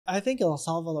I think El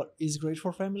Salvador is great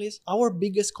for families. Our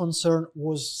biggest concern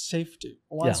was safety.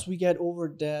 Once we get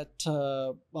over that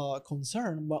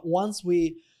concern, but once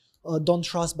we don't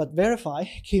trust but verify,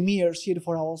 came here, see it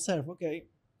for ourselves. Okay,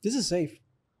 this is safe.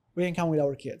 We can come with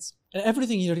our kids. And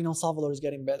everything here in El Salvador is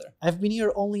getting better. I've been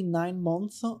here only 9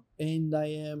 months, and I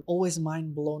am always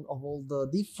mind blown of all the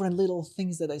different little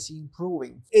things that I see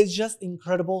improving. It's just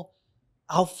incredible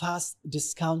how fast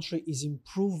this country is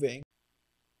improving.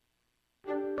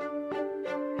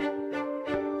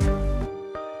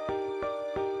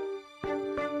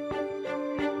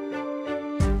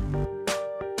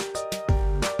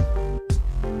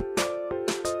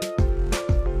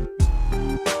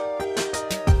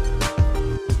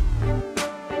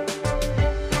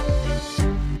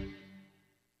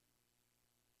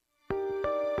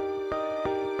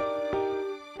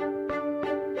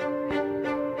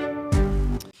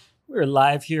 We're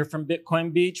live here from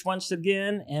Bitcoin Beach once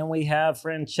again, and we have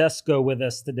Francesco with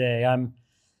us today. I'm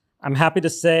happy to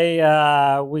say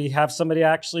we have somebody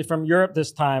actually from Europe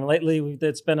this time. Lately,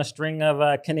 it's been a string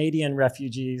of Canadian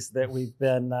refugees that we've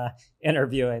been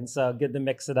interviewing, so good to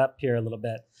mix it up here a little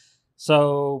bit.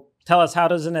 So tell us, how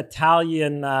does an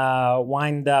Italian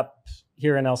wind up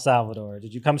here in El Salvador?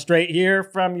 Did you come straight here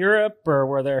from Europe, or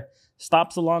were there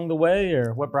stops along the way,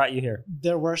 or what brought you here?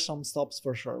 There were some stops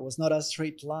for sure. It was not a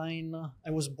straight line. I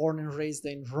was born and raised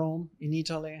in Rome, in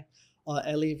Italy.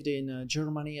 I lived in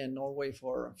Germany and Norway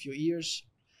for a few years.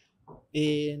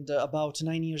 And about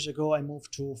 9 years ago, I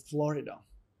moved to Florida.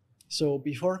 So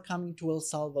before coming to El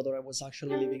Salvador, I was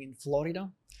actually living in Florida.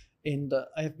 And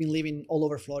I have been living all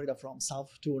over Florida from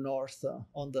south to north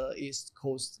on the East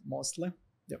Coast mostly,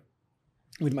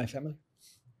 with my family.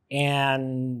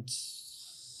 And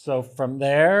so from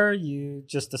there, you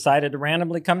just decided to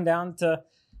randomly come down to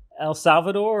El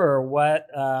Salvador, or what?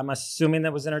 I'm assuming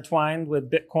that was intertwined with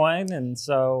Bitcoin, and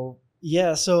so...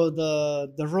 Yeah, so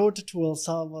the road to El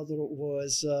Salvador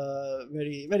was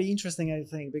very, very interesting, I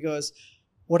think, because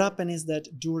what happened is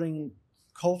that during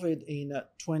COVID in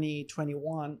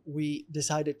 2021, we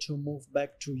decided to move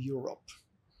back to Europe.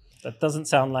 That doesn't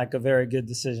sound like a very good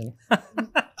decision.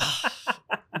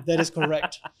 That is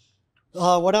correct.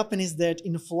 What happened is that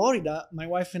in Florida, my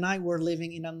wife and I were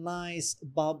living in a nice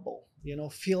bubble,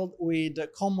 filled with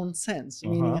common sense.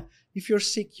 Meaning, if you're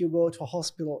sick, you go to a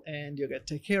hospital and you get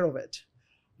take care of it,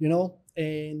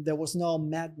 and there was no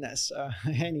madness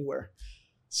anywhere.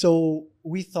 So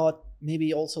we thought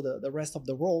maybe also the rest of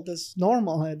the world is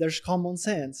normal. There's common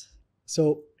sense.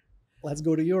 So let's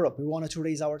go to Europe. We wanted to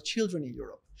raise our children in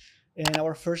Europe. And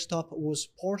our first stop was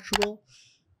Portugal.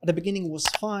 At the beginning it was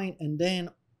fine, and then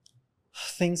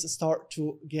things start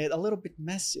to get a little bit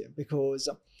messy, because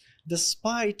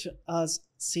despite us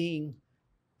seeing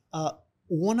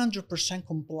 100%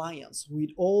 compliance with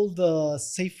all the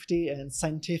safety and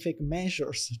scientific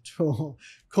measures to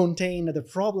contain the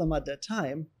problem at that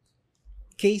time,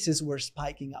 cases were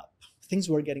spiking up. Things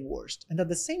were getting worse. And at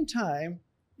the same time,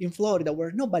 in Florida,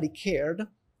 where nobody cared,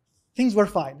 things were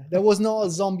fine. There was no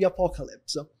zombie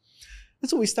apocalypse. And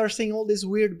so we start seeing all this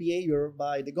weird behavior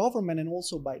by the government and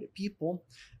also by the people.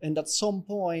 And at some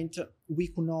point, we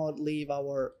could not leave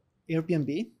our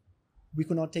Airbnb. We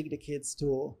could not take the kids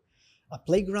to a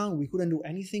playground. We couldn't do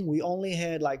anything. We only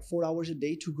had like 4 hours a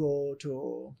day to go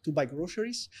to buy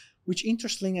groceries, which,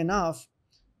 interestingly enough,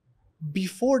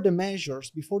 before the measures,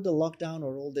 before the lockdown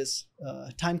or all these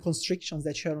time constrictions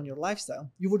that you had on your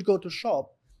lifestyle, you would go to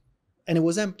shop and it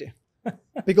was empty.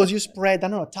 Because you spread,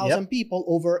 1,000 people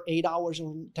over 8 hours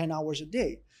or 10 hours a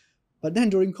day. But then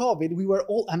during COVID, we were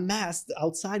all amassed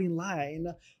outside in line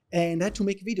and had to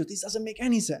make videos. This doesn't make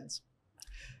any sense.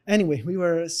 Anyway, we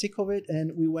were sick of it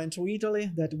and we went to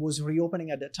Italy. That was reopening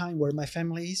at that time, where my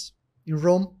family is, in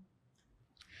Rome.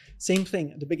 Same thing.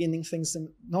 At the beginning, things seemed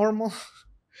normal.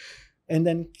 And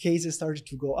then cases started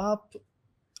to go up.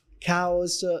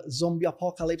 Chaos, zombie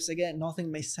apocalypse again.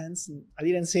 Nothing made sense. I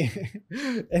didn't see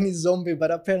any zombie,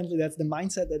 but apparently that's the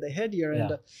mindset that they had here.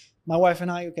 And my wife and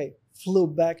I, flew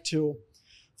back to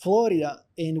Florida,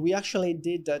 and we actually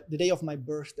did that the day of my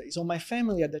birthday. So my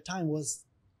family at the time was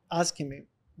asking me,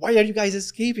 "Why are you guys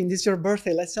escaping? This is your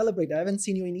birthday. Let's celebrate. I haven't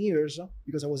seen you in years,"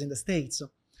 because I was in the States.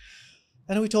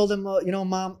 And we told them,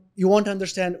 Mom, you won't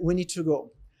understand. We need to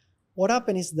go. What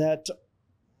happened is that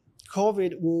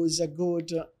COVID was a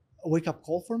good wake-up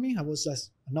call for me. I was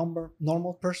just a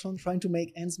normal person trying to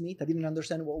make ends meet. I didn't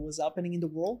understand what was happening in the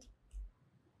world.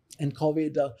 And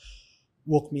COVID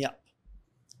woke me up.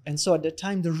 And so at that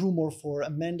time, the rumor for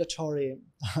a mandatory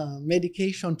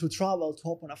medication to travel to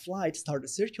open a flight started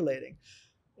circulating.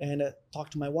 And I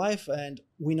talked to my wife, and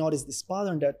we noticed this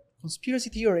pattern that conspiracy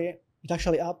theory It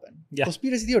actually happened. Yeah.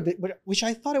 Conspiracy theory, which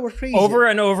I thought it were crazy. Over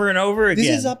and over and over again.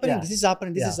 This is happening, Yeah. this is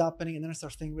happening, this Yeah. is happening. And then I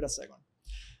start thinking, wait a second.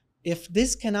 If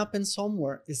this can happen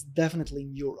somewhere, it's definitely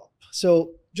in Europe.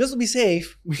 So just to be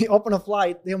safe, we open a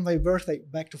flight day on my birthday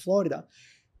back to Florida.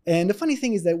 And the funny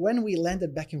thing is that when we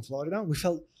landed back in Florida, we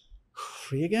felt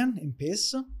free again, in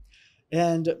peace.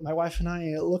 And my wife and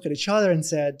I looked at each other and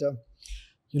said,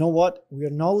 you know what? We are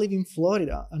not leaving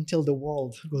Florida until the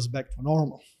world goes back to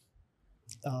normal.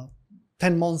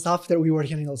 10 months after we were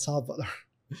here in El Salvador.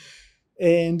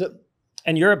 And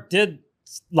Europe did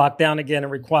lock down again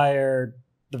and require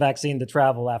the vaccine to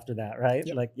travel after that, right?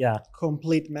 Yep. Like, yeah.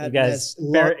 Complete madness.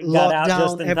 Got out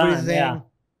just in everything. time. Yeah.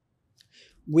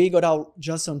 We got out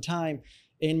just on time.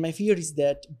 And my fear is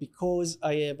that because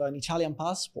I have an Italian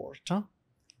passport,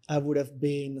 I would have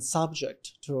been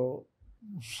subject to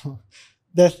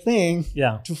the thing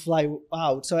to fly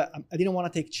out. So I didn't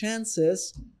want to take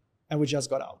chances, and we just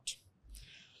got out.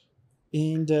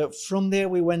 And from there,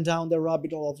 we went down the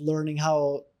rabbit hole of learning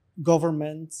how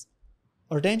governments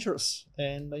are dangerous,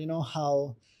 and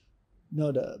how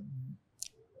the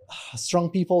strong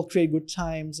people create good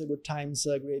times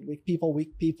create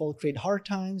weak people create hard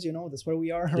times. That's where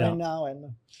we are right now,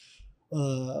 and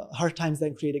hard times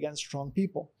then create again strong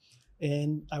people.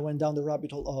 And I went down the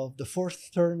rabbit hole of the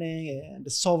fourth turning and the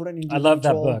sovereign individual. I love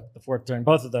that book, The Fourth Turning,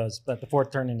 both of those, but The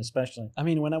Fourth Turning especially. I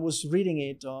mean, when I was reading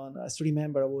it I still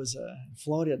remember I was in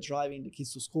Florida driving the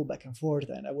kids to school back and forth,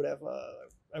 and I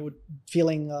would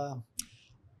feeling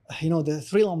the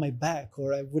thrill on my back,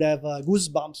 or I would have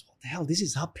goosebumps. What the hell, this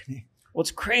is happening? Well,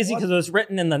 it's crazy because it was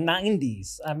written in the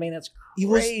 90s. I mean, it's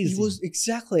crazy. It was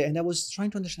exactly, and I was trying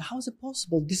to understand, how is it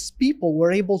possible these people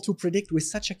were able to predict with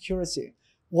such accuracy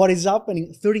what is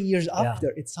happening 30 years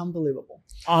after? It's unbelievable.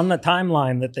 On the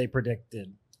timeline that they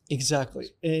predicted. Exactly.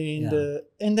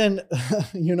 And then,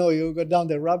 you go down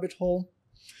the rabbit hole.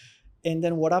 And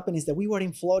then what happened is that we were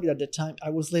in Florida at the time. I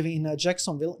was living in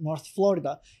Jacksonville, North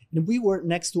Florida, and we were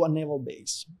next to a naval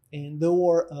base. And there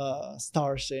were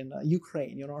stars in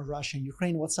Ukraine, Russia and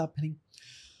Ukraine, what's happening?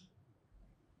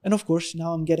 And of course,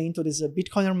 now I'm getting into this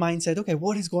Bitcoiner mindset. Okay,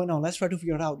 what is going on? Let's try to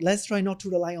figure it out. Let's try not to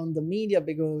rely on the media,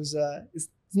 because it's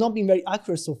not been very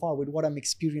accurate so far with what I'm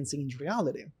experiencing in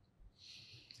reality.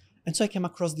 And so I came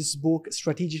across this book,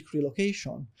 Strategic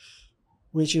Relocation,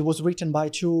 which it was written by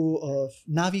two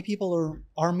Navy people or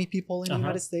Army people in the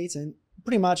United States, and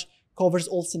pretty much covers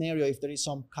all scenario if there is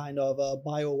some kind of a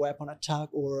bioweapon attack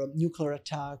or a nuclear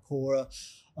attack or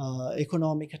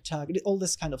economic attack, all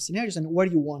this kind of scenarios, and where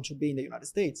you want to be in the United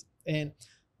States. And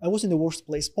I was in the worst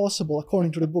place possible,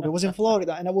 according to the book. I was in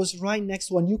Florida, and I was right next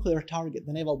to a nuclear target,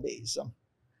 the naval base.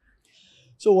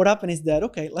 So what happened is that,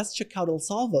 okay, let's check out El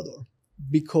Salvador,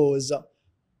 because a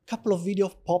couple of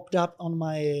videos popped up on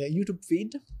my YouTube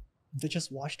feed. I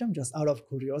just watched them just out of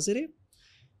curiosity.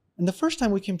 And the first time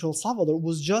we came to El Salvador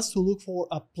was just to look for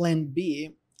a plan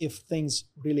B if things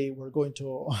really were going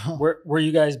to... Were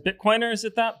you guys Bitcoiners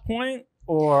at that point?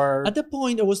 Or at that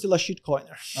point, I was still a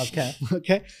shitcoiner. Okay.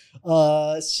 Okay.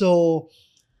 So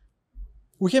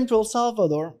we came to El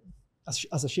Salvador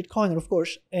as a shitcoiner, of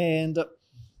course. And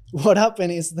what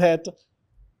happened is that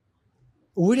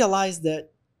we realized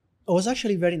that it was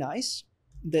actually very nice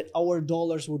that our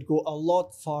dollars would go a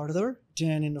lot farther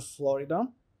than in Florida.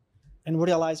 And we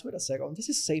realized, wait a second, this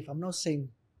is safe. I'm not saying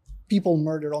people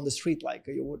murder on the street like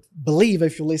you would believe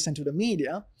if you listen to the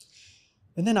media.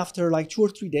 And then after like 2 or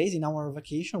 3 days in our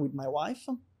vacation with my wife,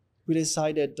 we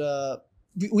decided,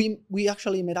 we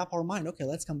actually made up our mind, okay,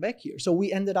 let's come back here. So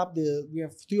we ended up, we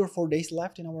have 3 or 4 days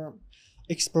left in our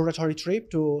exploratory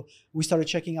trip. We started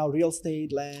checking out real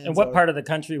estate, land. And what part of the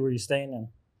country were you staying in?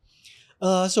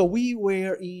 So we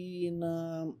were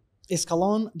in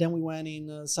Escalon, then we went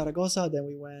in Zaragoza, then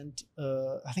we went,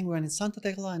 I think we went in Santa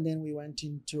Tecla, and then we went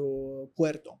into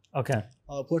Puerto. Okay.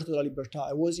 Puerto de la Libertad.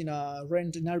 I was in a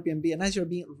rent in Airbnb, and as you're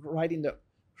being right in the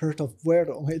heart of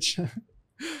Puerto, which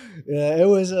it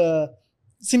was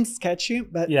seemed sketchy,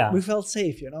 but we felt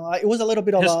safe. It was a little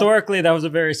bit of historically that was a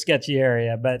very sketchy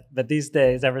area, but these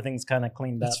days everything's kind of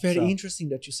cleaned up. It's very interesting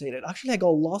that you say that. Actually, I got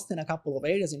lost in a couple of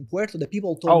areas in Puerto. The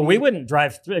people told me, we wouldn't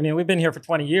drive through. I mean, we've been here for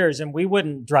 20 years, and we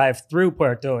wouldn't drive through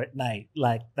Puerto at night.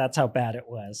 Like, that's how bad it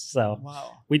was. So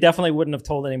we definitely wouldn't have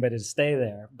told anybody to stay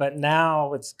there. But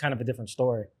now it's kind of a different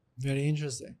story. Very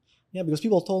interesting. Yeah, because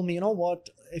people told me, you know what,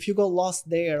 if you got lost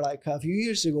there like a few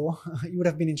years ago, you would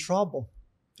have been in trouble.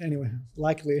 Anyway,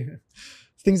 likely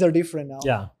things are different now.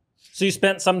 Yeah. So you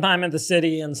spent some time in the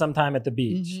city and some time at the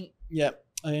beach. Mm-hmm. Yeah.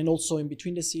 And also in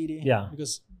between the city. Yeah.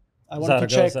 Because I wanted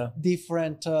to check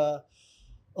different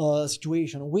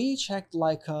situation. We checked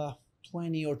like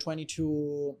 20 or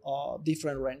 22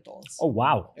 different rentals. Oh,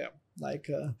 wow. Yeah, like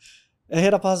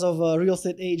ahead of us of a real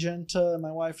estate agent,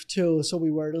 my wife too. So we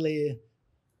were really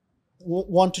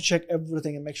want to check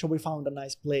everything and make sure we found a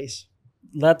nice place.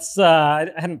 Let's, I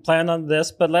hadn't planned on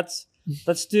this, but let's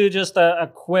do just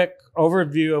a quick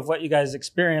overview of what you guys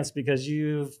experienced, because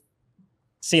you've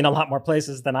seen a lot more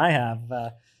places than I have.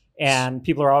 And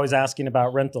people are always asking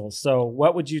about rentals. So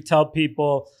what would you tell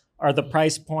people are the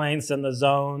price points and the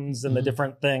zones and the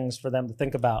different things for them to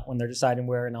think about when they're deciding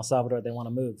where in El Salvador they want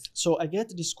to move? So I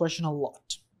get this question a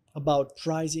lot about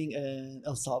pricing in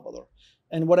El Salvador.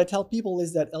 And what I tell people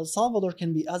is that El Salvador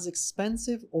can be as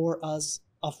expensive or as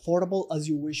affordable as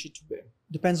you wish it to be.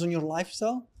 Depends on your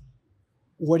lifestyle,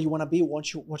 where you want to be,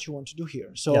 what you want to do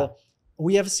here. So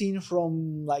we have seen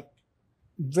from like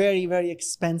very, very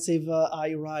expensive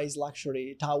high-rise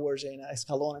luxury towers in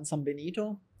Escalon and San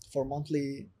Benito for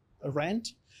monthly rent.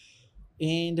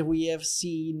 And we have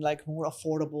seen like more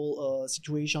affordable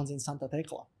situations in Santa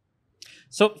Tecla.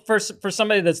 So for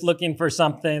somebody that's looking for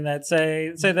something that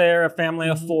say they're a family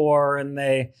of four and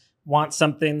they want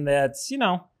something that's, you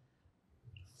know,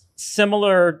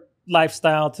 similar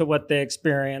lifestyle to what they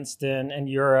experienced in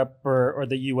Europe or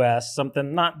the US,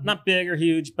 something not big or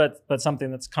huge, but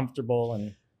something that's comfortable.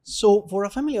 And so for a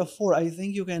family of four, I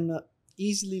think you can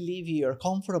easily live here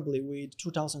comfortably with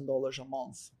 $2,000 a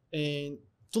month and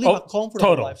to live a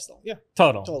comfortable lifestyle. Yeah,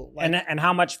 total. Like, and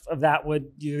how much of that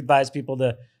would you advise people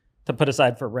to put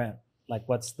aside for rent? Like,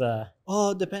 what's the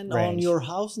depend range? On your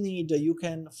house need. You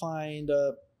can find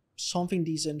something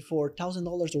decent for $1,000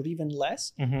 or even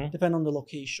less, depending on the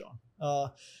location.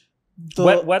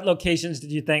 What locations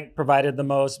did you think provided the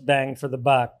most bang for the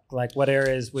buck? Like, what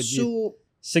areas would you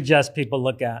suggest people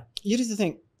look at? Here's the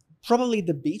thing, probably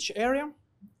the beach area,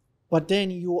 but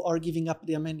then you are giving up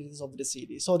the amenities of the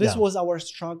city. So this was our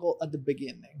struggle at the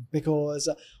beginning, because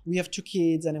we have two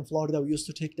kids, and in Florida we used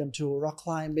to take them to rock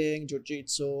climbing,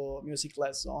 jiu-jitsu, music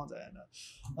lessons,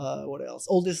 and what else?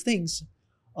 All these things.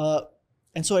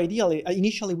 And so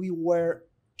initially we were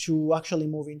to actually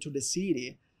move into the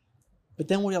city, but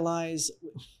then we realized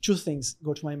two things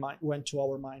went to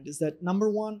our mind. Is that number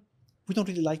one, we don't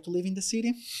really like to live in the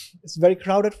city. It's very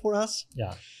crowded for us.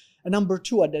 Yeah. And number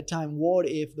two, at that time, what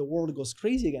if the world goes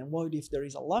crazy again? What if there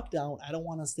is a lockdown? I don't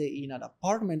want to stay in an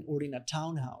apartment or in a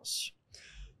townhouse.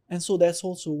 And so that's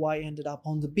also why I ended up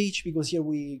on the beach, because here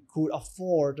we could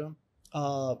afford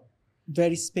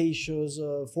very spacious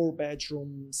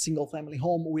 4-bedroom single family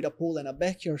home with a pool and a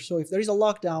backyard. So if there is a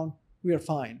lockdown, we are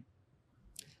fine.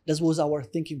 That was our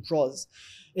thinking process.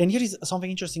 And here is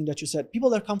something interesting that you said. People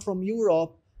that come from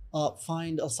Europe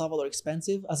find El Salvador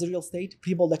expensive as a real estate.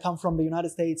 People that come from the United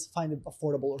States find it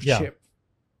affordable or cheap.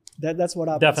 That's what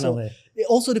happens. Definitely. So it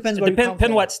also depends where you come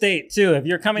from. What state too. If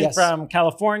you're coming from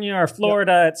California or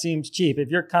Florida, it seems cheap. If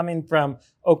you're coming from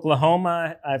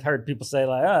Oklahoma, I've heard people say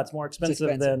like, "Oh, it's more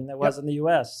expensive than it was in the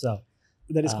U.S." So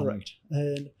that is correct.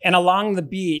 And along the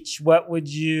beach, what would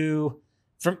you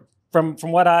from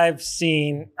what I've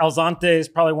seen, El Zonte is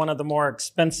probably one of the more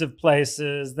expensive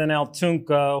places. Then El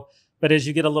Tunco. But as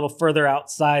you get a little further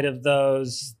outside of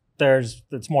those,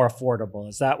 it's more affordable.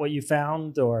 Is that what you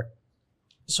found, or?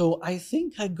 So I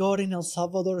think I got in El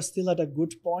Salvador still at a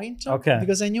good point. Okay.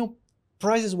 Because I knew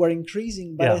prices were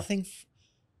increasing, but I think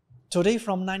today,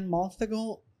 from 9 months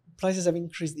ago, prices have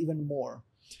increased even more.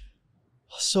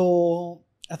 So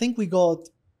I think we got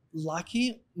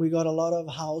lucky. We got a lot of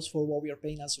house for what we are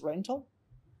paying as rental.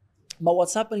 But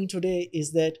what's happening today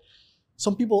is that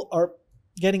some people are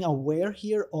getting aware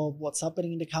here of what's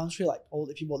happening in the country, like all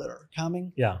the people that are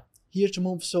coming here to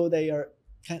move. So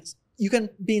you can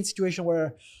be in a situation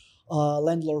where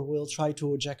landlord will try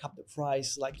to jack up the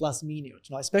price like last minute,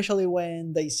 especially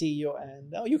when they see you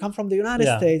and you come from the United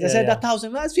States. I said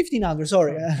 1,000, that's 1,500,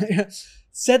 sorry.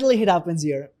 Sadly, it happens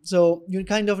here. So you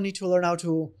kind of need to learn how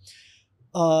to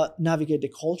navigate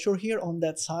the culture here on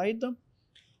that side.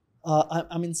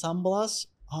 I'm in San Blas.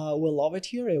 We love it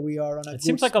here. We are on a. It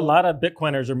seems like a lot of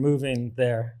Bitcoiners are moving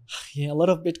there. Yeah, a lot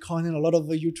of Bitcoin and a lot of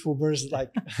YouTubers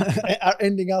like are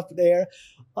ending up there,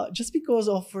 just because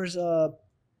it offers a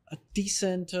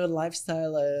decent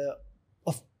lifestyle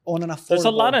on an affordable. There's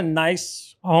a lot of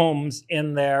nice homes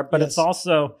in there, but it's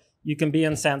also, you can be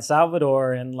in San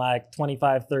Salvador in like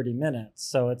 25, 30 minutes.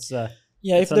 So it's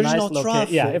if there's no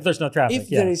traffic. Yeah, if there's no traffic. If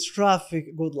there is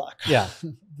traffic, good luck. Yeah.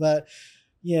 But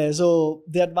yeah, so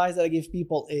the advice that I give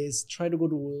people is try to go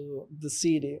to the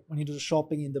city when you do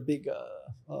shopping in the big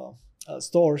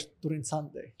stores during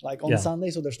Sunday, like on Sunday,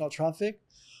 so there's no traffic,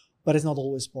 but it's not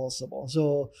always possible.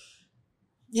 So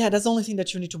yeah, that's the only thing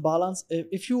that you need to balance.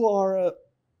 If you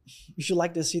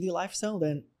like the city lifestyle,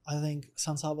 then I think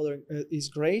San Salvador is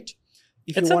great.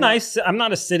 If It's you a wanna, nice, I'm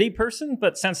not a city person,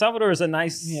 but San Salvador is a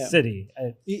nice city.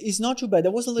 It's not too bad.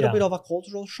 There was a little bit of a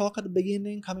cultural shock at the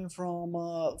beginning coming from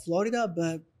Florida,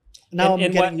 but now I'm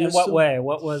getting used to. In what way?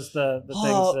 What was the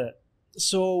things that?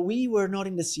 So we were not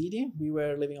in the city. We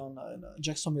were living on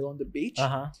Jacksonville on the beach.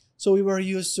 Uh-huh. So we were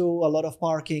used to a lot of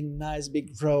parking, nice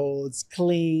big roads,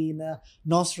 clean,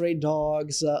 no stray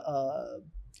dogs,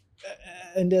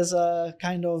 and there's a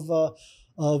kind of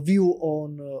view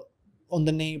on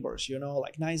the neighbors, you know,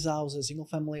 like nice houses, single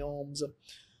family homes.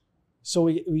 So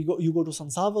you go to San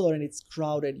Salvador and it's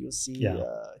crowded. You see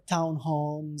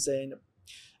townhomes and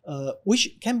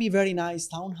which can be very nice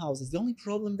townhouses. The only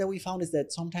problem that we found is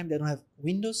that sometimes they don't have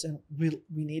windows, and we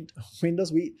need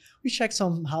windows. We checked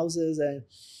some houses and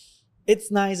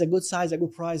it's nice, a good size, a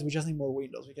good price. We just need more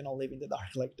windows. We cannot live in the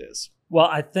dark like this. Well,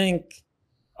 I think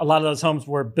a lot of those homes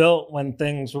were built when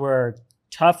things were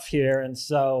tough here, and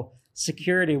so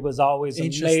security was always a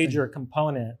major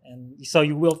component, and so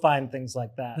you will find things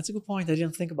like that. That's a good point. I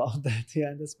didn't think about that.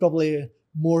 Yeah, there's probably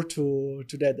more to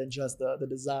that than just the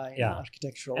design,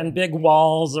 architectural, and big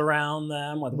walls around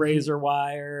them with razor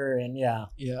wire, and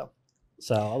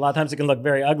so a lot of times it can look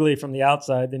very ugly from the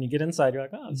outside. Then you get inside, you're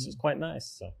like, oh, this is quite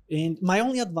nice. So, and my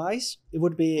only advice, it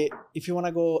would be, if you want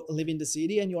to go live in the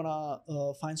city and you want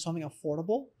to find something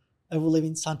affordable, I will live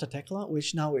in Santa Tecla,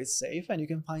 which now is safe, and you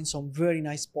can find some very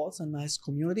nice spots and nice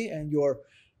community, and you're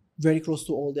very close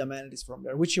to all the amenities from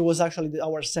there, which was actually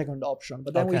our second option.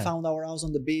 But then we found our house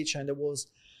on the beach, and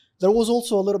there was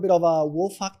also a little bit of a wow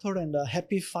factor and a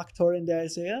happy factor in there.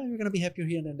 So yeah, you're gonna be happier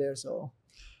here than there. So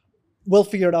we'll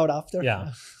figure it out after.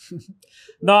 Yeah.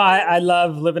 No, I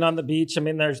love living on the beach. I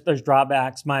mean, there's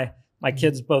drawbacks. My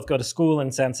kids both go to school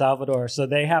in San Salvador, so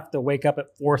they have to wake up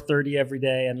at 4:30 every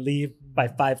day and leave by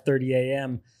 5:30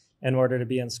 a.m. in order to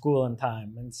be in school in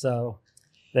time. And so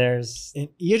and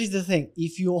here is the thing.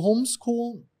 If you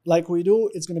homeschool like we do,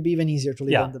 it's going to be even easier to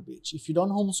live on the beach. If you don't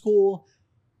homeschool,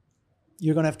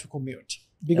 you're going to have to commute,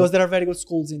 because there are very good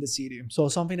schools in the city. So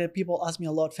something that people ask me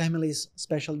a lot, families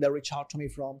especially, that reach out to me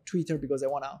from Twitter because they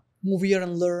want to move here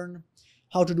and learn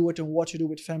how to do it and what to do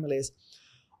with families.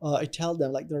 I tell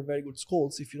them, like, there are very good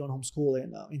schools if you don't homeschool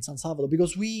in San Salvador,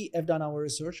 because we have done our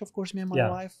research, of course, me and my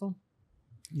wife.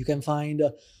 You can find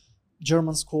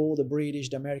German school, the British,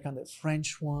 the American, the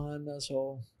French one.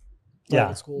 So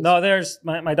schools. No, there's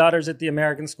my daughter's at the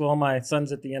American school, my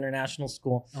son's at the international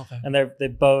school, and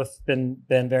they've both been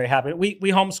very happy.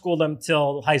 We homeschooled them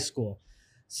till high school.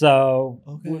 So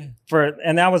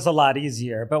and that was a lot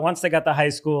easier. But once they got to high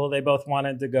school, they both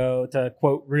wanted to go to,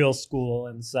 quote, real school.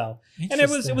 And so, and it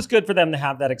was good for them to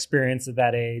have that experience at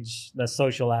that age, the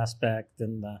social aspect,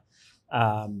 and the,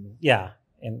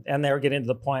 and they were getting to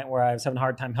the point where I was having a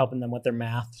hard time helping them with their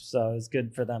math. So it was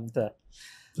good for them to,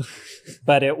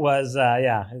 but it was,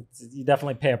 you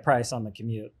definitely pay a price on the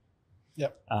commute.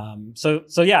 Yep.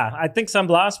 So yeah, I think San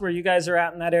Blas, where you guys are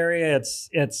at in that area,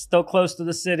 it's still close to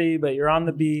the city, but you're on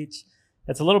the beach.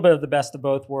 It's a little bit of the best of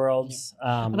both worlds.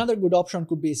 Another good option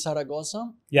could be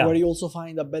Zaragoza, where you also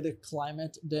find a better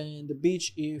climate than the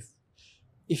beach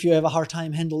if you have a hard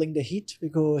time handling the heat,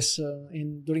 because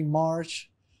during March,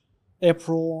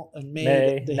 April, and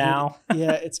May, the heat,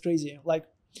 it's crazy. Like,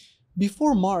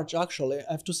 before March, actually,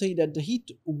 I have to say that the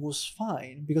heat was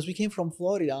fine, because we came from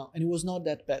Florida and it was not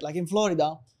that bad. Like in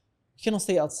Florida, you cannot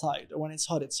stay outside. When it's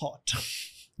hot,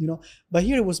 you know. But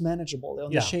here it was manageable. On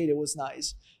the shade, it was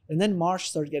nice. And then March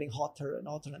started getting hotter and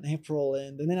hotter, and April.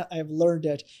 And then I've learned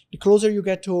that the closer you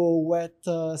get to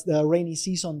the rainy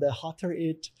season, the hotter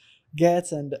it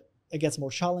gets, and it gets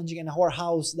more challenging. And our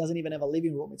house doesn't even have a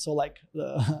living room. It's all like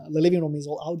the living room is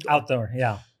all outdoor.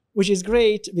 Which is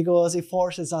great, because it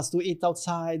forces us to eat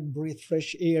outside, breathe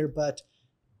fresh air, but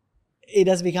it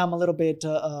has become a little bit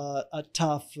a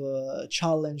tough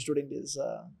challenge during this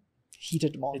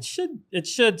heated month. It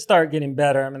should start getting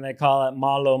better. I mean, they call it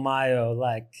Malo Mayo,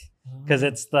 like, because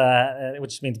it's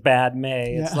which means bad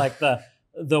May. It's like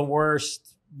the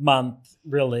worst month,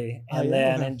 really. And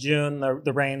then in June,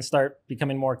 the rains start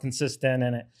becoming more consistent,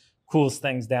 and it cools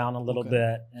things down a little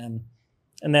bit, and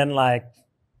then like.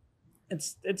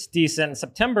 It's decent. In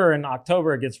September and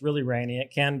October, it gets really rainy.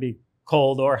 It can be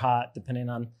cold or hot depending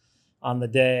on the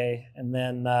day. And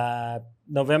then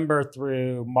November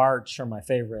through March are my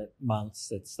favorite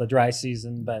months. It's the dry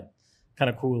season, but kind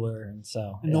of cooler. And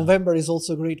so November is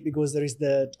also great because there is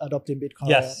the Adopting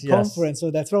Bitcoin conference.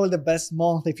 So that's probably the best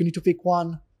month if you need to pick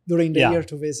one during the year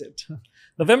to visit.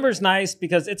 November is nice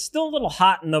because it's still a little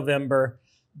hot in November,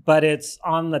 but it's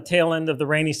on the tail end of the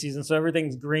rainy season, so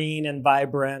everything's green and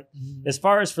vibrant. As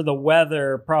far as for the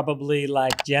weather, probably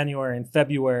like January and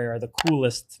February are the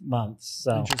coolest months.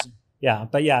 So Interesting. yeah,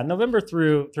 but yeah, November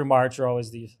through March are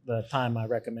always the time I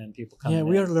recommend people come. Yeah,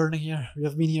 we are learning here. We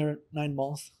have been here 9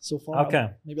 months so far. Okay,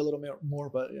 maybe a little more,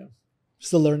 but yeah,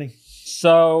 still learning.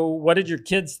 So what did your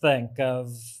kids think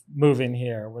of moving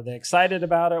here? Were they excited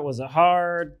about it? Was it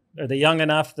hard? Are they young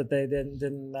enough that they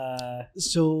didn't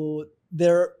So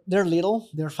they're little.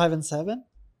 They're 5 and 7,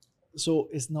 so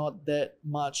it's not that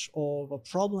much of a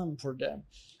problem for them.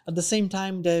 At the same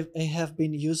time, they have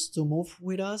been used to move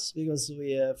with us because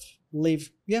we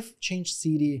have changed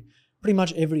city pretty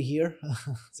much every year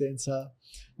since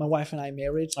my wife and I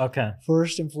married. Okay.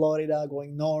 First in Florida,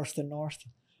 going north and north,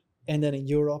 and then in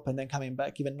Europe, and then coming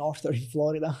back even norther in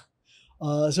Florida.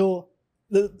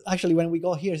 Actually, when we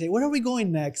got here, say, where are we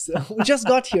going next? We just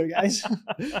got here, guys.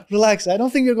 Relax. I don't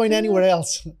think we're going anywhere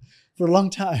else for a long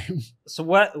time. So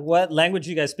what language do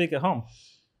you guys speak at home?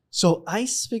 So I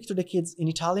speak to the kids in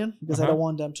Italian because I don't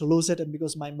want them to lose it, and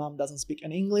because my mom doesn't speak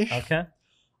any English. Okay.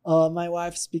 My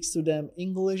wife speaks to them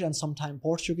English and sometimes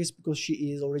Portuguese because she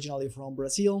is originally from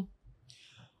Brazil.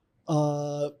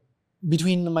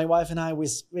 Between my wife and I, we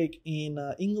speak in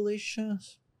English,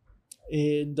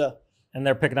 and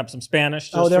they're picking up some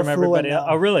Spanish just from everybody else.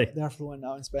 Oh, really? They're fluent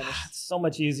now in Spanish. It's so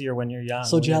much easier when you're young.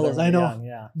 So jealous, I know. Young,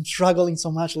 yeah. I'm struggling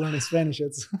so much learning Spanish.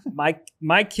 It's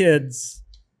my kids,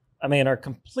 I mean, are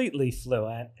completely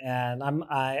fluent, and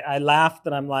I laugh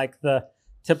that I'm like the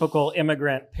typical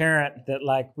immigrant parent that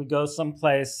like we go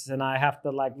someplace and I have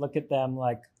to like look at them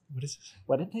like,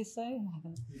 what did they say?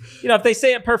 You know, if they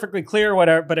say it perfectly clear or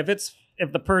whatever, but if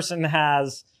the person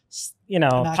has, you know,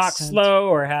 talks slow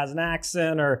or has an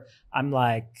accent, or I'm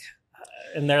like,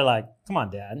 and they're like, come on,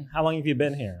 Dad, how long have you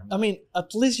been here? I mean,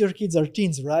 at least your kids are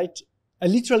teens, right? I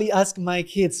literally ask my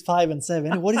kids 5 and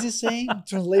 7, what is he saying?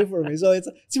 Translate for me. So it's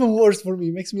even worse for me.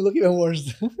 It makes me look even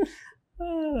worse.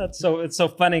 It's so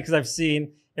funny because I've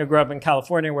seen, you know, grew up in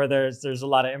California where there's a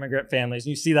lot of immigrant families.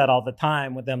 You see that all the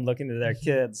time with them looking to their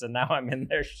kids, and now I'm in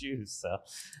their shoes. So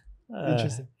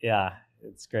interesting. Yeah,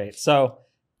 it's great. So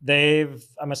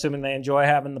I'm assuming they enjoy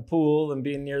having the pool and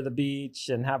being near the beach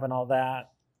and having all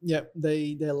that. Yeah,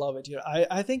 they love it here.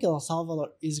 I think El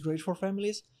Salvador is great for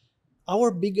families.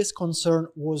 Our biggest concern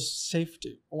was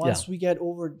safety. Once we get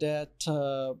over that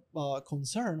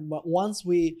concern, but once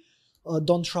we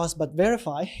don't trust but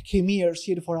verify, came here,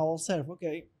 see it for ourselves.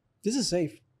 Okay, this is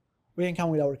safe. We can come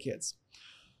with our kids.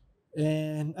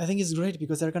 And I think it's great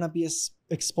because they're going to be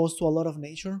exposed to a lot of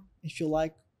nature if you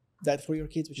like that for your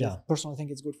kids, which I personally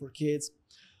think is good for kids.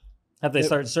 Have they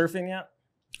started surfing yet?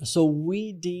 So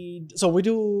we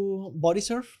do body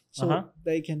surf, so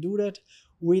they can do that.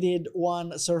 We did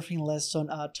one surfing lesson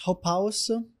at Hop House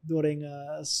during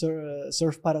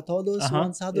Surf Para Todos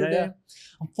one Saturday. Yeah.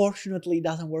 Unfortunately, it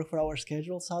doesn't work for our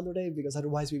schedule Saturday because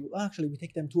otherwise we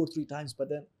take them 2 or 3 times, but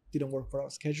then didn't work for our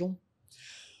schedule.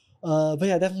 But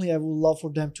yeah, definitely I would love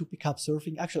for them to pick up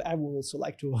surfing. Actually, I would also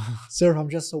like to surf. I'm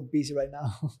just so busy right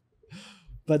now.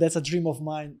 But that's a dream of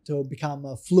mine to become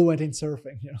fluent in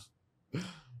surfing, you know.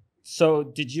 So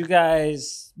did you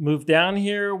guys move down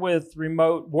here with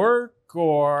remote work,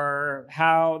 or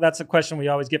how? That's a question we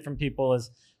always get from people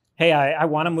is, hey, I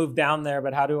want to move down there,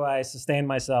 but how do I sustain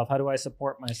myself? How do I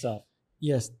support myself?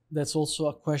 Yes, that's also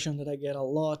a question that I get a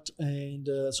lot. And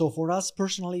so for us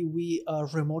personally, we are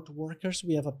remote workers.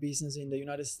 We have a business in the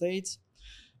United States.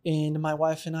 And my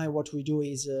wife and I, what we do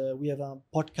is we have a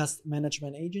podcast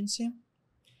management agency.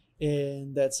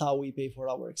 And that's how we pay for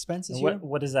our expenses here.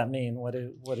 What does that mean? What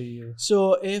do you?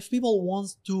 So if people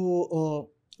want to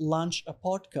launch a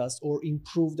podcast or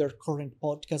improve their current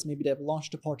podcast, maybe they've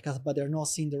launched a podcast, but they're not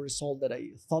seeing the result that I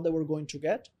thought they were going to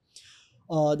get.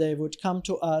 They would come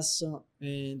to us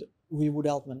and we would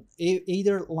help them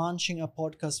either launching a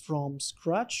podcast from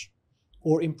scratch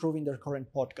or improving their current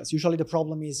podcast. Usually the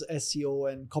problem is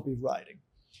SEO and copywriting.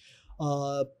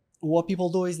 What people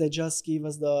do is they just give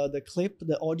us the clip,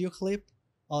 the audio clip.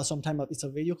 Sometimes it's a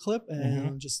video clip,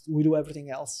 and we do everything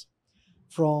else.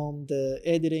 From the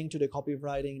editing to the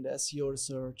copywriting, the SEO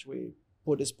research, we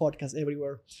put this podcast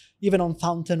everywhere. Even on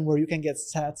Fountain, where you can get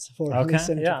stats for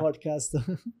listening to podcasts.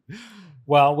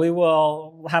 Well, we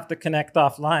will have to connect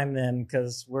offline then,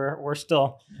 because we're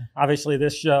still, obviously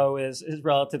this show is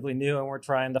relatively new and we're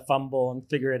trying to fumble and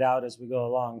figure it out as we go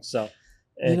along. So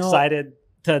excited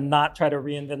to not try to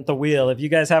reinvent the wheel. If you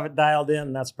guys have it dialed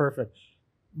in, that's perfect.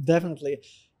 Definitely.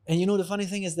 And the funny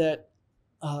thing is that,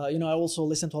 I also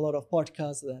listen to a lot of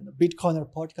podcasts, and Bitcoiner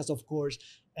podcast, of course,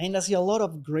 and I see a lot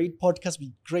of great podcasts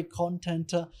with great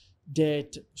content,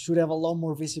 that should have a lot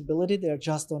more visibility. They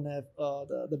just don't have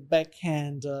the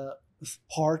backhand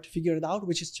part figured out,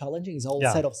 which is challenging. It's a whole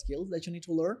set of skills that you need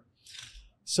to learn.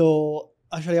 So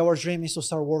actually, our dream is to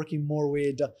start working more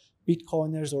with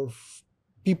Bitcoiners or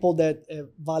people that have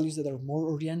values that are more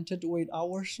oriented with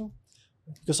ours.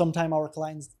 Because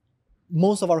sometimes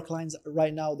most of our clients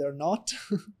right now, they're not.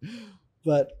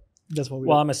 But that's what we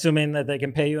do. I'm assuming that they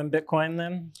can pay you in Bitcoin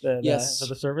then? Yes. For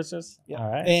the services? Yeah. All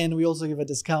right. And we also give a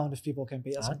discount if people can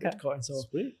pay us in Bitcoin. So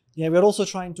sweet. Yeah, we're also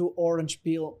trying to orange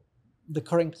peel the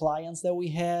current clients that we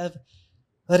have.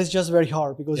 That is just very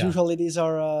hard because usually these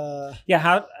are...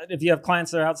 how if you have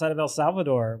clients that are outside of El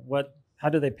Salvador, how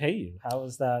do they pay you? How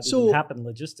does that even happen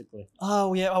logistically?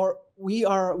 We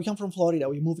come from Florida.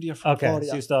 We moved here from Florida.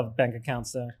 So you still have bank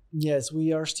accounts there? Yes,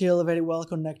 we are still very well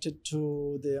connected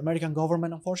to the American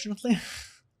government, unfortunately,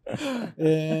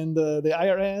 and the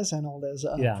IRS and all those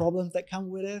problems that come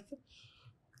with it.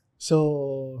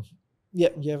 So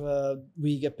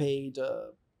we get paid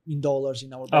in dollars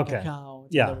in our bank account.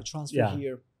 And then we transfer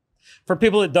here. For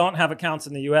people that don't have accounts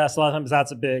in the U.S., a lot of times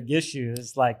that's a big issue.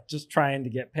 Is like just trying to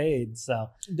get paid.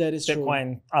 So that is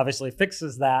Bitcoin obviously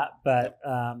fixes that, but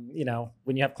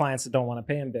when you have clients that don't want to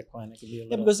pay in Bitcoin, it can be a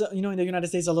little. Because in the United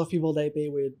States, a lot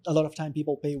of time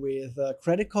people pay with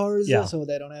credit cards, so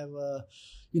they don't have.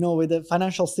 With the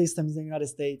financial systems in the United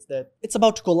States, that it's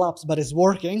about to collapse, but it's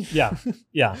working.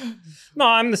 No,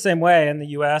 I'm the same way in the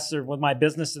U.S. or with my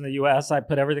business in the U.S. I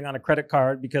put everything on a credit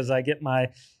card because I get my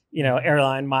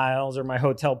airline miles or my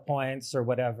hotel points or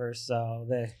whatever. So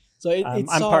I'm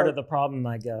part of the problem,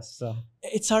 I guess. So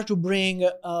it's hard to bring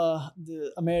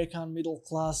the American middle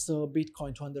class to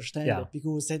Bitcoin to understand it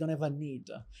because they don't have a need.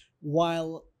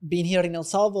 While being here in El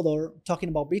Salvador, talking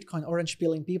about Bitcoin, orange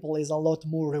peeling people is a lot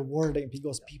more rewarding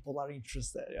because people are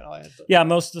interested.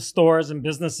 Most of the stores and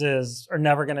businesses are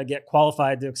never going to get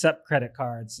qualified to accept credit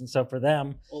cards, and so for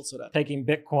them, also taking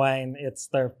Bitcoin, it's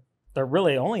their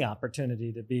really only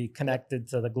opportunity to be connected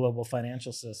to the global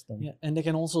financial system. Yeah, and they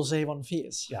can also save on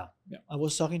fees. Yeah. I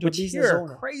was talking to a business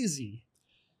owner. Crazy.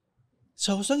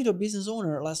 So I was talking to a business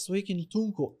owner last week in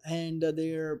Tunco, and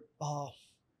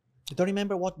I don't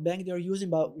remember what bank they're using,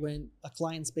 but when a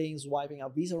client's paying swiping a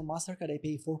Visa or MasterCard, they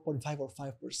pay 4.5 or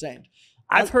 5%.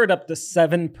 I've heard up to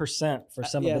 7% for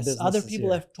some of the businesses. Other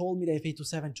people have told me they pay to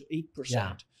 7 to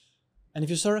 8%. And if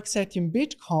you start accepting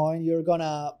Bitcoin, you're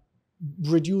gonna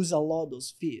reduce a lot of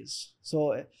those fees.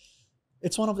 So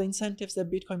it's one of the incentives that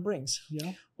Bitcoin brings.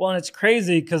 Well, and it's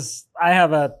crazy because I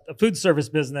have a food service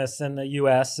business in the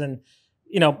U.S. and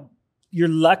you're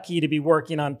lucky to be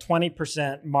working on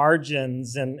 20%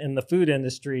 margins in the food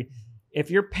industry.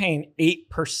 If you're paying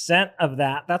 8% of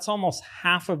that, that's almost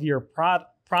half of your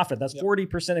profit. That's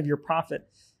 40% of your profit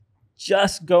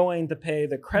just going to pay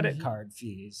the credit card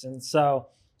fees. And so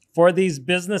for these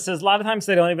businesses, a lot of times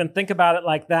they don't even think about it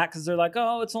like that because they're like,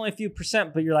 oh, it's only a few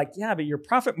percent. But you're like, yeah, but your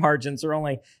profit margins are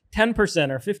only 10%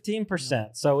 or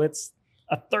 15%. So it's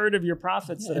a third of your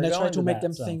profits. And I try to make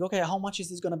them think, okay, how much is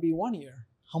this going to be 1 year?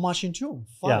 How much in 2,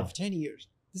 5, 10 years?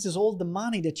 This is all the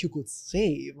money that you could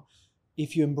save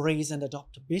if you embrace and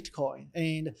adopt Bitcoin.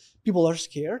 And people are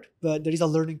scared, but there is a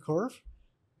learning curve.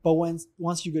 But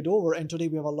once you get over, and today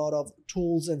we have a lot of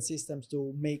tools and systems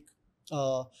to make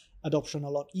adoption a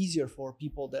lot easier for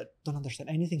people that don't understand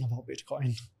anything about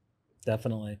Bitcoin.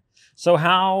 Definitely.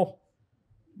 So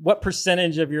what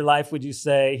percentage of your life would you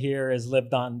say here is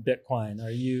lived on Bitcoin? Are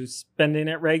you spending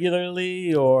it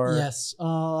regularly or? Yes.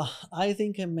 I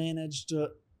think I managed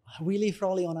really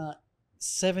probably on a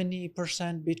 70%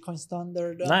 Bitcoin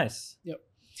standard. Nice. Yep.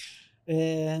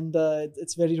 And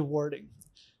it's very rewarding.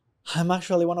 I'm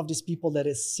actually one of these people that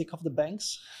is sick of the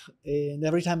banks. And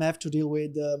every time I have to deal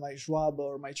with my Schwab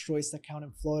or my Choice account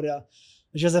in Florida,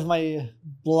 I just have my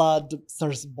blood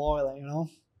starts boiling,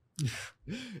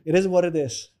 It is what it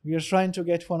is. We are trying to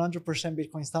get 100%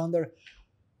 Bitcoin standard.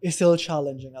 It's still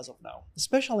challenging as of now,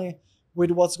 especially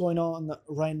with what's going on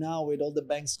right now with all the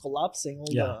banks collapsing,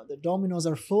 all the dominoes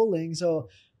are falling. So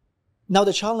now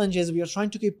the challenge is we are trying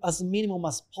to keep as minimum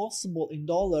as possible in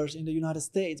dollars in the United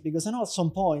States because I know at some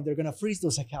point they're going to freeze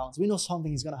those accounts. We know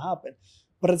something is going to happen.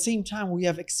 But at the same time, we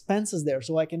have expenses there.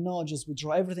 So I cannot just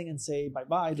withdraw everything and say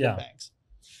bye-bye to the banks.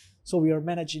 So we are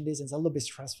managing this. It's a little bit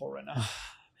stressful right now.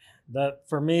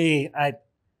 For me,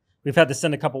 we've had to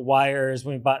send a couple wires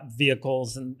when we bought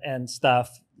vehicles and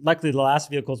stuff. Luckily, the last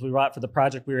vehicles we bought for the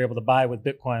project we were able to buy with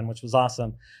Bitcoin, which was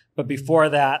awesome. But before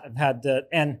that, I've had to,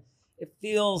 and it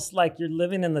feels like you're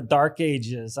living in the dark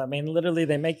ages. I mean, literally,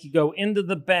 they make you go into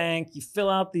the bank, you fill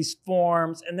out these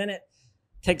forms, and then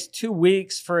takes 2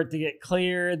 weeks for it to get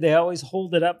cleared. They always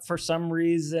hold it up for some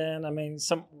reason. I mean,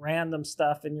 some random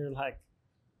stuff. And you're like,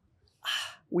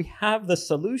 we have the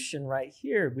solution right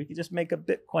here. We could just make a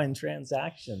Bitcoin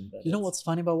transaction. But you know what's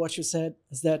funny about what you said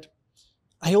is that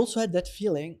I also had that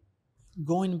feeling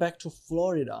going back to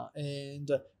Florida and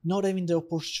not having the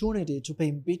opportunity to pay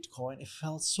in Bitcoin. It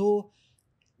felt so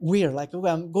weird, like, okay,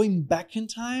 I'm going back in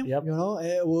time. Yep. You know,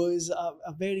 it was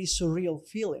a very surreal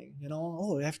feeling. You know,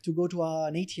 oh, I have to go to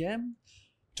an ATM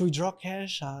to withdraw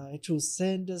cash, to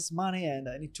send this money, and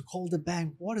I need to call the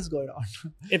bank. What is going on?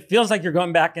 It feels like you're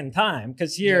going back in time,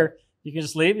 because here you can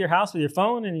just leave your house with your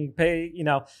phone and you pay. You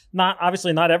know, not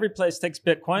every place takes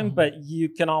Bitcoin, but you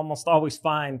can almost always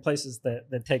find places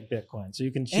that take Bitcoin. So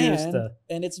you can choose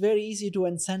and it's very easy to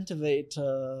incentivize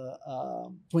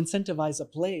a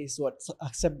place to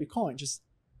accept Bitcoin. Just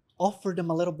offer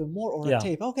them a little bit more or a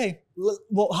tape. Okay,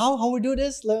 well, how we do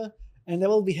this, and they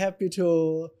will be happy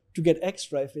to get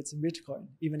extra if it's in Bitcoin,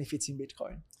 even if it's in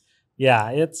Bitcoin. Yeah,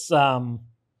 it's I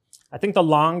think the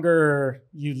longer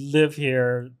you live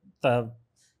here,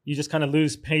 you just kind of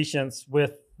lose patience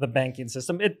with the banking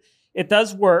system. It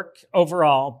does work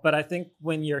overall, but I think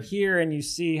when you're here and you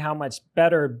see how much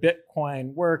better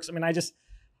Bitcoin works, I mean, I just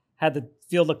had to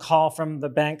field a call from the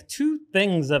bank, 2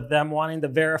 things of them wanting to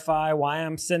verify why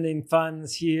I'm sending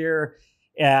funds here.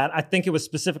 And I think it was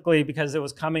specifically because it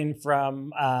was coming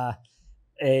from a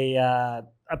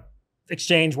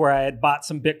exchange where I had bought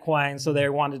some Bitcoin. So they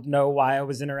wanted to know why I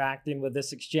was interacting with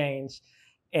this exchange,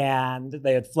 and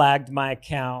they had flagged my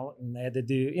account, and they had to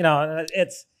do, you know,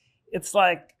 it's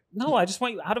like, no, I just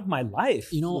want you out of my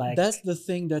life. You know, like, that's the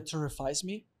thing that terrifies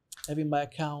me, having my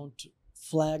account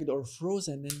flagged or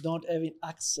frozen and not having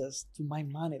access to my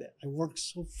money that I worked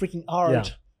so freaking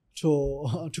hard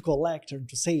to collect and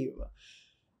to save.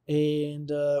 And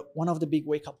one of the big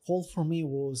wake-up calls for me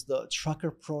was the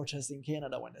trucker protest in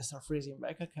Canada when they start freezing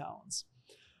bank accounts,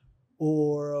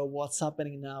 or what's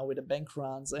happening now with the bank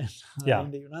runs in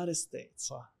the United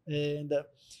States. And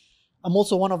I'm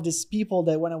also one of these people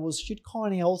that when I was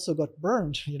shitcoining, I also got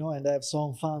burned, you know, and I have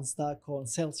some fun stuck on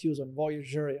Celsius and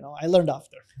Voyager, you know, I learned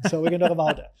after. So we can talk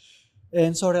about that.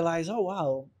 And so I realized, oh,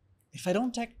 wow, if I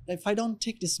don't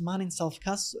take this money in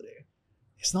self-custody,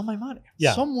 it's not my money.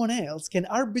 Yeah. Someone else can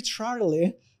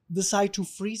arbitrarily decide to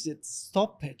freeze it,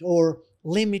 stop it, or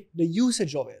limit the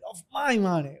usage of my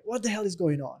money. What the hell is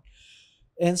going on?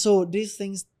 And so these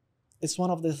things, it's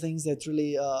one of the things that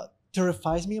really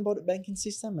terrifies me about the banking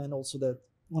system, and also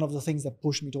one of the things that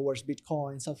pushed me towards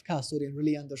Bitcoin, self-custody, and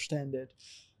really understand it.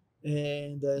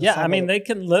 And I mean, they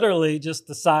can literally just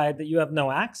decide that you have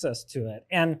no access to it.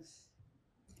 And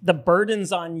the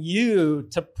burden's on you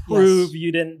to prove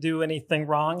you didn't do anything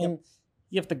wrong. And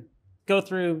you have to go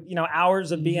through, you know,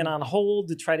 hours of being on hold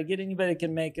to try to get anybody that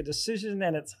can make a decision.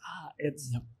 And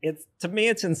it's to me,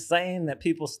 it's insane that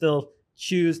people still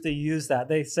choose to use that.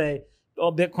 They say,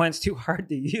 oh, Bitcoin's too hard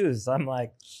to use. I'm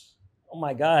like, oh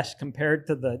my gosh, compared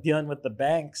to dealing with the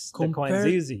banks, Bitcoin's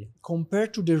easy.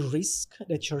 Compared to the risk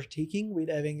that you're taking with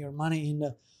having your money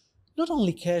in not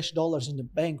only cash dollars in the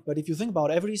bank, but if you think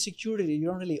about every security, you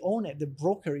don't really own it. The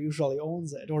broker usually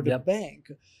owns it, or the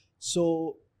bank.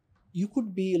 So you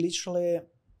could be literally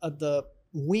at the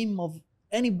whim of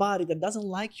anybody that doesn't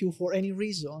like you for any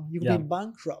reason. You could be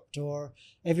bankrupt or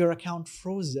have your account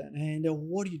frozen. And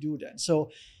what do you do then?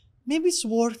 So maybe it's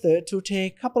worth it to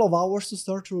take a couple of hours to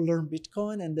start to learn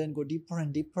Bitcoin and then go deeper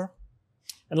and deeper.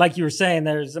 And like you were saying,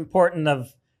 there's important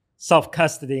of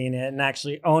self-custodying it and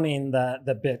actually owning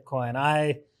the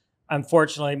Bitcoin.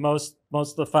 Unfortunately, most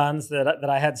of the funds that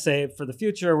I had saved for the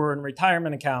future were in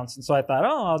retirement accounts. And so I thought,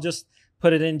 oh, I'll just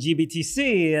put it in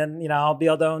GBTC and, you know, I'll be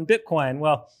able to own Bitcoin.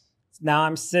 Well, now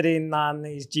I'm sitting on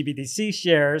these GBTC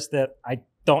shares that I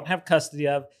don't have custody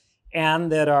of,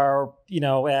 and that are, you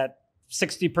know, at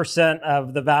 60%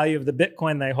 of the value of the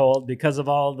Bitcoin they hold because of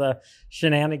all the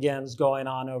shenanigans going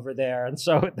on over there. And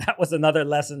so that was another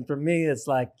lesson for me. It's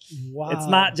like, it's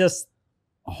not just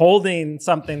holding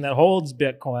something that holds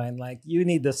Bitcoin. Like, you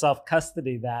need to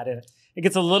self-custody that. It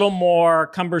gets a little more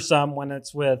cumbersome when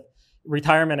it's with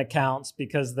retirement accounts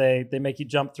because they make you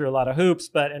jump through a lot of hoops.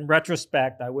 But in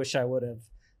retrospect, I wish I would have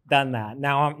done that.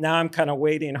 Now I'm kind of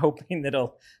waiting, hoping that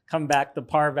it'll come back to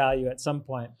par value at some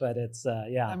point. But it's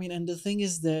I mean, and the thing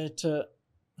is that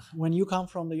when you come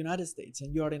from the United States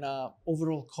and you're in a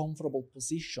overall comfortable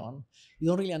position, you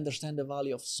don't really understand the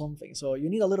value of something. So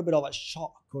you need a little bit of a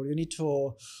shock, or you need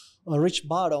to reach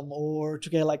bottom, or to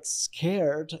get like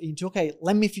scared into, okay,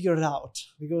 let me figure it out,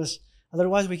 because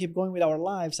otherwise we keep going with our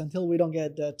lives until we don't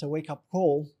get that wake up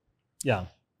call. Yeah,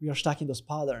 we are stuck in those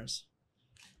patterns.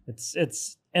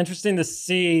 It's Interesting to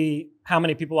see how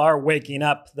many people are waking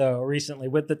up, though, recently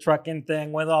with the trucking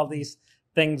thing, with all these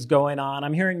things going on.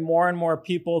 I'm hearing more and more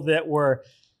people that were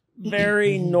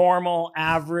very normal,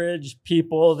 average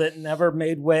people that never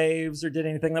made waves or did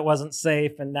anything that wasn't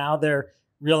safe. And now they're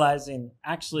realizing,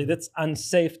 actually, that's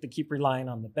unsafe to keep relying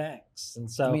on the banks. And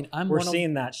so we're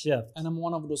seeing that shift. And I'm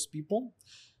one of those people.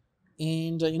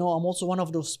 And, I'm also one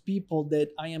of those people that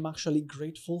I am actually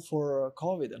grateful for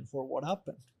COVID and for what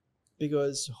happened.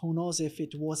 Because who knows if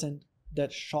it wasn't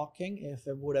that shocking, if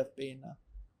I would have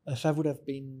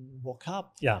been woke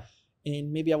up. Yeah.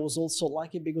 And maybe I was also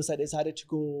lucky because I decided to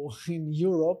go in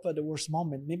Europe at the worst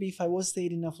moment. Maybe if I was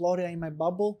stayed in Florida in my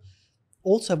bubble,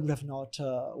 also I would have not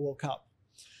woke up.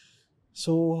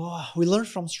 So we learn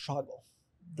from struggle.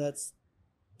 That's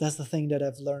the thing that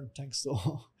I've learned thanks to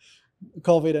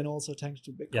COVID and also thanks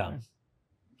to Bitcoin. Yeah.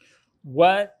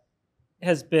 What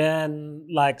has been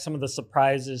like some of the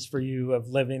surprises for you of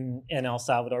living in El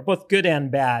Salvador, both good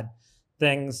and bad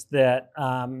things that,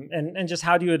 and just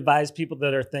how do you advise people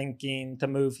that are thinking to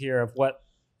move here of what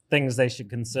things they should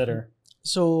consider?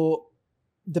 So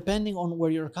depending on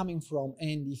where you're coming from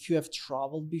and if you have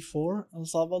traveled before El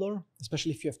Salvador,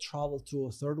 especially if you have traveled to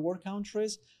third world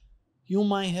countries, you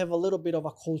might have a little bit of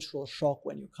a cultural shock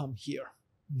when you come here,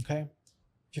 okay?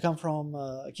 If you come from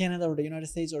Canada or the United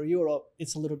States or Europe,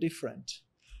 it's a little different.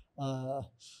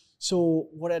 So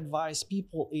what I advise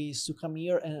people is to come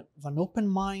here and have an open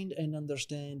mind and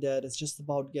understand that it's just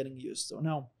about getting used to.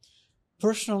 Now,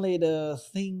 personally, the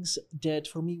things that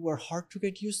for me were hard to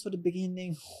get used to at the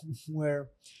beginning were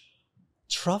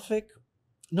traffic.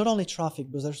 Not only traffic,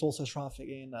 because there's also traffic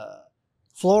in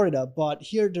Florida, but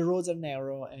here the roads are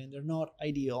narrow and they're not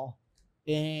ideal.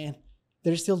 And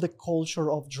there's still the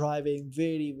culture of driving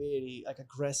very, very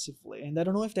aggressively. And I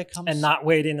don't know if that comes... And not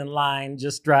waiting in line,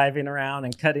 just driving around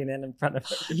and cutting in front of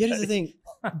everybody. Here's the thing.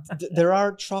 There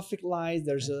are traffic lights,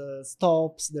 there's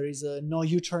stops, there is no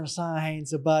U-turn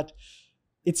signs, but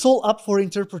it's all up for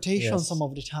interpretation some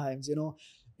of the times,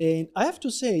 And I have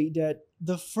to say that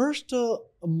the first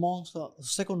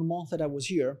second month that I was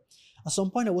here, at some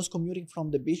point I was commuting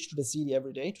from the beach to the city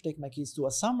every day to take my kids to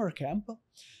a summer camp.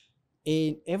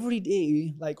 And every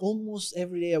day, like almost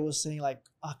every day, I was saying like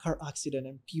a car accident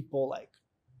and people like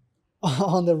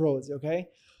on the roads, okay?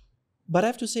 But I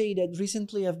have to say that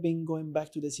recently I've been going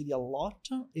back to the city a lot.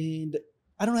 And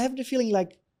I don't know, I have the feeling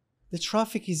like the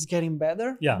traffic is getting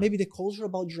better. Yeah. Maybe the culture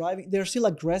about driving, they're still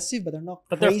aggressive, but they're not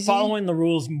But crazy. they're following the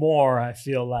rules more, I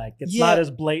feel like. It's not as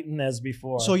blatant as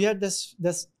before. So yeah, that's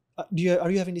are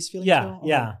you having this feeling too? Or?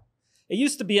 Yeah. It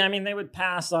used to be, they would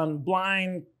pass on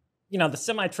blind, the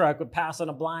semi-truck would pass on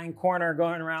a blind corner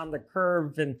going around the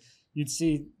curve and you'd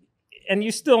see, and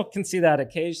you still can see that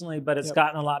occasionally, but it's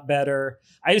gotten a lot better.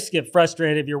 I used to get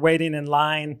frustrated if you're waiting in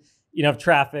line, of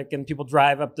traffic and people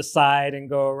drive up the side and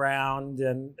go around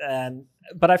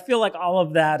but I feel like all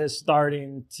of that is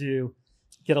starting to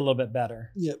get a little bit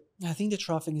better. Yeah, I think the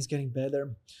traffic is getting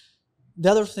better. The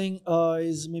other thing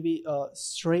is maybe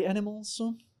stray animals,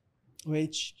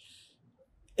 which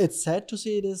it's sad to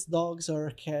see these dogs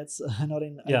or cats not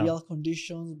in ideal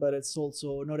conditions, but it's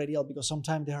also not ideal because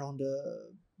sometimes they're on the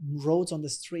roads, on the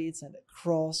streets, and they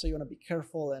cross, so you want to be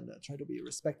careful and try to be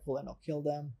respectful and not kill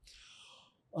them.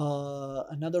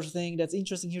 Another thing that's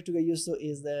interesting here to get used to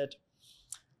is that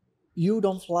you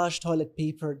don't flush toilet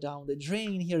paper down the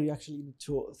drain. Here you actually need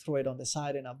to throw it on the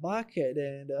side in a bucket,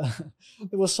 and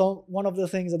it was one of the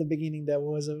things at the beginning that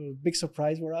was a big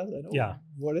surprise for us.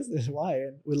 What is this? Why?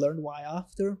 And we learned why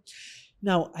after.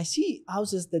 Now I see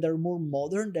houses that are more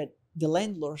modern that the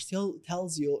landlord still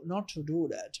tells you not to do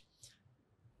that.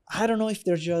 I don't know if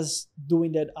they're just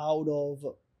doing that out of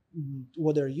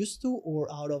what they're used to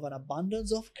or out of an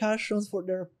abundance of cash for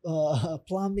their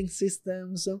plumbing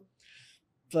systems.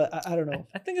 But I don't know.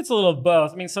 I think it's a little of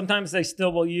both. Sometimes they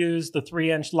still will use the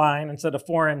 3-inch line instead of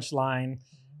 4-inch line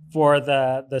for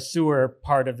the sewer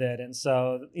part of it. And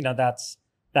so,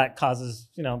 that causes,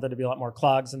 there to be a lot more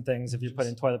clogs and things if you're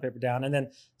putting toilet paper down. And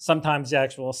then sometimes the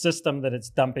actual system that it's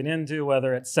dumping into,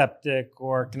 whether it's septic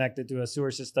or connected to a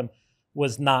sewer system,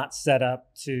 was not set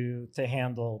up to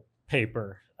handle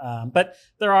paper. But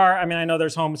there are, I know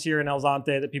there's homes here in El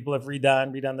Zonte that people have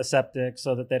redone the septic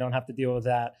so that they don't have to deal with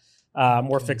that.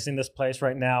 We're fixing this place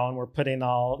right now and we're putting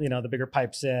all, the bigger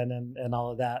pipes in and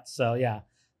all of that. So yeah,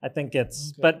 I think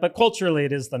it's, but culturally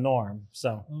it is the norm.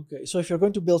 So. Okay. So if you're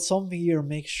going to build something here,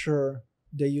 make sure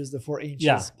they use the 4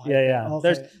 inches. Yeah.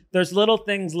 Okay. There's little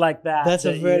things like that. That's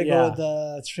a very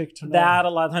good trick to know. That a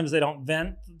lot of times they don't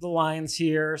vent the lines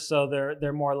here. So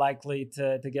they're more likely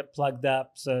to get plugged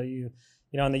up. So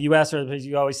in the US, or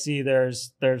you always see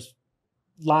there's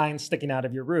lines sticking out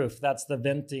of your roof. That's the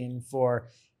venting for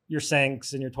your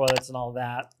sinks and your toilets and all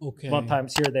that. Okay.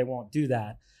 Sometimes here they won't do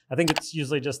that. I think it's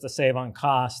usually just to save on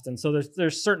cost. And so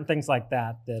there's certain things like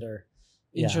that that are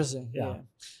interesting. Yeah.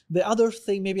 The other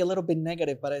thing, maybe a little bit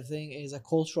negative, but I think is a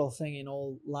cultural thing in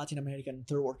all Latin American and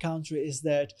third world countries, is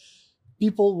that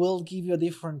people will give you a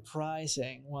different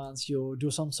pricing once you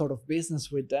do some sort of business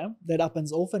with them. That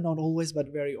happens often, not always, but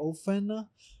very often.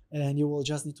 And you will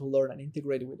just need to learn and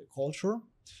integrate it with the culture.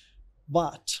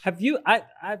 But have you,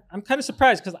 I'm kind of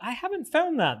surprised because I haven't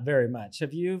found that very much.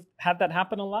 Have you had that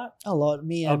happen a lot? A lot.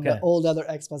 Me and all the other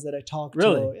expats that I talked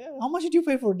to. Yeah, how much did you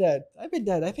pay for that? I paid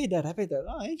that.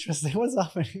 Oh, interesting. What's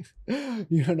happening?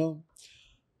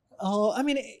 I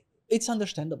mean, it's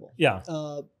understandable. Yeah.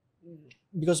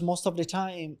 Because most of the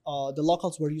time, the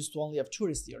locals were used to only have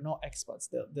tourists here, not expats.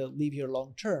 They live here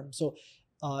long term. So,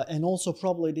 and also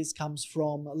probably this comes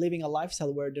from living a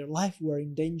lifestyle where their life were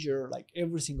in danger like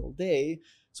every single day.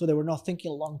 So they were not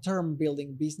thinking long term,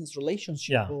 building business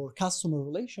relationship or customer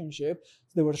relationship.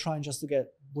 They were trying just to get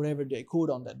whatever they could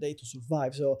on that day to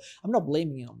survive. So I'm not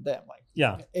blaming it on them.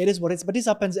 Like, it is what it is. But this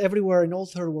happens everywhere in all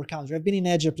third world countries. I've been in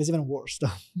Egypt; it's even worse.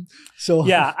 So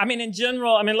yeah, I mean, in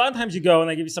general, a lot of times you go and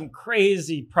they give you some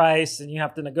crazy price, and you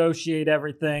have to negotiate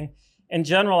everything. In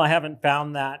general, I haven't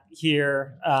found that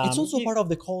here. It's also part of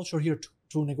the culture here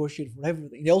to negotiate for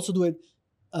everything. They also do it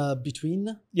between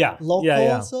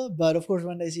locals, but of course,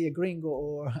 when they see a gringo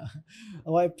or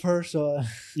a white person,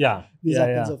 this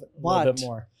happens often. A little bit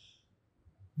more.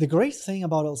 The great thing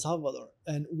about El Salvador,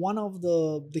 and one of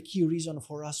the key reasons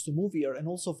for us to move here, and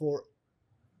also for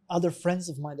other friends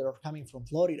of mine that are coming from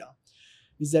Florida,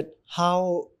 is that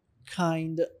how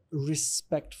kind,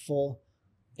 respectful,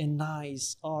 and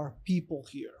nice are people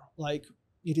here. Like,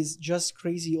 it is just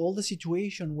crazy. All the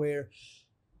situation where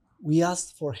we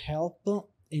asked for help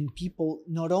and people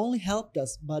not only helped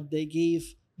us, but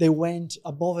they went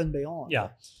above and beyond. Yeah.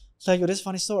 Tell you this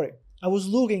funny story. I was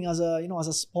looking as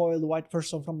a spoiled white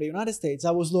person from the United States.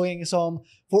 I was looking for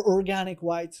organic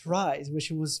white rice,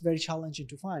 which was very challenging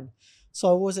to find. So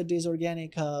I was at this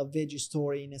organic veggie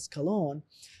store in Escalon.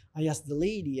 I asked the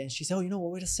lady, and she said, "Oh,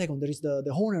 wait a second. There is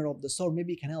the owner of the store.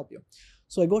 Maybe he can help you."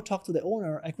 So I go talk to the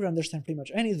owner. I couldn't understand pretty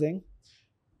much anything.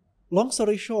 Long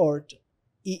story short,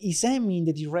 he sent me in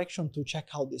the direction to check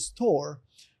out the store,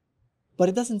 but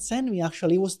it doesn't send me.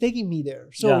 Actually, he was taking me there.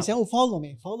 So he said, "Oh, follow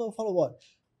me. Follow what?"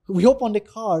 We opened the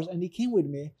cars, and he came with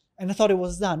me. And I thought it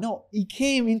was that. No, he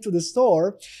came into the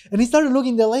store and he started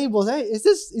looking the labels. Hey, is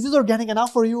this organic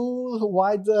enough for you,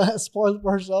 white spoiled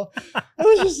person?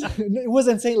 It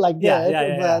wasn't saying like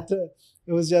that, but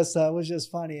it was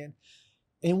just funny.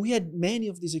 And we had many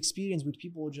of these experiences with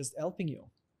people just helping you,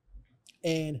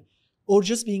 or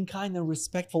just being kind and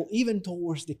respectful, even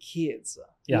towards the kids.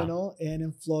 And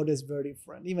in Florida is very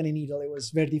different. Even in Italy, it was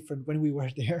very different when we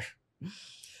were there.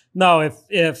 No,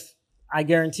 if I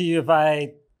guarantee you, if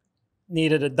I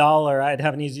needed $1, I'd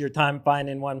have an easier time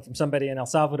finding one from somebody in El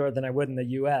Salvador than I would in the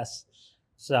U.S.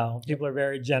 So people are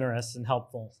very generous and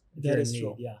helpful. That is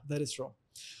true. Yeah, that is true.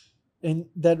 And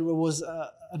that was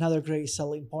another great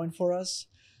selling point for us.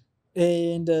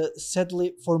 And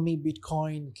sadly, for me,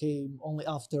 Bitcoin came only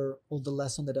after all the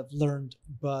lessons that I've learned.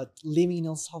 But living in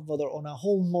El Salvador on a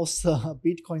almost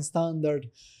Bitcoin standard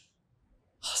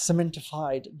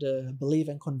cementified the belief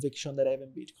and conviction that I have in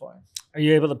Bitcoin. Are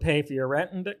you able to pay for your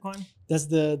rent in Bitcoin? That's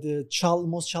the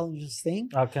most challenging thing.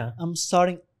 Okay. I'm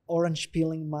starting orange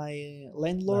peeling my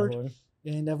landlord.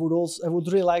 And I would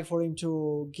really like for him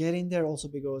to get in there also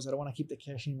because I don't want to keep the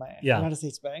cash in my United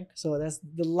States bank. So that's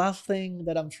the last thing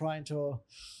that I'm trying to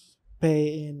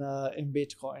pay in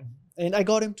Bitcoin. And I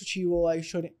got him to Chivo. I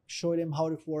showed him how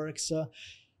it works.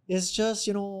 It's just,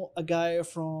 a guy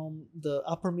from the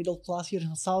upper middle class here in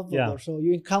El Salvador. Yeah. So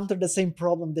you encounter the same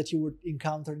problem that you would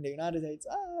encounter in the United States.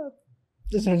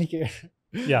 Doesn't really care.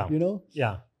 Yeah.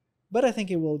 Yeah. But I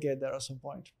think it will get there at some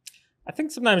point. I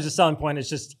think sometimes the selling point is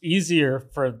just easier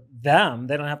for them.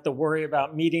 They don't have to worry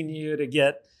about meeting you to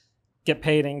get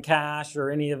paid in cash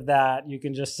or any of that. You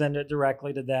can just send it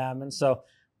directly to them. And so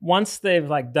once they've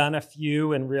done a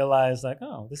few and realized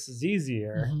oh, this is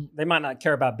easier, they might not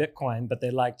care about Bitcoin, but they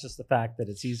like just the fact that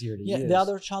it's easier to use. The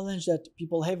other challenge that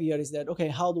people have here is that, okay,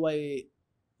 how do I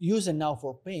use it now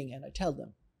for paying? And I tell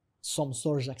them some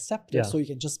stores accept it. So you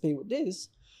can just pay with this,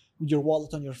 with your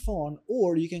wallet on your phone,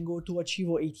 or you can go to a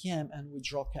Chivo ATM and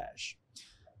withdraw cash.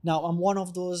 Now, I'm one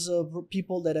of those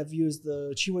people that have used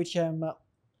the Chivo ATM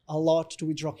a lot to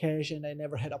withdraw cash, and I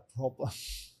never had a problem.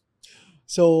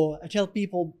 So I tell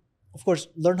people, of course,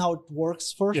 learn how it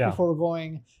works first before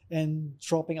going and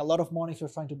dropping a lot of money if you're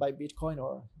trying to buy Bitcoin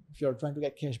or if you're trying to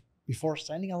get cash before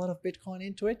sending a lot of Bitcoin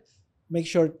into it. Make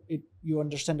sure you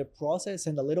understand the process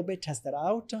and a little bit test it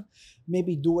out.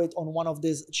 Maybe do it on one of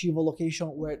these Chivo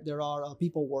locations where there are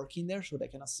people working there so they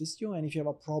can assist you. And if you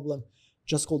have a problem,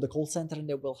 just call the call center and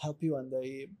they will help you, and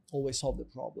they always solve the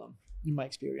problem, in my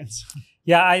experience.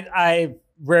 Yeah, I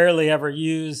rarely ever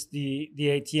use the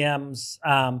ATMs,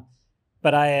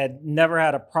 but I had never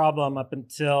had a problem up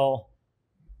until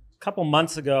a couple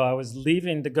months ago. I was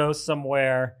leaving to go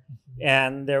somewhere,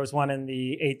 and there was one in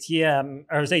the ATM,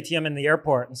 or it was ATM in the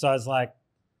airport. And so I was like,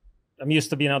 I'm used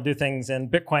to being able to do things in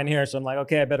Bitcoin here. So I'm like,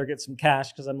 okay, I better get some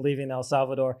cash because I'm leaving El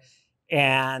Salvador.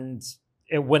 And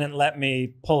it wouldn't let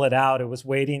me pull it out. It was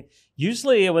waiting.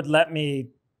 Usually it would let me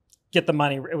get the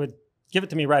money. It would give it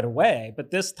to me right away.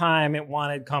 But this time it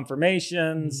wanted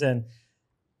confirmations. And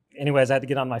anyways, I had to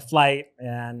get on my flight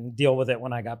and deal with it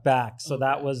when I got back. So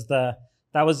that was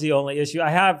the only issue. I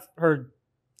have heard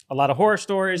a lot of horror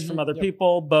stories from other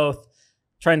people, both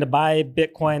trying to buy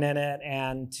Bitcoin in it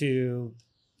and to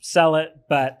sell it.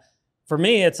 But for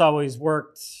me, it's always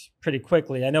worked pretty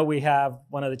quickly. I know we have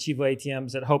one of the Chivo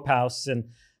ATMs at Hope House, and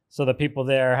so the people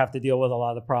there have to deal with a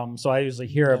lot of the problems. So I usually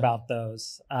hear about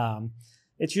those.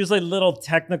 It's usually little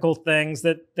technical things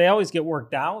that they always get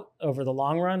worked out over the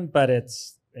long run, but it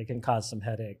can cause some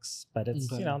headaches. But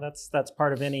it's that's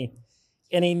part of any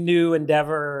new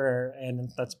endeavor, and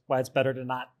that's why it's better to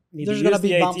not need to use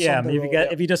the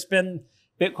ATM. If you just spend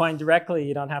Bitcoin directly,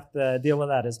 you don't have to deal with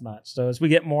that as much. So as we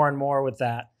get more and more with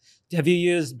that, have you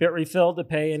used BitRefill to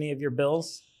pay any of your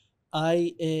bills?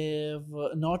 I have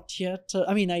not yet.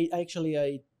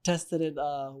 I tested it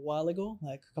a while ago,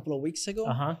 like a couple of weeks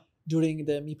ago, during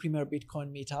the Mi Primer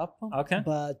Bitcoin meetup. Okay.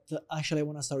 But actually, I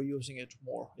want to start using it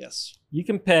more. Yes. You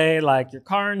can pay like your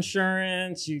car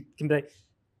insurance. You can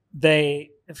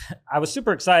pay. I was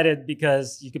super excited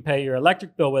because you could pay your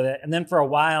electric bill with it. And then for a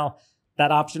while,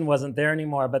 that option wasn't there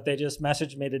anymore, but they just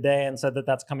messaged me today and said that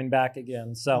that's coming back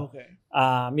again. So, you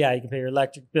can pay your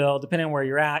electric bill. Depending on where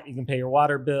you're at, you can pay your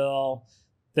water bill.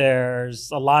 There's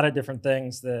a lot of different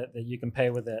things that you can pay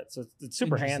with it. So it's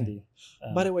super handy.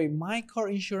 By the way, my car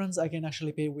insurance, I can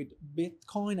actually pay with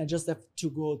Bitcoin. I just have to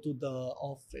go to the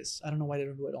office. I don't know why they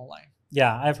don't do it online.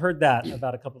 Yeah, I've heard that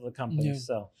about a couple of the companies.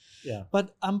 So, yeah.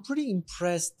 But I'm pretty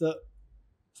impressed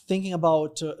thinking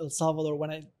about El Salvador when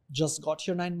I just got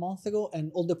here 9 months ago,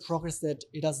 and all the progress that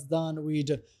it has done with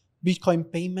Bitcoin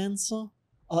payments,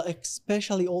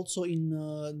 especially also in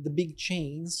the big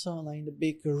chains, like in the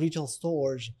big retail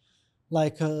stores,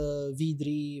 like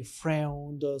Vidri,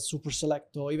 Fround, Super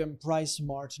Selecto, even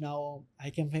PriceSmart. Now I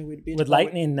can pay with Bitcoin. With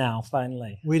Lightning now,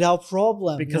 finally. Without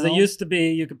problem. Because it used to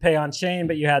be you could pay on chain,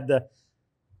 but you had to,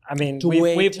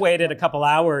 we've waited a couple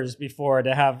hours before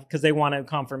to have, because they wanted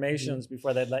confirmations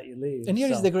before they'd let you leave. And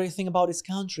here's the great thing about this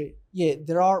country. Yeah,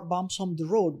 there are bumps on the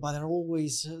road, but they're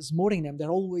always smoothing them.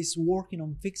 They're always working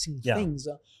on fixing things.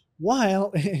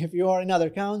 While if you are in other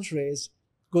countries,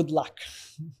 good luck.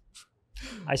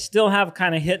 I still have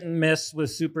kind of hit and miss with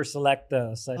Super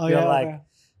Selectos. I feel like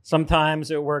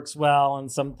sometimes it works well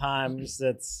and sometimes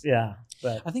it's,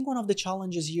 But I think one of the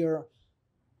challenges here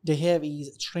they have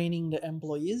is training the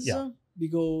employees,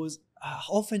 because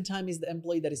oftentimes it's the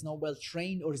employee that is not well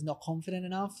trained or is not confident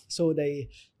enough. So they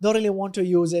don't really want to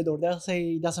use it, or they'll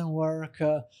say it doesn't work,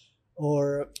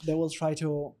 or they will try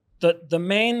to. The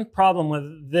main problem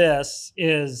with this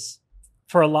is,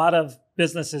 for a lot of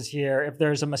businesses here, if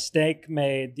there's a mistake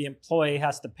made, the employee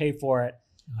has to pay for it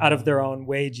out of their own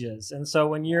wages. And so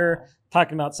when you're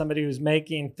talking about somebody who's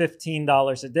making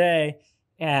 $15 a day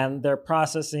and they're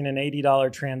processing an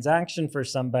 $80 transaction for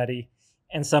somebody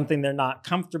and something they're not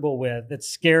comfortable with, it's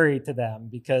scary to them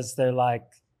because they're like,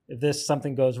 if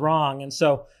something goes wrong. And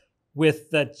so with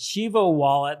the Chivo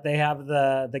wallet, they have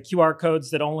the QR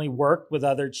codes that only work with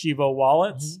other Chivo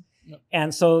wallets.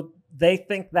 And so they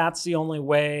think that's the only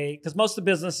way, because most of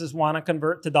the businesses want to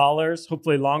convert to dollars.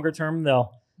 Hopefully longer term,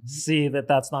 they'll see that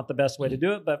that's not the best way to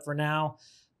do it. But for now,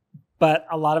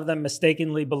 a lot of them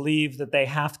mistakenly believe that they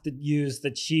have to use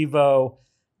the Chivo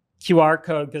QR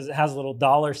code because it has a little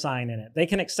dollar sign in it. They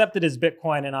can accept it as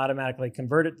Bitcoin and automatically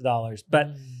convert it to dollars. But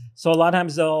so a lot of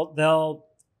times they'll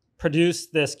produce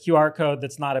this QR code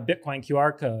that's not a Bitcoin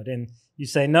QR code. And you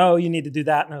say, no, you need to do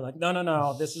that. And they're like,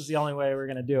 no, this is the only way we're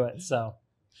going to do it. So,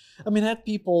 I had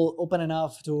people open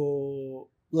enough to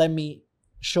let me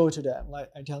show to them. Like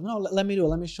I tell them, no, let me do it.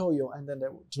 Let me show you. And then they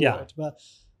would do it. But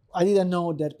I didn't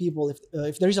know that people,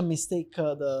 if there is a mistake,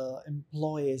 the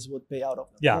employees would pay out of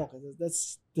the pocket.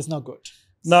 That's not good.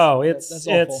 No,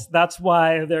 that's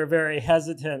why they're very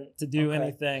hesitant to do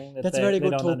anything. That's very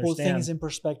good to put things in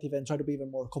perspective and try to be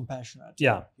even more compassionate.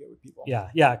 Here with people.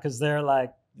 Yeah, because they're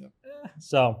like,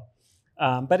 So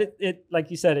But it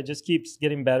like you said, it just keeps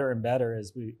getting better and better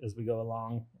as we go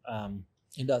along.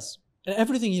 It does. And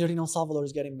everything here in El Salvador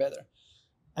is getting better.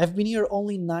 I've been here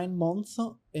only 9 months,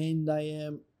 and I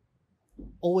am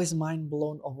always mind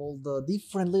blown of all the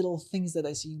different little things that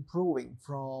I see improving,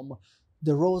 from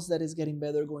the roads that is getting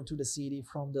better going to the city,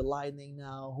 from the lighting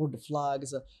now, or the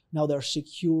flags. Now they're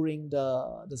securing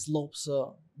the slopes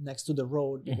next to the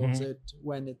road, because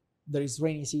there is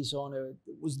rainy season,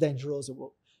 it was dangerous. It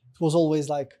was always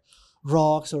like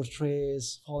rocks or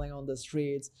trees falling on the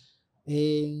streets.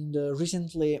 And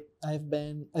recently I've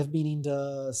been in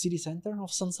the city center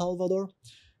of San Salvador,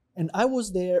 and I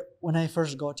was there when I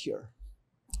first got here,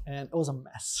 and it was a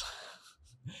mess.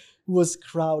 It was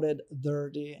crowded,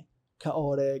 dirty,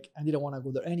 chaotic. I didn't want to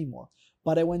go there anymore.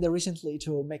 But I went there recently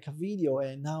to make a video,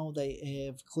 and now they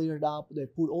have cleared up. They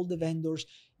put all the vendors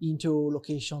into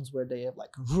locations where they have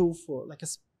like a roof, or like a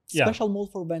special mode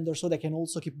for vendors, so they can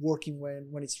also keep working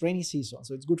when it's rainy season.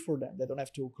 So it's good for them. They don't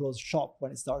have to close shop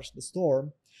when it starts the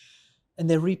storm. And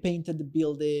they repainted the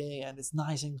building, and it's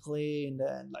nice and clean.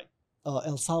 And like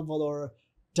El Salvador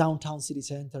downtown city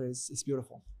center is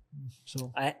beautiful.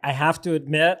 So I have to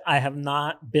admit, I have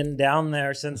not been down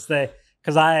there since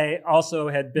because I also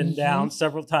had been down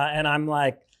several times, and I'm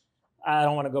like, I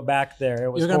don't want to go back there.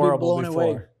 It was horrible before.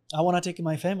 Away. I want to take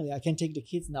my family. I can take the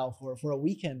kids now for a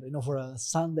weekend, for a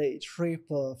Sunday trip,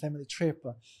 family trip.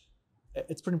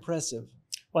 It's pretty impressive.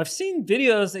 Well, I've seen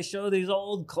videos. They show these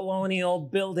old colonial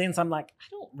buildings. I'm like, I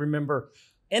don't remember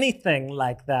anything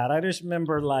like that. I just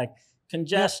remember like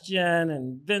congestion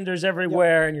and vendors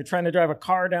everywhere, and you're trying to drive a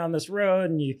car down this road,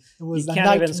 and you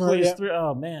can't even squeeze through.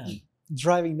 Oh man,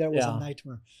 driving there was a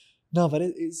nightmare. No, but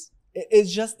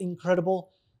it's just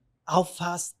incredible how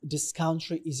fast this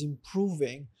country is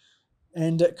improving.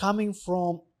 And coming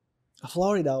from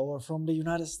Florida or from the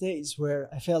United States, where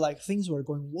I felt like things were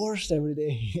going worse every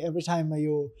day, every time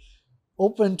you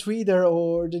open Twitter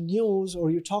or the news, or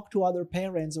you talk to other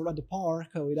parents or at the park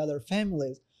or with other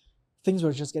families, things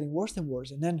were just getting worse and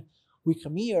worse. And then we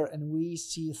come here and we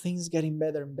see things getting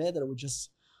better and better. We just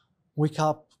wake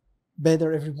up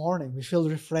better every morning. We feel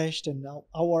refreshed, and now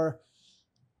our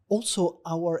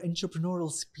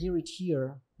entrepreneurial spirit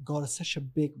here got such a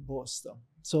big boost.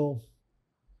 So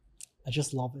I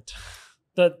just love it.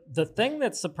 The thing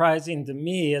that's surprising to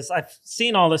me is I've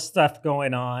seen all this stuff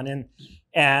going on,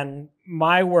 and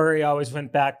my worry always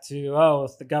went back to,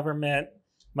 if the government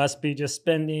must be just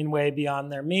spending way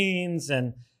beyond their means,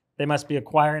 and they must be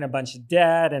acquiring a bunch of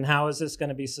debt, and how is this going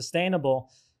to be sustainable?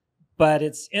 But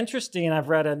it's interesting. I've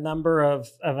read a number of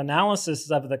analysis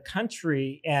of the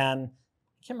country, and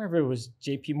I can't remember if it was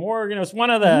JP Morgan. It was one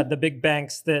of the big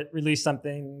banks that released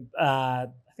something, I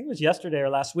think it was yesterday or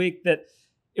last week, that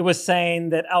it was saying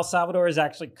that El Salvador has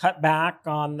actually cut back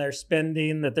on their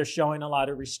spending, that they're showing a lot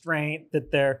of restraint,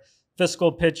 that their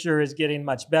fiscal picture is getting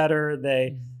much better.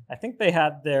 I think they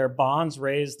had their bonds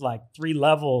raised like 3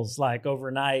 levels like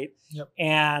overnight. Yep.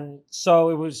 And so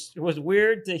it was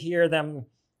weird to hear them.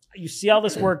 You see all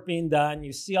this work being done,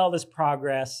 you see all this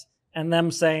progress, and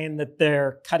them saying that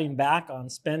they're cutting back on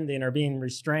spending or being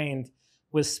restrained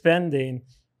with spending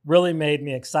really made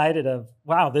me excited of,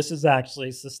 wow, this is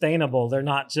actually sustainable. They're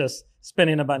not just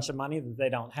spending a bunch of money that they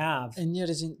don't have. And yet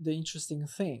is the interesting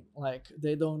thing, like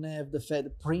they don't have the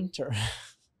Fed printer.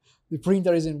 The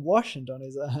printer is in Washington,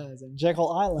 is in Jekyll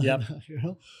Island. Yep.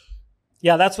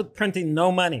 Yeah, that's with printing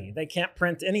no money. They can't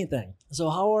print anything.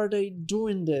 So how are they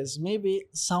doing this? Maybe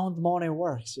sound money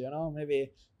works,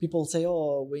 Maybe people say,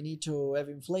 we need to have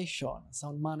inflation.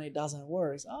 Sound money doesn't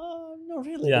work. Oh, no,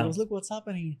 really? Because look what's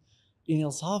happening in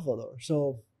El Salvador.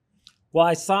 So, well,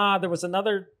 I saw there was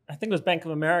another, I think it was Bank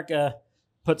of America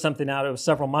put something out. It was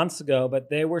several months ago, but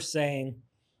they were saying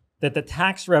that the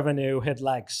tax revenue had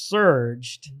like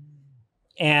surged.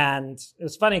 And it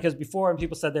was funny because before, when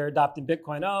people said they're adopting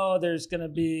Bitcoin, there's going to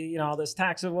be, all this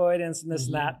tax avoidance and this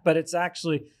and that. But it's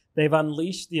actually, they've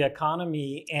unleashed the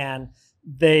economy, and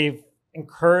they've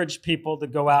encouraged people to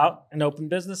go out and open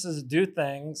businesses, do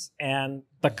things. And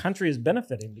the country is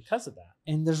benefiting because of that.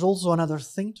 And there's also another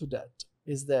thing to that,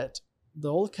 is that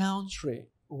the whole country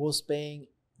was paying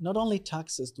not only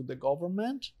taxes to the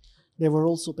government, they were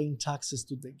also paying taxes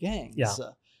to the gangs. Yeah.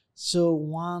 So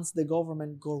once the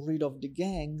government got rid of the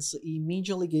gangs, it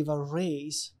immediately gave a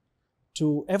raise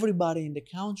to everybody in the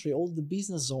country. All the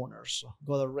business owners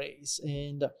got a raise.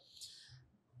 And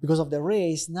because of the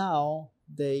raise, now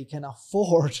they can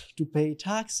afford to pay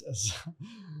taxes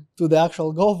to the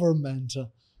actual government.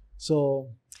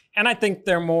 And I think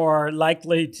they're more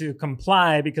likely to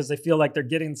comply because they feel like they're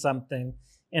getting something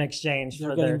in exchange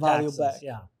for their taxes. Back.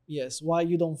 Yeah. Yes. Why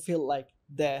you don't feel like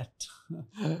that?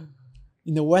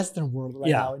 in the Western world right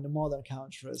Yeah. now, in the modern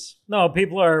countries. No,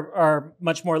 people are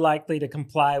much more likely to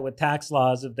comply with tax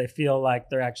laws if they feel like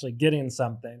they're actually getting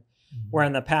something. Where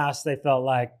in the past they felt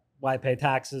like, why pay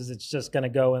taxes? It's just going to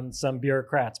go in some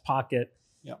bureaucrat's pocket.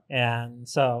 Yeah. And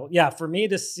so, yeah, for me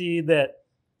to see that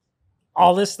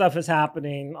all this stuff is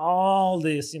happening, all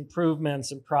these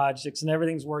improvements and projects and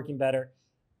everything's working better,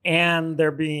 and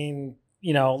they're being,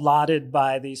 lauded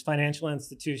by these financial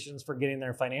institutions for getting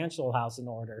their financial house in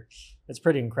order. It's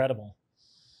pretty incredible.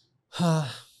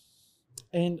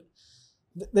 And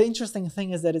the interesting thing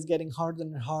is that it's getting harder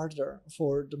and harder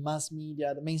for the mass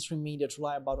media, the mainstream media, to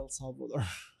lie about El Salvador.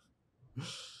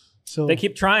 So they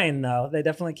keep trying, though. They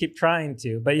definitely keep trying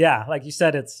to. But yeah, like you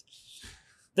said,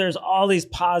 there's all these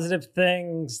positive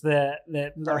things that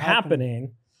are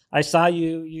happening. I saw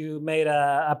you made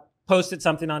posted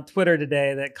something on Twitter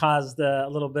today that caused a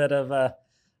little bit of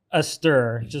a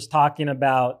stir, just talking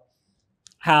about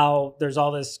how there's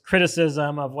all this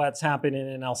criticism of what's happening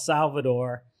in El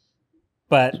Salvador,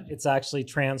 but it's actually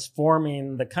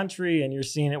transforming the country, and you're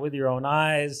seeing it with your own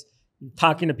eyes. You're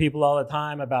talking to people all the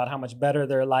time about how much better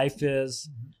their life is.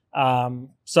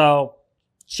 So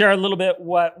share a little bit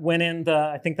what went into,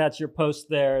 I think that's your post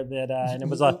there, that and it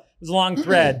was a long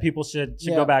thread. People should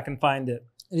go back and find it.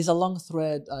 It is a long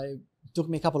thread. It took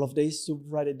me a couple of days to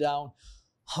write it down.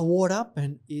 What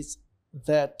happened is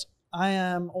that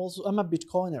I'm a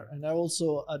Bitcoiner, and I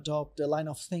also adopt the line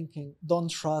of thinking,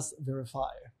 don't trust,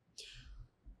 verify.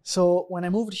 So when I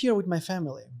moved here with my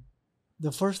family,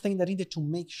 the first thing that I needed to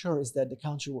make sure is that the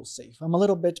country was safe. I'm a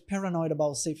little bit paranoid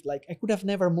about safety. Like, I could have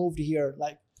never moved here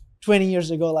like 20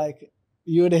 years ago, like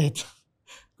you did.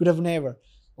 Could have never.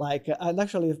 Like,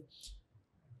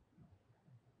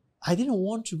 I didn't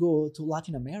want to go to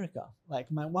Latin America.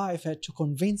 Like, my wife had to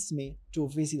convince me to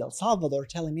visit El Salvador,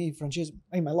 telling me, Francesco,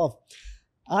 hey, my love,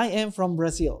 I am from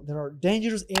Brazil. There are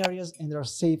dangerous areas and there are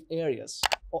safe areas.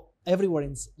 Everywhere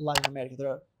in Latin America, there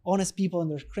are honest people and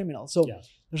there's criminals. So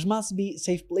there must be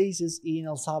safe places in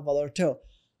El Salvador too.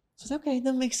 So I said, okay,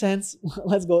 that makes sense.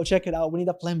 Let's go check it out. We need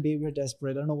a plan B. We're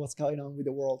desperate. I don't know what's going on with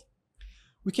the world.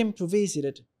 We came to visit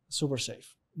it. Super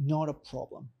safe. Not a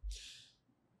problem.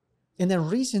 And then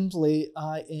recently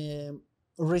I am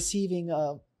receiving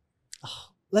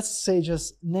let's say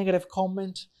just negative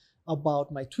comment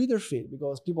about my Twitter feed,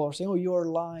 because people are saying, oh, you're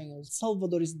lying. El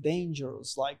Salvador is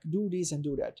dangerous. Like, do this and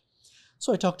do that.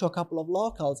 So I talked to a couple of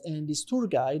locals, and this tour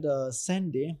guide,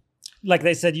 Sandy. Like,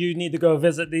 they said, you need to go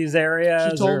visit these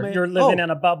areas, or you're living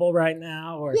in a bubble right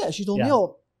now. Or yeah, she told me,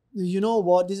 oh, you know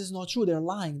what? This is not true. They're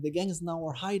lying. The gangs now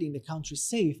are hiding. The country's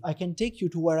safe. I can take you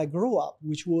to where I grew up,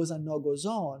 which was a no-go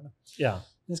zone. Yeah.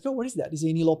 Let's go. Where is that? It's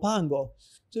in Ilopango.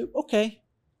 So, okay.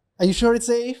 Are you sure it's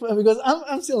safe? Because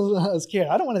I'm still scared.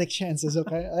 I don't want to take chances,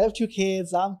 okay? I have 2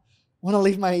 kids. I want to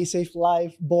live my safe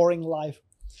life, boring life.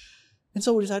 And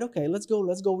so we decided, okay, let's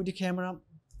go with the camera.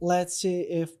 Let's see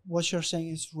if what you're saying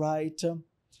is right.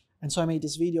 And so I made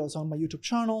these videos on my YouTube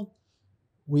channel.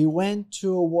 We went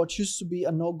to what used to be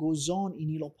a no-go zone in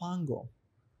Ilopango.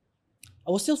 I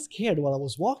was still scared while I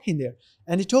was walking there.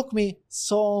 And it took me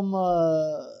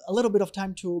a little bit of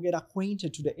time to get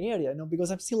acquainted to the area,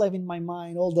 because I'm still having in my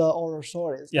mind all the horror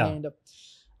stories. Yeah. And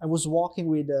I was walking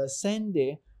with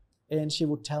Sandy, and she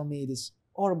would tell me this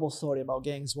horrible story about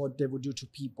gangs, what they would do to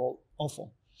people.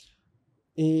 Awful.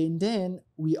 And then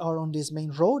we are on this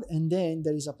main road, and then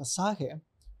there is a pasaje,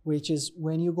 which is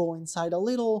when you go inside a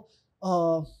little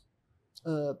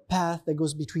path that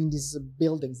goes between these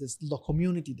buildings, this little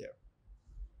community there.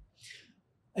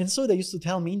 And so they used to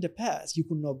tell me in the past, you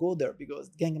could not go there because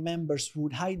gang members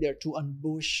would hide there to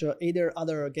ambush either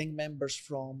other gang members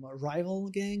from rival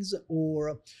gangs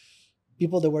or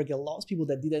people that were get lost, people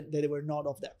that they were not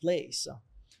of that place.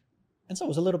 And so I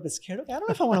was a little bit scared. Okay, I don't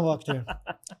know if I want to walk there.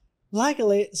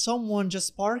 Luckily, someone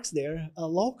just parks there, a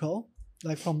local,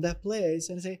 like from that place,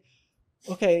 and say,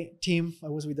 okay, team, I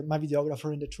was with my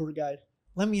videographer and the tour guide.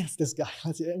 Let me ask this guy.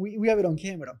 We have it on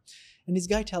camera. And this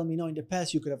guy told me, no, in the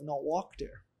past, you could have not walked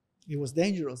there. It was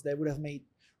dangerous. They would have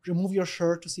remove your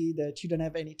shirt to see that you don't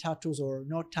have any tattoos or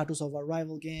not tattoos of a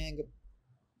rival gang.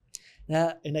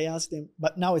 And I asked him,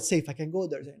 but now it's safe. I can go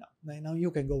there. They say, no, now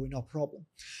you can go with no problem.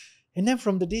 And then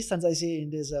from the distance, I see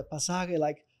in this pasaje,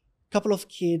 like a couple of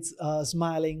kids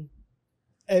smiling,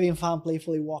 having fun,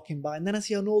 playfully walking by. And then I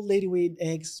see an old lady with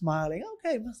eggs smiling.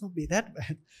 Okay, it must not be that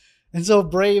bad. And so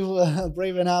brave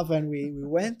enough, and we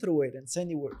went through it. And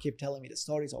Sandy would keep telling me the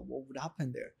stories of what would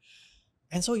happen there.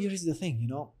 And so here is the thing,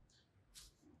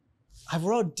 I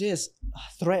wrote this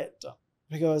thread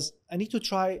because I need to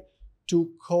try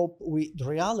to cope with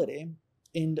reality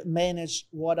and manage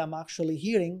what I'm actually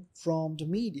hearing from the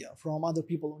media, from other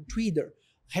people on Twitter.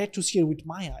 I had to see it with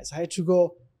my eyes. I had to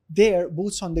go there,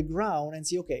 boots on the ground, and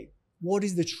see, okay, what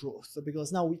is the truth?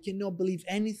 Because now we cannot believe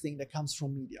anything that comes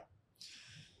from media.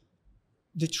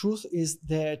 The truth is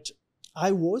that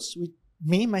I was, with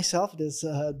me, myself, this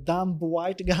dumb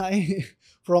white guy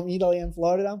from Italy and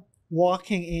Florida,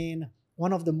 walking in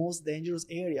one of the most dangerous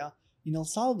area in El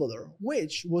Salvador,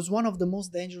 which was one of the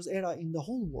most dangerous area in the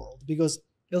whole world, because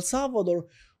El Salvador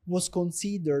was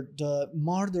considered the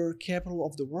murder capital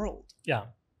of the world. Yeah.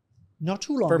 Not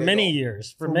too long for ago. many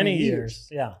years. For many years.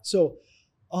 Yeah. So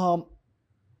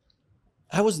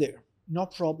I was there. No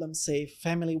problem, safe,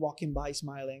 family walking by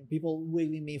smiling, people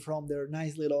waving me from their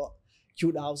nice little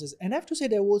cute houses. And I have to say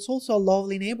there was also a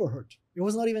lovely neighborhood. It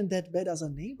was not even that bad as a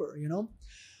neighbor, you know?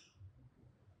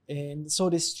 And so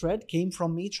this thread came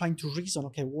from me trying to reason,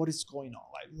 okay, what is going on?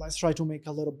 Like, let's try to make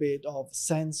a little bit of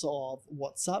sense of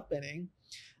what's happening.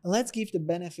 And let's give the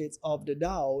benefits of the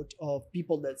doubt of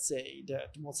people that say that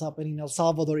what's happening in El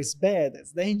Salvador is bad,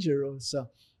 it's dangerous.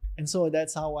 And so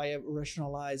that's how I have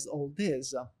rationalized all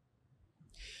this.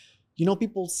 You know,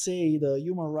 people say the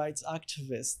human rights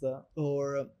activist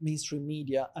or mainstream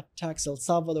media attacks El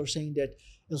Salvador, saying that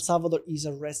El Salvador is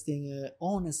arresting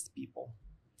honest people.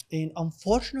 And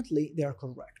unfortunately, they are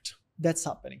correct. That's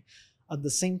happening. At the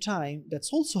same time,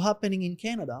 that's also happening in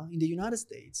Canada, in the United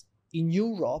States, in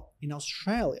Europe, in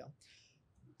Australia.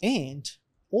 And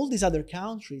all these other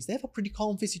countries, they have a pretty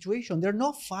comfy situation. They're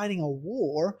not fighting a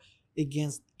war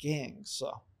against gangs.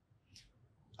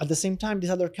 At the same time, these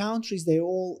other countries, they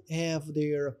all have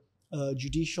their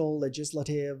judicial,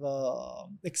 legislative,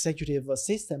 executive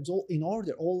systems all in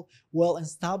order, all well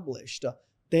established.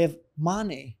 They have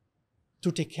money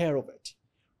to take care of it.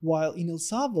 While in El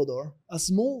Salvador, a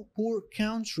small, poor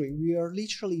country, we are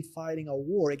literally fighting a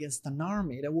war against an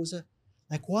army that was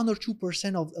like 1 or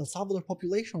 2% of El Salvador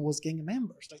population was gang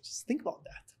members. Like, just think about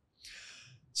that.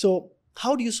 So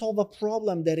how do you solve a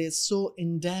problem that is so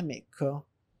endemic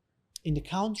in the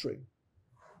country?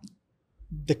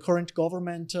 The current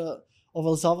government of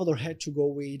El Salvador had to go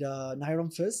with an iron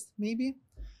fist, maybe.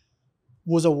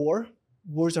 Was a war.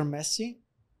 Wars are messy.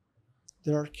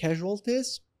 There are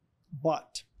casualties,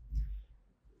 but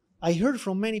I heard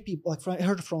from many people, like I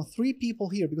heard from 3 people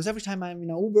here, because every time I'm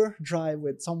in an Uber drive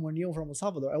with someone new from El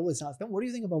Salvador, I always ask them, what do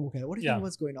you think about Bukele? What do you think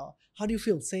what's going on? How do you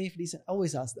feel? Safe, decent? I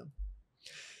always ask them.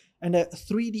 And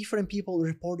 3 different people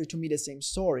reported to me the same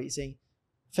story, saying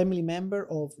family member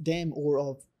of them or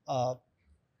of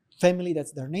family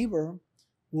that's their neighbor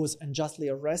was unjustly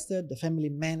arrested. The family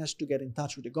managed to get in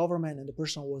touch with the government, and the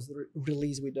person was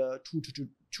released with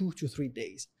 2 to 3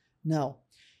 days. Now,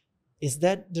 is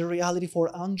that the reality for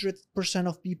 100%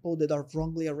 of people that are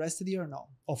wrongly arrested here? No,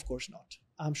 of course not.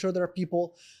 I'm sure there are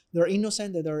people that are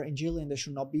innocent, that are in jail, and they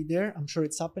should not be there. I'm sure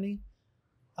it's happening,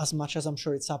 as much as I'm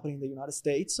sure it's happening in the United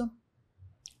States.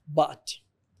 But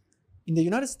in the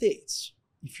United States,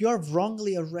 if you are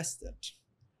wrongly arrested,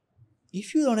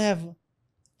 if you don't have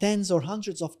tens or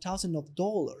hundreds of thousands of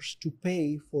dollars to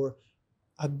pay for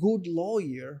a good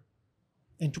lawyer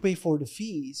and to pay for the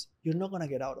fees, you're not going to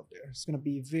get out of there. It's going to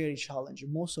be very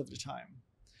challenging most of the time.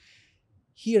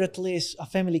 Here, at least, a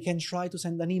family can try to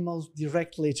send an email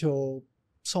directly to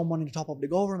someone in the top of the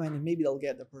government, and maybe they'll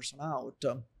get the person out.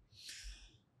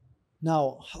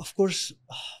 Now, of course,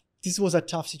 this was a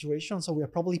tough situation, so we are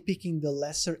probably picking the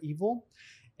lesser evil.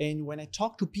 And when I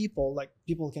talk to people, like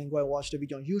people can go and watch the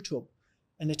video on YouTube,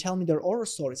 and they tell me their horror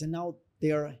stories, and now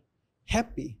they are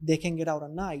happy. They can get out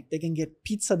at night. They can get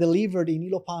pizza delivered in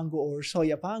Ilopango or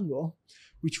Soyapango,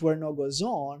 which were no go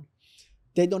zone.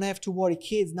 They don't have to worry.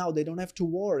 Kids now, they don't have to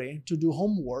worry to do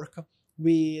homework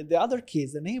with the other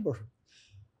kids, the neighborhood.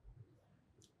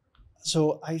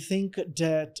 So I think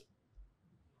that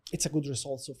it's a good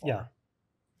result so far. Yeah.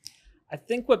 I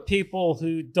think what people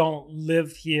who don't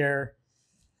live here,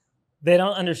 they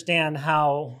don't understand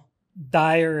how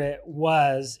dire it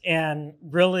was, and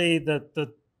really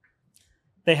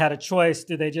they had a choice.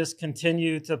 Do they just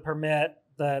continue to permit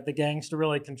the gangs to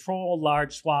really control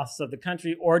large swaths of the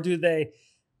country, or do they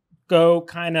go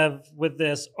kind of with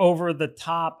this over the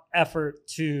top effort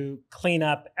to clean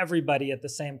up everybody at the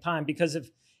same time? Because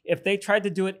if they tried to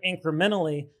do it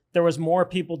incrementally, there was more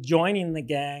people joining the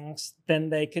gangs than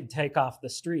they could take off the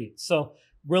street. So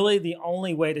really the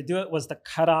only way to do it was to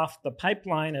cut off the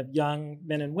pipeline of young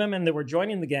men and women that were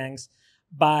joining the gangs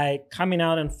by coming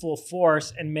out in full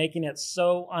force and making it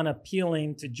so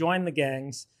unappealing to join the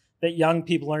gangs that young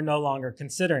people are no longer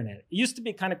considering it. It used to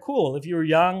be kind of cool. If you were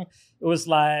young, it was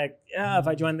like, yeah, if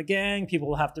I join the gang, people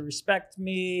will have to respect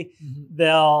me.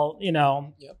 They'll,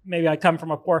 maybe I come from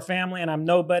a poor family and I'm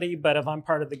nobody, but if I'm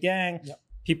part of the gang,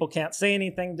 people can't say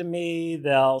anything to me.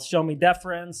 They'll show me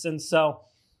deference. And so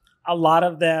a lot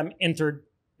of them entered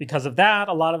because of that.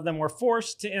 A lot of them were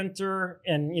forced to enter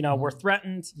and, were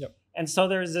threatened. And so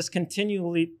there's this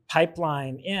continually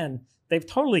pipeline in. They've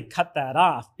totally cut that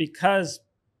off because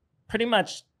pretty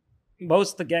much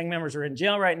most of the gang members are in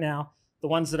jail right now. The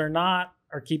ones that are not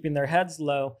are keeping their heads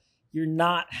low. You're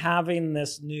not having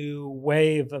this new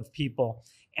wave of people.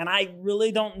 And I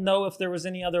really don't know if there was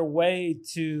any other way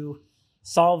to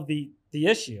solve the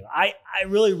issue. I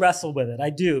really wrestle with it. I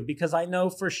do, because I know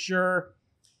for sure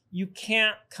you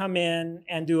can't come in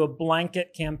and do a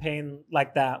blanket campaign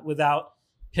like that without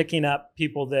picking up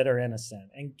people that are innocent.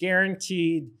 And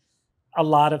guaranteed, a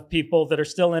lot of people that are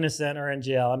still innocent are in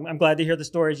jail. I'm glad to hear the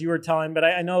stories you were telling, but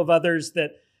I know of others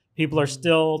that people are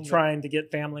still trying to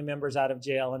get family members out of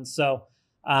jail. And so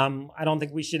I don't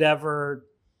think we should ever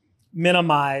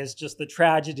minimize just the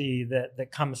tragedy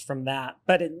that comes from that.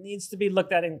 But it needs to be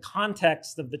looked at in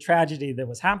context of the tragedy that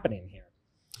was happening here.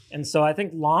 And so I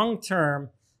think long term,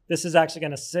 this is actually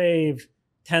going to save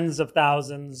tens of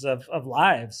thousands of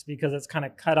lives because it's kind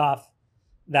of cut off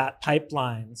that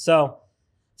pipeline. So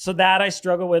that I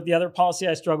struggle with. The other policy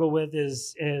I struggle with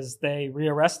is they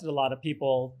rearrested a lot of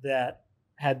people that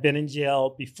had been in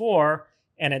jail before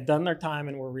and had done their time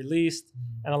and were released.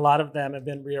 And a lot of them have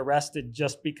been rearrested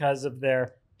just because of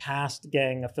their past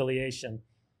gang affiliation.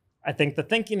 I think the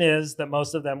thinking is that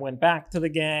most of them went back to the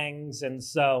gangs. And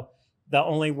so the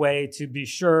only way to be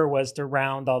sure was to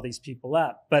round all these people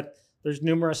up. But there's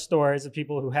numerous stories of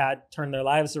people who had turned their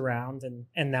lives around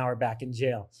and now are back in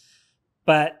jail.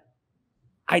 But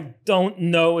I don't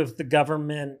know if the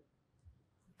government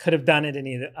could have done it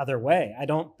any other way. I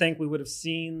don't think we would have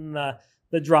seen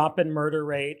the drop in murder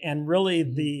rate. And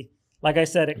really like I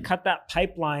said, it cut that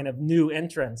pipeline of new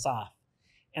entrants off.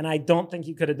 And I don't think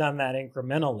you could have done that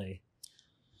incrementally.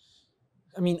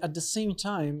 I mean, at the same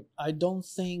time, I don't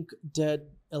think that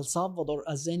El Salvador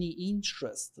has any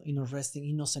interest in arresting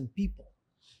innocent people.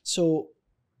 So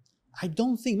I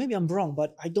don't think, maybe I'm wrong,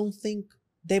 but I don't think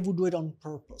they would do it on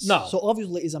purpose. No. So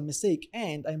obviously it's a mistake.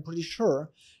 And I'm pretty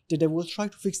sure that they will try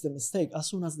to fix the mistake as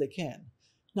soon as they can.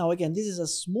 Now, again, this is a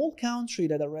small country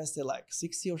that arrested like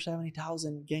 60 or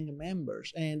 70,000 gang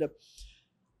members. And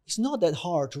it's not that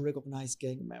hard to recognize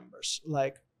gang members.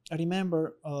 Like, I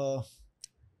remember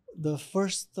the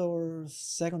first or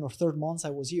second or third months I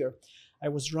was here, I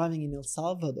was driving in El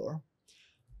Salvador.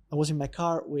 I was in my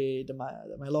car with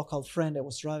my local friend I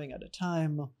was driving at the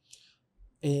time.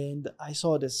 And I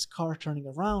saw this car turning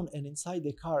around, and inside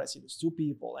the car, I see these two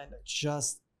people, and I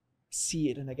just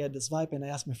see it, and I get this vibe, and I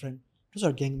asked my friend, those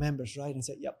are gang members, right? And he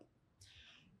said, yep.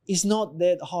 It's not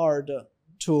that hard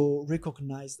to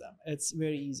recognize them. It's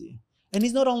very easy. And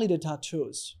it's not only the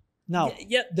tattoos. Now,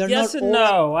 they're yes not and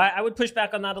all... no. I would push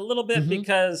back on that a little bit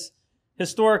because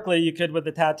historically you could with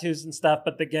the tattoos and stuff,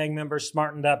 but the gang members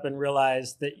smartened up and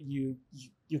realized that you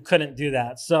couldn't do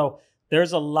that. So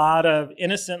there's a lot of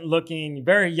innocent looking,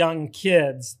 very young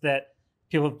kids that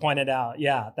people have pointed out,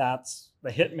 yeah, that's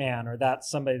the hitman or that's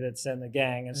somebody that's in the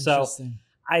gang. And so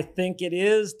I think it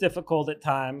is difficult at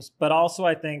times, but also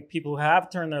I think people who have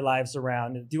turned their lives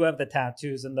around and do have the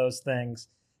tattoos and those things,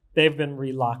 they've been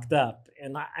re-locked up.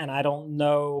 And I don't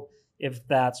know if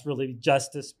that's really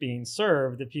justice being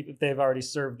served, if they've already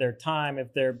served their time,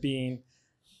 if they're being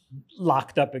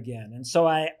locked up again. And so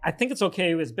I think it's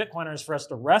okay as Bitcoiners for us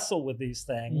to wrestle with these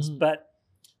things, but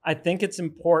I think it's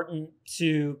important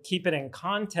to keep it in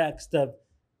context of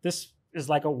this is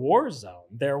like a war zone.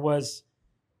 There was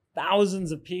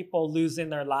thousands of people losing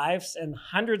their lives and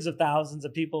hundreds of thousands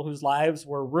of people whose lives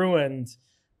were ruined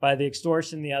by the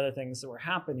extortion, the other things that were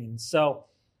happening. So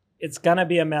it's going to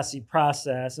be a messy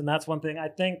process. And that's one thing I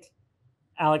think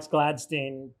Alex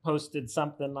Gladstein posted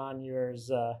something on yours.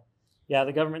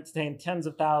 The government detained tens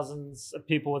of thousands of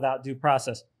people without due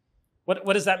process.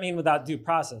 What does that mean without due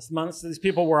process? Most of these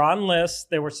people were on lists.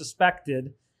 They were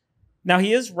suspected. Now,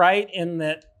 he is right in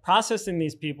that processing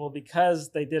these people,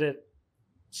 because they did it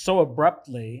so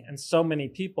abruptly and so many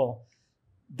people,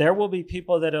 there will be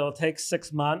people that it'll take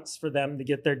 6 months for them to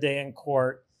get their day in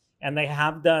court. And they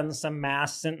have done some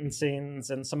mass sentencings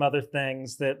and some other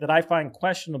things that I find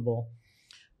questionable.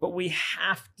 But we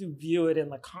have to view it in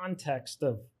the context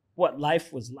of what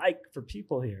life was like for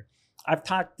people here. I've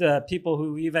talked to people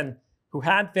who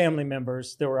had family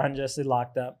members that were unjustly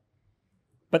locked up,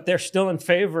 but they're still in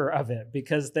favor of it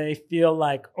because they feel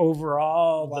like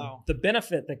overall the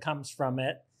benefit that comes from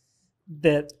it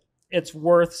that it's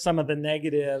worth some of the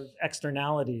negative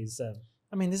externalities of.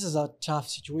 I mean, this is a tough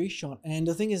situation. And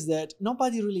the thing is that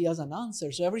nobody really has an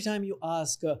answer. So every time you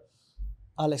ask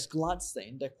Alex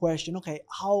Gladstein the question, okay,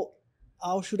 how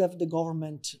should have the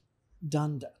government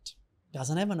done that?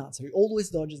 Doesn't have an answer. He always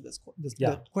dodges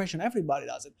that question. Everybody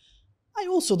does it. I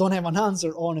also don't have an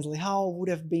answer, honestly. How would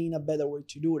have been a better way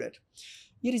to do that?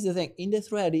 Here is the thing. In the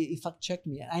thread, he fact-checked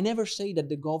me. I never say that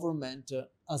the government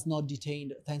has not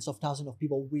detained tens of thousands of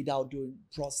people without doing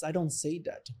process. I don't say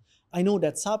that. I know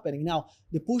that's happening. Now,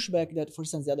 the pushback that, for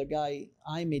instance, the other guy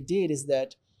Jaime did is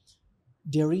that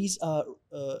there is a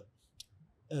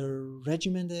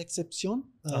régime d'exception.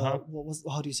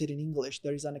 How do you say it in English?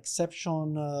 There is an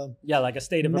exception. Like a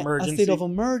state of emergency. A state of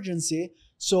emergency.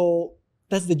 So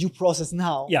that's the due process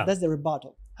now. Yeah. That's the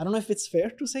rebuttal. I don't know if it's fair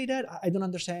to say that. I don't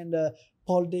understand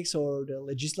politics or the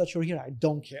legislature here. I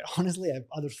don't care. Honestly, I have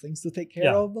other things to take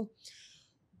care of.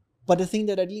 But the thing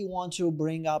that I really want to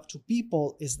bring up to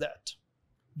people is that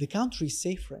the country is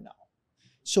safe right now.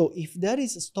 So if that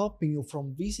is stopping you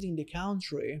from visiting the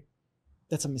country,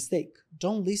 that's a mistake.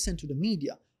 Don't listen to the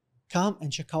media. Come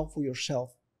and check out for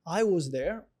yourself. I was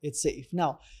there. It's safe.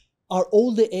 Now, are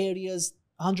all the areas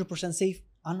 100% safe?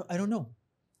 I don't know.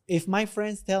 If my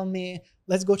friends tell me,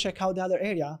 let's go check out the other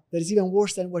area that is even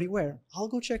worse than where you were, I'll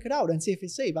go check it out and see if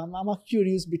it's safe. I'm a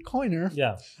curious Bitcoiner.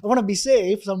 Yeah. I want to be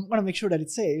safe, so I want to make sure that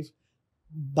it's safe.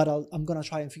 But I'm going to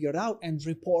try and figure it out and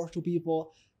report to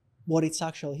people what it's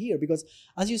actually here. Because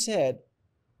as you said,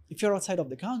 if you're outside of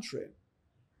the country,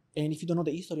 and if you don't know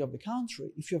the history of the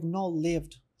country, if you have not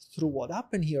lived through what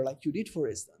happened here, like you did, for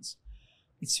instance,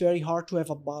 it's very hard to have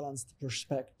a balanced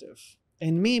perspective.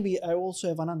 And maybe I also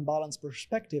have an unbalanced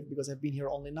perspective because I've been here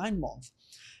only 9 months.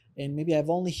 And maybe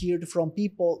I've only heard from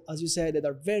people, as you said, that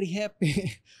are very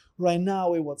happy right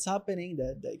now with what's happening,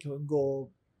 that they can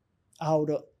go out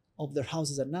of their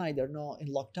houses at night. They're not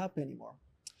locked up anymore.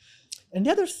 And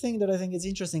the other thing that I think is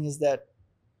interesting is that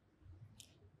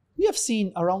we have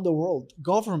seen around the world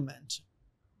government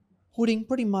putting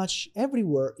pretty much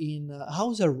everywhere in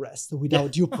house arrest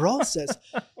without due process.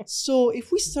 So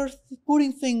if we start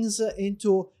putting things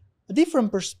into a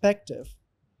different perspective,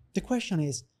 the question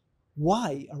is,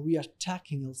 why are we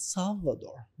attacking El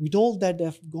Salvador with all that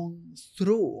they've gone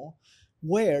through,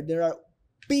 where there are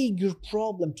bigger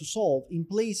problems to solve in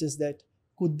places that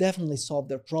could definitely solve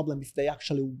their problem if they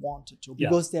actually wanted to,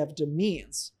 because they have the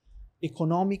means,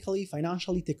 economically,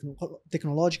 financially,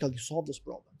 technologically, to solve those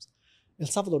problems. El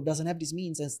Salvador doesn't have these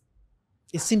means, and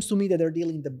it seems to me that they're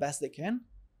dealing the best they can.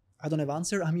 I don't have an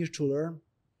answer. I'm here to learn.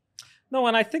 No,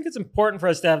 and I think it's important for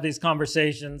us to have these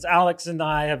conversations. Alex and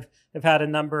I have had a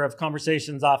number of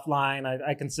conversations offline.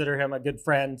 I consider him a good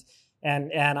friend,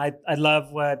 and I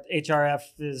love what HRF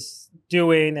is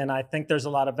doing, and I think there's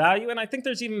a lot of value, and I think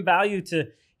there's even value to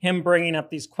him bringing up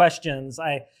these questions.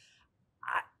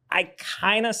 I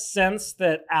kind of sense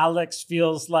that Alex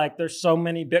feels like there's so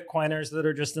many Bitcoiners that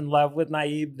are just in love with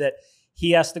Naib that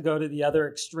he has to go to the other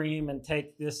extreme and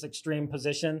take this extreme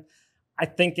position. I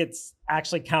think it's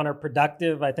actually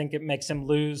counterproductive. I think it makes him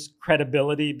lose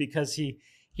credibility because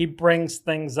he brings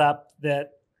things up that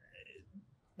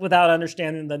without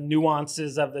understanding the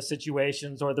nuances of the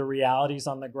situations or the realities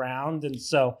on the ground. And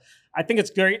so I think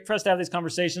it's great for us to have these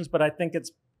conversations, but I think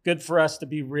it's good for us to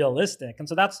be realistic. And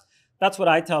so that's what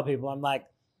I tell people. I'm like,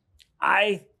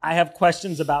 I have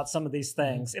questions about some of these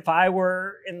things. If I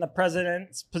were in the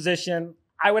president's position,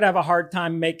 I would have a hard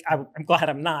time I'm glad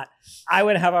I'm not. I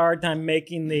would have a hard time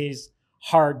making these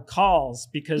hard calls,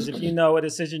 because if you know a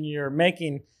decision you're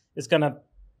making is going to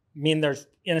mean there's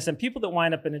innocent people that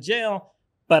wind up in a jail,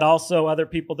 but also other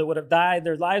people that would have died,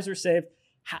 their lives are saved.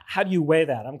 How do you weigh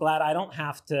that? I'm glad I don't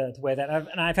have to weigh that.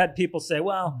 I've had people say,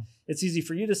 well, it's easy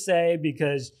for you to say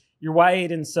because you're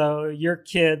white, and so your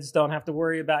kids don't have to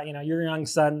worry about, your young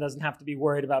son doesn't have to be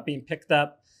worried about being picked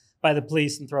up by the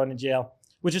police and thrown in jail,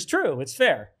 which is true. It's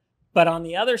fair. But on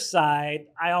the other side,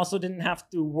 I also didn't have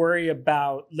to worry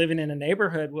about living in a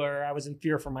neighborhood where I was in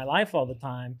fear for my life all the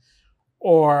time,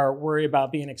 or worry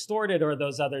about being extorted or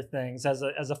those other things. As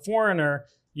a foreigner,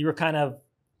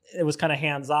 it was kind of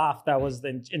hands off. That was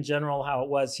in general how it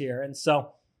was here. And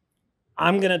so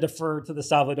I'm going to defer to the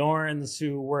Salvadorans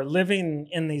who were living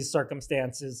in these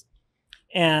circumstances,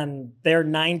 and they're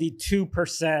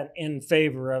 92% in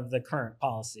favor of the current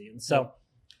policy. And so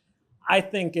I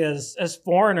think as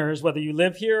foreigners, whether you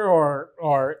live here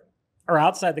or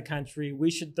outside the country, we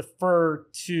should defer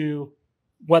to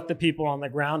what the people on the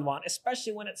ground want,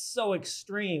 especially when it's so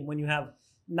extreme. When you have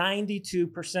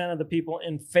 92% of the people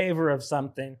in favor of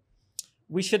something,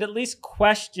 we should at least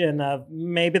question of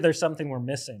maybe there's something we're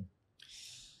missing.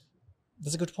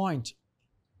 That's a good point.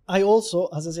 I also,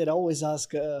 as I said, I always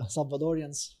ask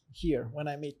Salvadorians here when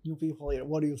I meet new people here,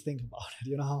 what do you think about it?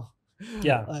 You know?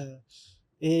 Yeah.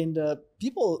 And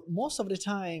people, most of the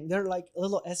time, they're like a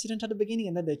little hesitant at the beginning,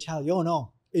 and then they tell you, oh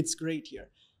no, it's great here.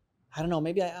 I don't know,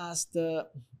 maybe I asked,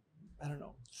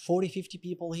 40, 50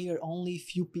 people here, only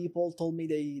few people told me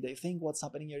they think what's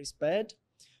happening here is bad.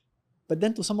 But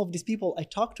then to some of these people, I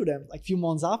talked to them like a few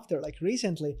months after, like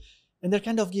recently, and they're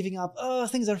kind of giving up, oh,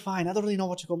 things are fine, I don't really know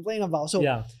what to complain about.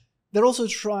 So they're also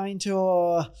trying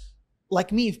to,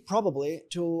 like me probably,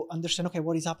 to understand, okay,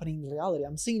 what is happening in reality?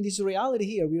 I'm seeing this reality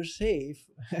here, we're safe,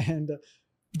 and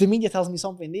the media tells me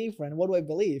something different. What do I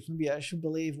believe? Maybe I should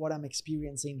believe what I'm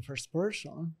experiencing first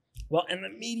person. Well, and the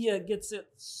media gets it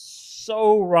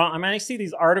so wrong. I mean, I see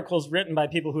these articles written by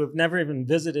people who have never even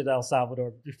visited El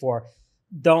Salvador before,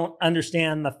 don't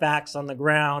understand the facts on the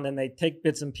ground, and they take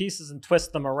bits and pieces and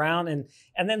twist them around,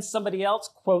 and then somebody else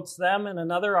quotes them in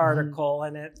another article,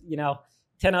 and it,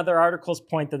 10 other articles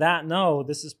point to that. No,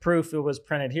 this is proof it was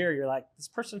printed here. You're like, this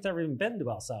person's never even been to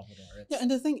El Salvador. Yeah,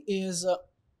 and the thing is,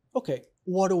 okay,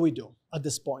 what do we do at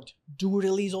this point? Do we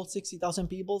release all 60,000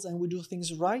 people and we do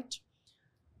things right?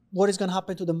 What is going to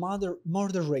happen to the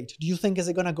murder rate? Do you think is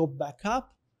it going to go back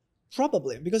up?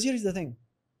 Probably, because here is the thing.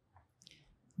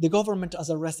 The government has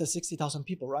arrested 60,000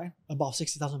 people, right? About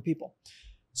 60,000 people.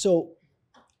 So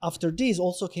after this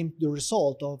also came the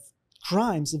result of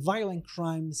crimes, violent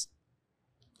crimes,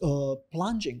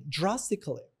 plunging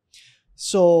drastically.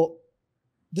 So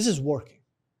this is working.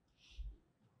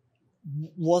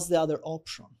 What's the other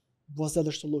option? What's the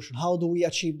other solution? How do we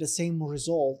achieve the same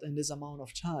result in this amount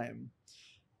of time?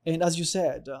 And as you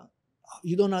said,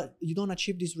 you don't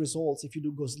achieve these results if you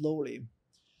do go slowly,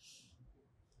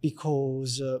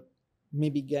 because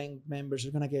maybe gang members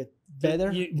are gonna get better.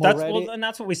 And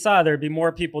that's what we saw. There'd be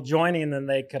more people joining than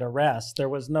they could arrest. There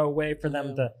was no way for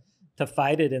them to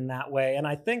fight it in that way. And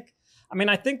I think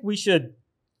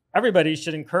everybody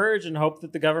should encourage and hope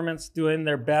that the government's doing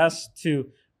their best to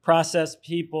process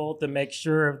people, to make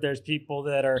sure if there's people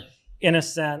that are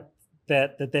innocent,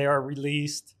 that they are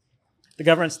released. The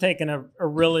government's taken a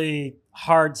really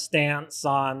hard stance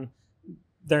on,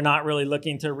 they're not really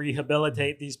looking to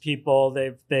rehabilitate these people.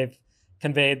 They've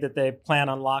conveyed that they plan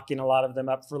on locking a lot of them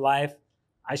up for life.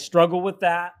 I struggle with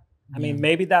that. I mean,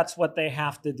 maybe that's what they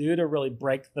have to do to really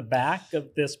break the back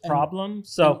of this problem.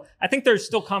 So I think there's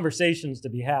still conversations to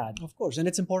be had. Of course, and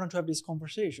it's important to have this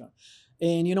conversation.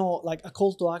 And, like a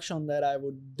call to action that I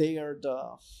would dare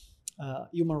the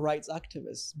human rights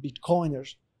activists,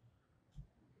 Bitcoiners,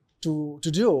 to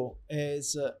do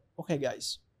is, okay,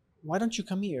 guys, why don't you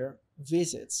come here,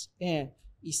 visits, and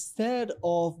instead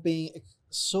of being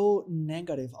so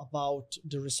negative about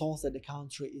the results that the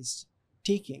country is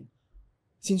taking,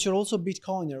 since you're also a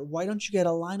Bitcoiner, why don't you get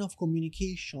a line of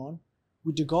communication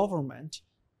with the government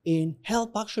and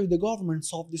help actually the government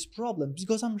solve this problem?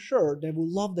 Because I'm sure they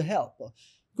will love the help,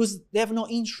 because they have no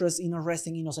interest in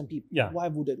arresting innocent people. Yeah. Why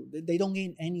would they do that? They don't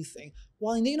gain anything.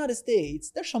 While in the United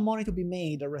States, there's some money to be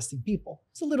made arresting people.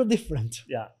 It's a little different.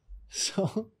 Yeah.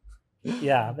 So.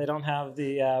 Yeah, they don't have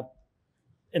the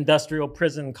industrial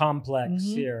prison complex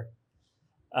here.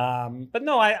 But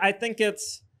no, I think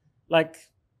it's like,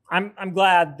 I'm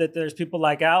glad that there's people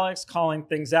like Alex calling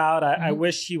things out. I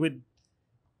wish he would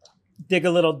dig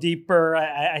a little deeper.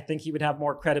 I think he would have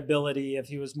more credibility if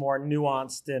he was more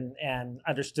nuanced and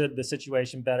understood the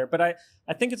situation better. But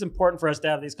I think it's important for us to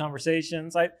have these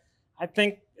conversations. I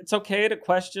think it's okay to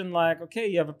question, like, okay,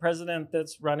 you have a president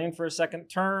that's running for a second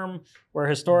term where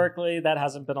historically that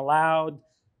hasn't been allowed.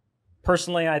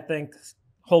 Personally, I think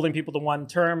holding people to one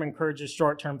term encourages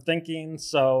short-term thinking.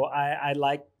 So I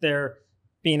like their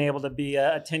being able to be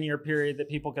a 10-year period that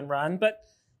people can run. But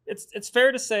it's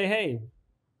fair to say, hey,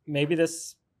 maybe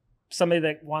this somebody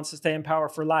that wants to stay in power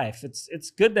for life.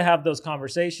 It's good to have those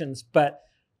conversations, but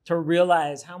to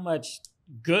realize how much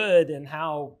good and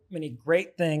how many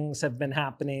great things have been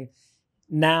happening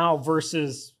now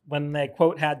versus when they,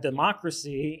 quote, had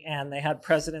democracy and they had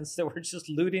presidents that were just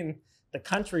looting the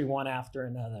country one after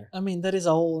another. I mean, that is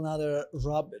a whole other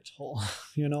rabbit hole,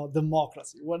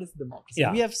 democracy. What is democracy?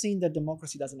 Yeah. We have seen that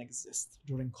democracy doesn't exist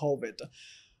during COVID.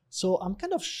 So I'm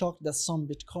kind of shocked that some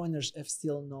Bitcoiners have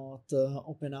still not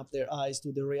opened up their eyes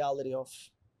to the reality of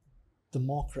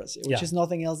democracy, which is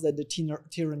nothing else than the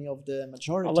tyranny of the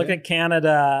majority. Look at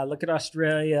Canada, look at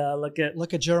Australia,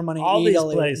 look at Germany, all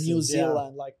Italy, these places, New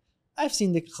Zealand. Like, I've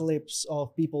seen the clips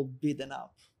of people beaten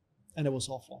up, and it was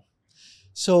awful.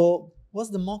 So what's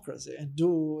democracy? And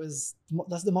does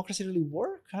democracy really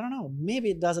work? I don't know.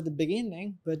 Maybe it does at the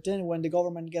beginning, but then when the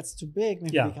government gets too big,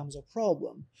 maybe it becomes a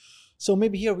problem. So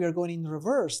maybe here we are going in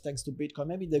reverse thanks to Bitcoin.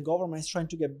 Maybe the government is trying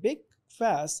to get big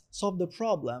fast, solve the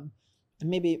problem, and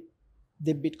maybe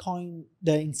the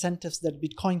incentives that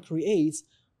Bitcoin creates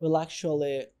will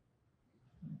actually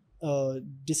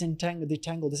disentangle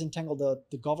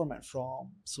the government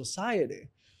from society.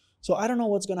 So I don't know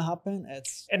what's going to happen.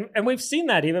 And we've seen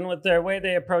that even with their way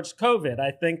they approached COVID.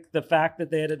 I think the fact that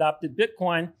they had adopted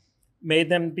Bitcoin made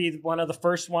them be one of the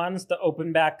first ones to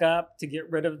open back up, to get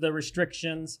rid of the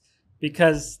restrictions,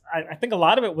 because I think a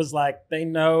lot of it was like they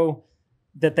know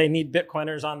that they need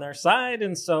Bitcoiners on their side,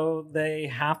 and so they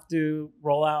have to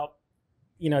roll out,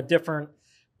 different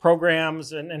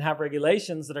programs and have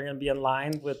regulations that are going to be in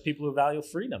line with people who value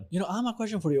freedom. I have a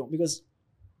question for you, because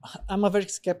I'm a very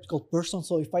skeptical person,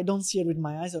 so if I don't see it with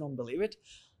my eyes, I don't believe it.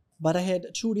 But I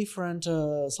had two different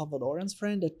Salvadorians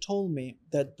friends that told me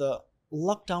that the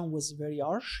lockdown was very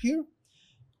harsh here,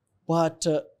 but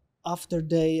after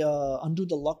they undo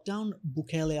the lockdown,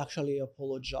 Bukele actually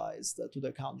apologized to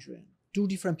the country. Two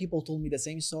different people told me the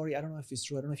same story. I don't know if it's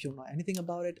true. I don't know if you know anything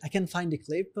about it. I can find the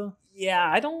clip. Yeah,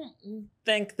 I don't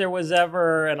think there was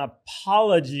ever an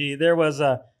apology. There was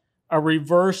a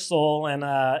reversal and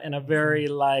a very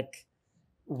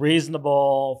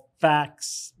reasonable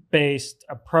facts-based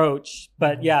approach.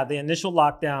 But yeah, the initial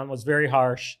lockdown was very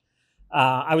harsh.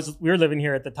 We were living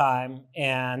here at the time,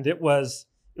 and it was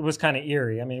kind of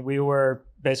eerie. I mean, we were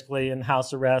basically in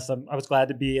house arrest. I was glad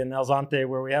to be in El Zonte,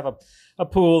 where we have a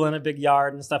pool and a big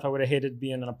yard and stuff. I would have hated to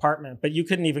be in an apartment, but you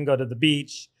couldn't even go to the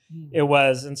beach.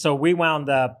 And so we wound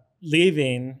up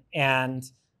leaving and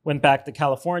went back to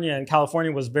California, and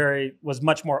California was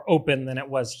much more open than it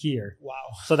was here. Wow.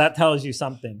 So that tells you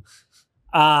something.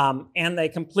 And they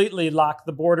completely locked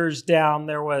the borders down.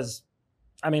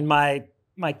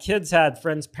 My kids had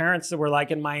friends' parents that were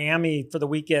in Miami for the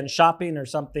weekend shopping or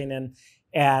something,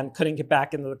 and couldn't get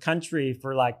back into the country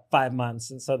for 5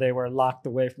 months. And so they were locked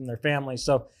away from their families.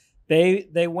 So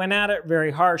they went at it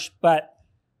very harsh, but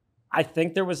I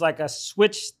think there was a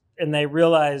switch, and they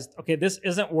realized, okay, this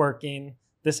isn't working.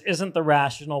 This isn't the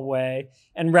rational way.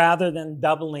 And rather than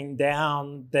doubling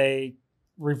down, they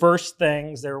reversed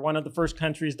things. They were one of the first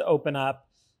countries to open up.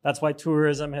 That's why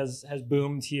tourism has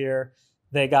boomed here.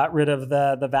 They got rid of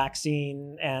the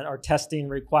vaccine or testing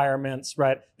requirements,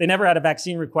 right? They never had a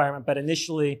vaccine requirement, but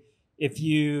initially, if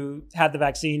you had the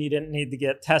vaccine, you didn't need to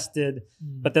get tested.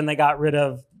 But then they got rid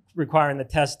of requiring the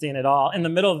testing at all in the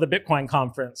middle of the Bitcoin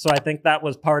conference. So I think that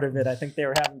was part of it. I think they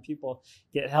were having people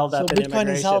get held up in Bitcoin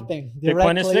immigration. Is helping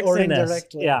Bitcoin is fixing or this.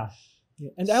 indirectly. Yeah.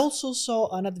 And I also saw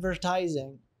an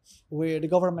advertising where the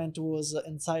government was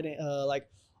inciting,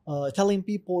 telling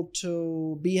people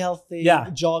to be healthy,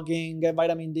 jogging, get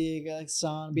vitamin D, get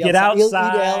sun, get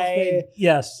outside. Eat healthy.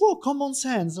 Yes. Oh, common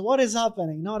sense. What is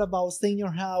happening? Not about stay in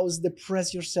your house,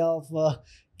 depress yourself,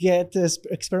 get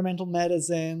experimental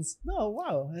medicines. No,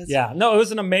 wow. It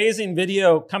was an amazing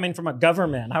video coming from a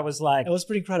government. I was like, it was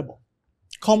pretty incredible.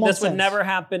 This would never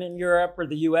happen in Europe or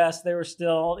the US. They were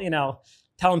still,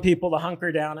 telling people to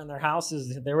hunker down in their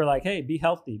houses. They were like, hey, be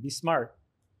healthy, be smart.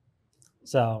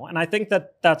 So, and I think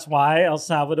that's why El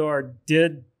Salvador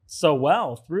did so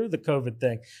well through the COVID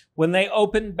thing. When they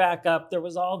opened back up, there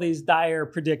was all these dire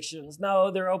predictions.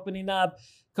 No, they're opening up.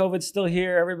 COVID's still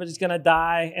here. Everybody's going to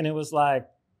die. And it was like,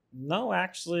 no,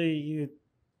 actually, you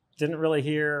didn't really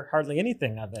hear hardly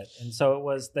anything of it. And so it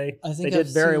was, they did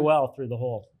very well through the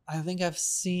whole. I think I've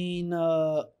seen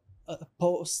a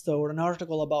post or an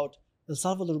article about El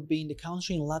Salvador being the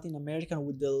country in Latin America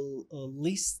with the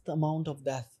least amount of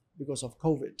death because of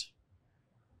COVID.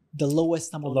 The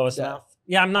lowest amount of death.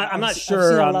 Yeah, I'm not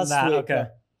sure on that. Okay.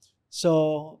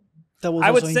 So that was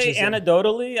I would say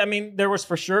anecdotally, there was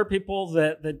for sure people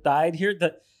that died here,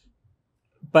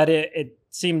 but it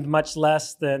seemed much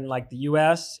less than the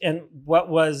US. And what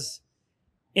was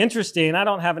interesting, I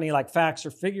don't have any facts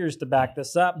or figures to back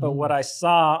this up, but what I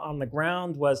saw on the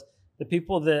ground was the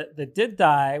people that did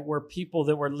die were people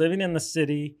that were living in the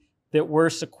city, that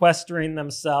were sequestering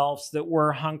themselves, that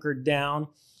were hunkered down.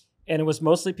 And it was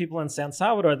mostly people in San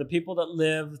Salvador, the people that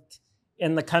lived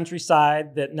in the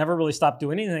countryside that never really stopped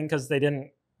doing anything because they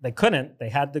couldn't. They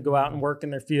had to go out and work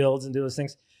in their fields and do those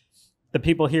things. The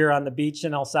people here on the beach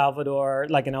in El Salvador,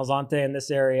 like in El Zonte in this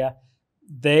area,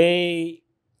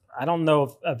 I don't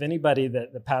know of anybody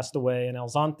that passed away in El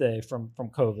Zonte from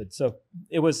COVID. So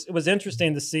it was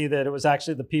interesting to see that it was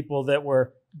actually the people that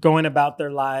were going about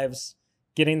their lives,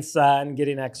 getting sun,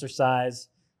 getting exercise,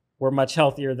 were much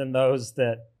healthier than those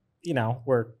that,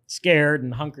 were scared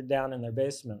and hunkered down in their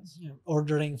basements. Yeah,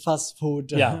 ordering fast food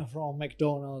from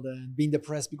McDonald's and being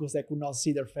depressed because they could not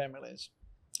see their families.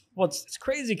 Well, it's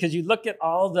crazy because you look at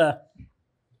all the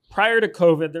prior to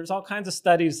COVID, there's all kinds of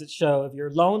studies that show if you're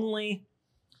lonely,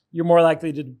 you're more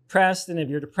likely to be depressed. And if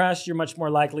you're depressed, you're much more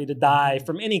likely to die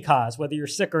from any cause, whether you're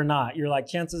sick or not. You're like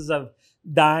chances of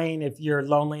dying if you're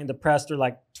lonely and depressed are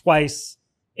like twice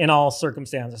in all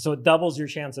circumstances. So it doubles your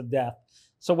chance of death.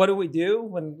 So what do we do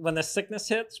when the sickness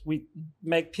hits? We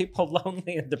make people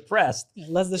lonely and depressed.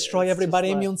 Let's destroy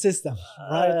everybody's immune system,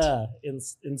 right?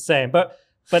 Insane. But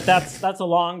that's a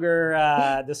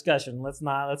longer discussion.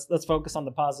 Let's focus on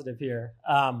the positive here.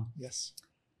 Yes.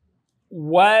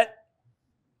 What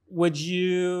would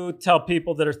you tell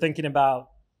people that are thinking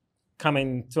about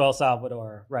coming to El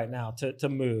Salvador right now to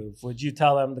move? Would you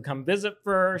tell them to come visit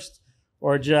first,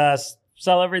 or just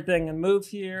sell everything and move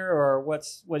here, or what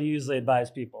do you usually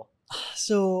advise people?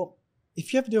 So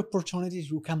if you have the opportunity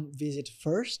to come visit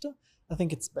first, I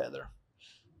think it's better.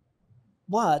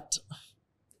 But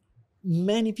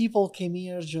many people came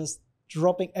here just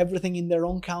dropping everything in their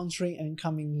own country and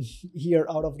coming here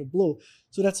out of the blue.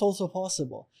 So that's also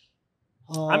possible.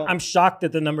 I'm shocked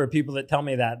at the number of people that tell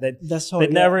me that.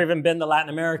 They'd never even been to Latin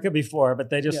America before,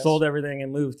 but they just sold everything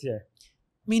and moved here.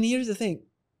 I mean, here's the thing.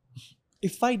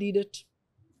 If I did it,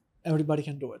 everybody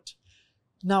can do it.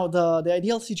 Now, the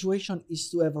ideal situation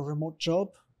is to have a remote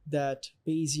job that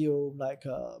pays you like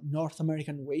North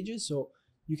American wages, so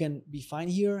you can be fine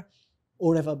here,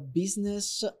 or have a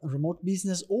business, a remote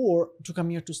business, or to come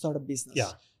here to start a business.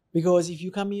 Yeah. Because if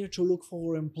you come here to look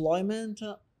for employment,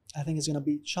 I think it's going to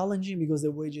be challenging because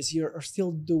the wages here are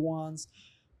still the ones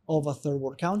of a third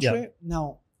world country. Yeah.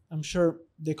 Now, I'm sure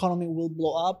the economy will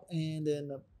blow up, and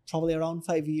in probably around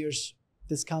 5 years,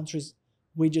 this country's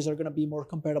wages are going to be more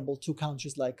comparable to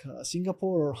countries like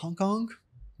Singapore or Hong Kong,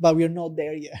 but we're not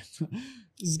there yet.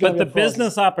 But the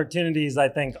business opportunities, I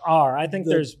think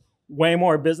there's way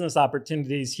more business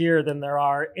opportunities here than there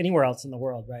are anywhere else in the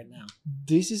world right now.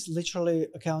 This is literally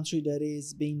a country that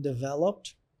is being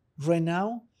developed right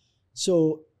now.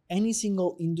 So any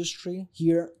single industry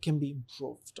here can be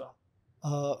improved.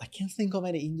 I can't think of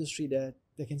any industry that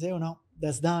they can say, oh no,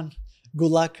 that's done.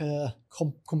 Good luck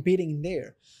competing in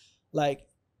there. Like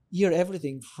here,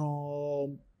 everything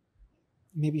from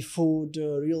maybe food,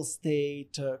 real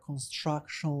estate,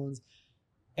 constructions,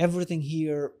 everything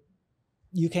here,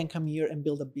 you can come here and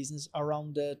build a business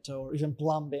around it, or even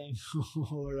plumbing,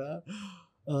 or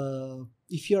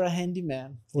if you're a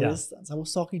handyman, for instance. I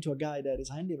was talking to a guy that is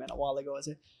a handyman a while ago. I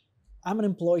said, I'm an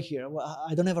employee here. Well,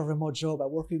 I don't have a remote job. I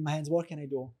work with my hands. What can I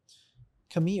do?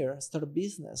 Come here, start a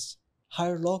business,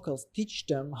 hire locals, teach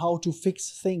them how to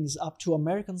fix things up to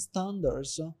American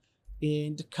standards,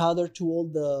 and cater to all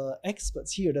the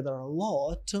expats here that are a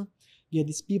lot. Get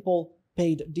these people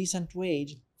paid decent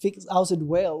wage, fix house it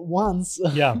well once,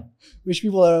 which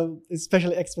people are,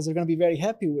 especially expats, are going to be very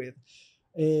happy with.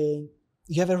 And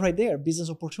you have it right there, business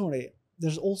opportunity.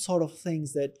 There's all sort of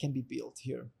things that can be built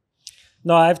here.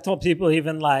 No, I've told people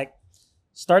even like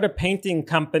start a painting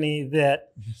company that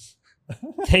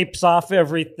tapes off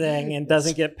everything and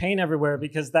doesn't get paint everywhere,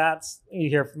 because that's, you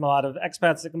hear from a lot of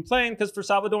expats that complain, because for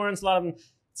Salvadorans, a lot of them,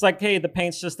 it's like, hey, the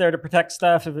paint's just there to protect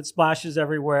stuff. If it splashes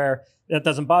everywhere, that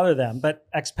doesn't bother them. But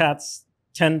expats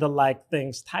tend to like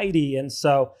things tidy. And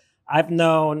so I've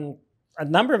known a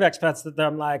number of expats that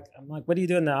I'm like, what are you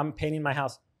doing now? I'm painting my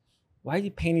house. Why are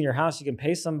you painting your house? You can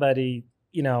pay somebody,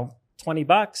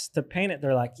 $20 to paint it.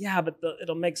 They're like, yeah, but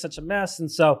it'll make such a mess.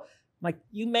 And so I'm like,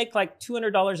 you make like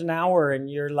 $200 an hour and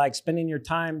you're like spending your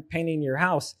time painting your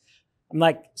house. I'm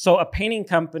like, so a painting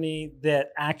company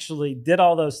that actually did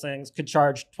all those things could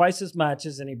charge twice as much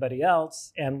as anybody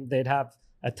else, and they'd have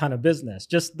a ton of business.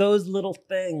 Just those little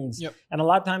things. Yep. And a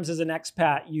lot of times as an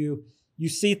expat, you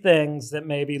see things that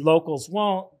maybe locals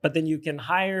won't, but then you can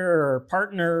hire or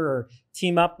partner or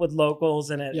team up with locals,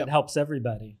 and it helps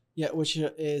everybody. Yeah, which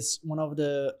is one of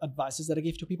the advices that I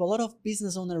give to people. A lot of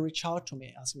business owners reach out to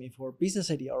me, asking me for a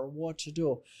business idea or what to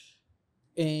do.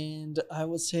 And I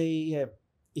would say,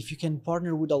 if you can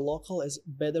partner with a local, it's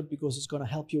better, because it's going to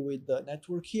help you with the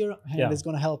network here. And it's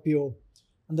going to help you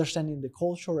understanding the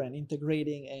culture and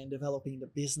integrating and developing the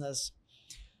business.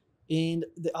 And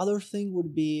the other thing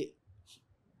would be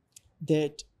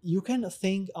that you can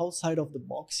think outside of the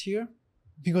box here,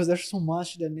 because there's so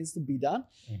much that needs to be done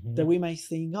that we might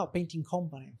think, painting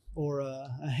company or a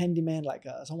handyman, like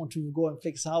someone to go and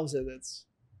fix houses. It's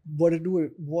what do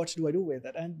I do with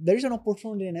it? And there's an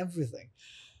opportunity in everything.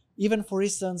 Even, for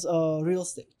instance, real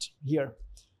estate here.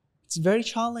 It's very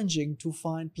challenging to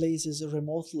find places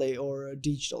remotely or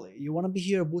digitally. You want to be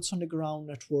here, boots on the ground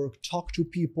network, talk to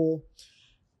people,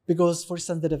 because, for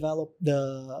instance,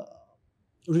 the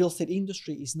real estate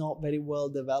industry is not very well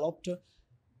developed.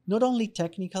 not only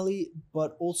technically,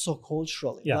 but also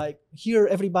culturally. Yeah. Like here,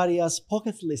 everybody has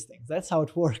pocket listings. That's how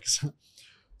it works.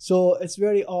 So it's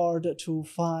very hard to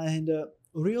find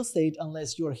real estate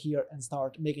unless you're here and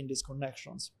start making these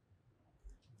connections.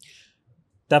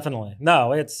 Definitely.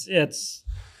 No, it's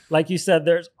like you said,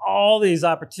 there's all these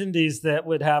opportunities that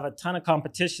would have a ton of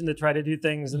competition to try to do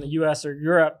things in the US or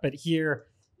Europe, but here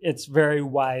it's very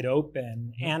wide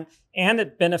open. And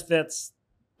it benefits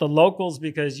the locals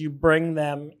because you bring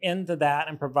them into that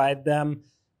and provide them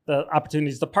the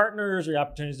opportunities to partners or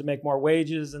opportunities to make more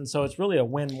wages. And so it's really a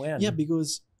win-win. Yeah,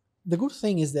 because the good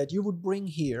thing is that you would bring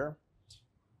here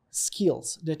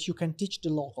skills that you can teach the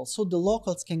locals. So the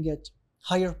locals can get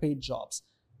higher paid jobs.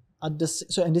 And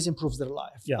this improves their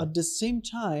life. Yeah. At the same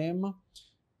time,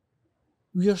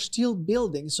 we are still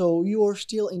building. So you are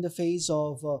still in the phase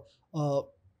of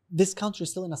this country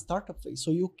is still in a startup phase. So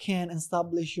you can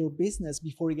establish your business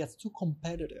before it gets too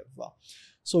competitive.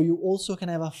 So you also can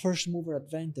have a first mover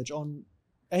advantage on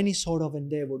any sort of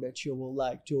endeavor that you would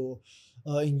like to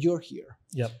endure here.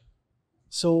 Yep.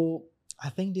 So I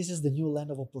think this is the new land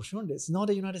of opportunities. Not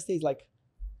the United States. Like,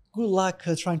 good luck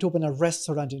trying to open a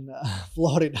restaurant in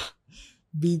Florida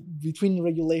between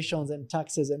regulations and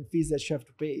taxes and fees that you have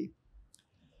to pay.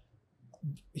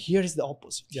 Here is the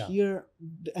opposite. Yeah. Here,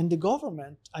 and the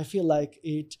government, I feel like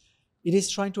it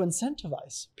is trying to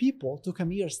incentivize people to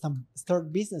come here,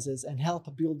 start businesses, and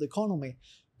help build the economy.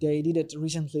 They did it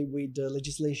recently with the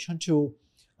legislation to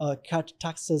cut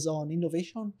taxes on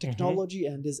innovation, technology,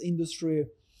 and this industry.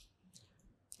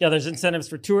 Yeah, there's incentives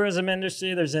for tourism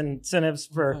industry. There's incentives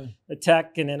for the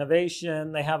tech and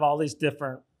innovation. They have all these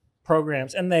different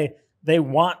programs, and they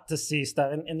want to see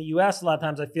stuff. In the U.S., a lot of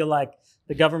times I feel like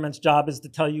the government's job is to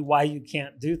tell you why you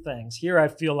can't do things. Here, I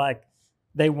feel like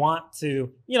they want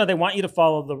to, they want you to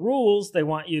follow the rules. They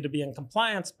want you to be in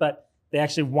compliance, but they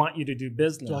actually want you to do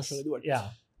business. To actually do it. Yeah.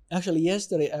 Actually,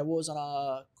 yesterday I was on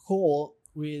a call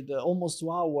with almost 2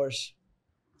 hours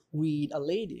with a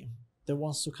lady that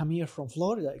wants to come here from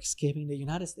Florida, escaping the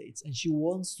United States, and she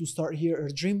wants to start here her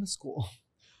dream school.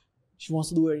 She wants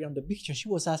to do it on the beach, and she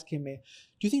was asking me,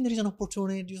 do you think there is an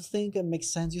opportunity? Do you think it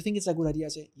makes sense? Do you think it's a good idea? I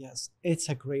said, yes, it's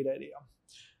a great idea.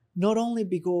 Not only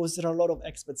because there are a lot of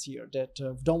expats here that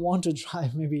don't want to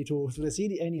drive maybe to the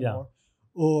city anymore,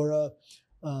 or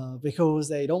because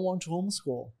they don't want to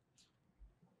homeschool.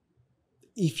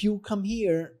 If you come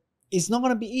here, it's not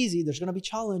going to be easy. There's going to be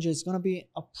challenges. It's going to be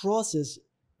a process,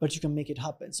 but you can make it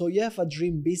happen. So you have a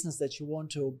dream business that you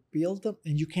want to build,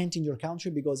 and you can't in your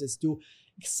country because it's too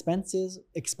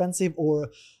expensive, or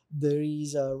there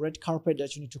is a red carpet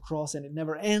that you need to cross and it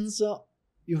never ends.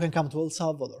 You can come to El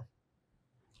Salvador.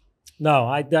 No,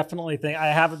 I definitely think I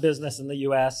have a business in the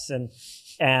U.S. and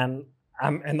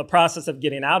I'm in the process of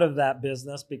getting out of that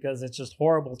business because it's just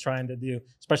horrible trying to do,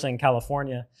 especially in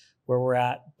California where we're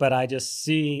at. But I just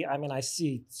see, I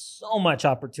see so much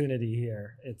opportunity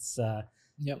here. It's,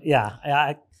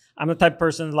 I'm the type of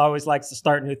person that always likes to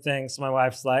start new things. So my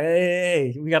wife's like,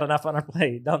 hey, we got enough on our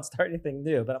plate. Don't start anything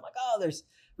new. But I'm like,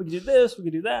 we could do this, we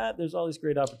could do that. There's all these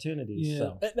great opportunities. Yeah.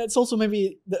 So. That's also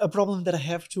maybe a problem that I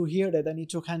have to hear, that I need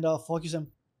to kind of focus and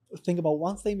think about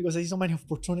one thing, because there's so many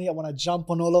opportunities. I want to jump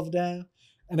on all of them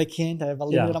and I can't. I have a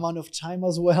limited amount of time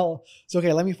as well. So,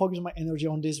 okay, let me focus my energy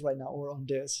on this right now or on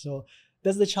this. So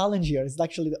that's the challenge here. It's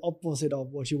actually the opposite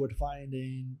of what you would find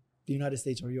in the United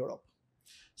States or Europe.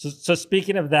 So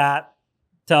speaking of that,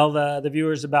 tell the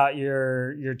viewers about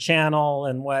your channel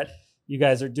and what you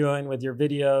guys are doing with your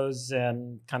videos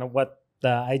and kind of what the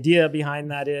idea behind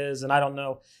that is. And I don't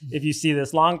know if you see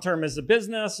this long-term as a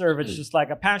business or if it's just like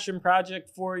a passion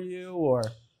project for you, or.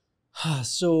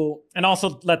 And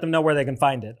also let them know where they can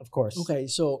find it, of course. Okay,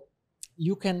 so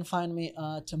you can find me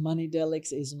at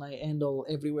MoneyDelics is my handle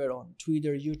everywhere on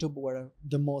Twitter, YouTube, where I'm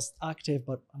the most active,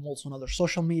 but I'm also on other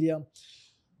social media.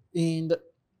 And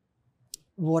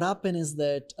what happened is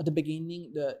that at the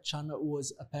beginning, the channel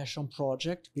was a passion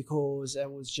project because I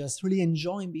was just really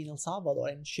enjoying being in El Salvador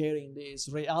and sharing this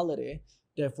reality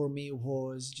that for me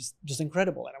was just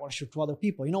incredible. And I want to share to other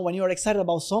people. When you're excited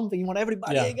about something, you want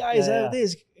everybody, hey guys, have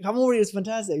this, come over here, it's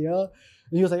fantastic, And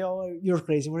you're like, oh, you're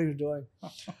crazy, what are you doing?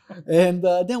 And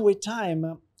then with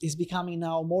time, it's becoming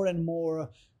now more and more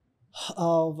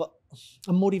of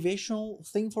a motivational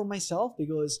thing for myself,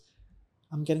 because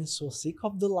I'm getting so sick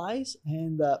of the lies,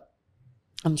 and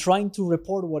I'm trying to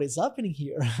report what is happening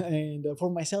here, and for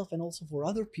myself and also for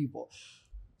other people.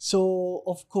 So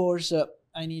of course,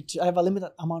 I have a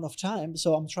limited amount of time,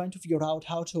 so I'm trying to figure out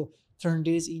how to turn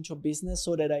this into a business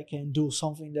so that I can do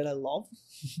something that I love,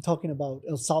 talking about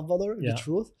El Salvador, the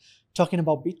truth, talking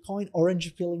about Bitcoin,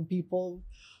 orange pilling people,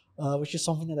 which is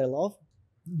something that I love.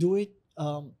 do it.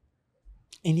 And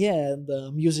yeah, and,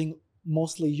 I'm using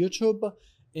mostly YouTube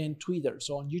and Twitter.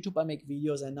 So on YouTube, I make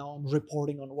videos, and now I'm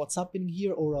reporting on what's happening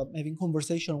here, or having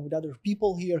conversation with other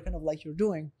people here, kind of like you're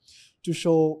doing, to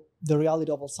show the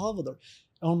reality of El Salvador.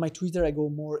 On my Twitter, I go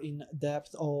more in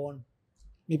depth on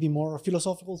maybe more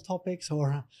philosophical topics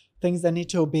or things that need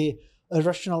to be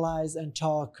rationalized and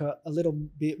talk a little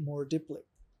bit more deeply.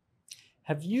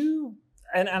 Have you,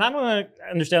 and I don't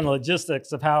understand the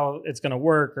logistics of how it's going to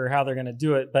work or how they're going to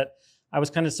do it, but I was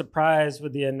kind of surprised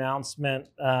with the announcement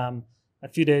a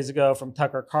few days ago from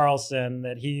Tucker Carlson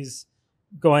that he's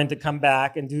going to come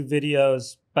back and do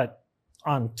videos, but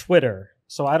on Twitter.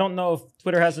 So I don't know if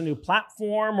Twitter has a new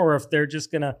platform or if they're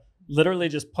just going to literally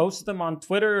just post them on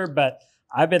Twitter, but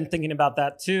I've been thinking about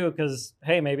that too, because,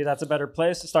 hey, maybe that's a better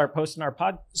place to start posting our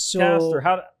podcast, or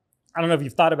how, I don't know if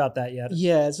you've thought about that yet.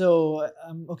 Yeah, so,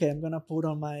 okay, I'm going to put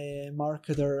on my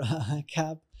marketer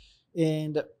cap.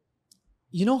 And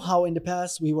you know how in the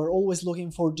past we were always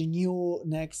looking for the new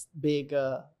next big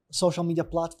social media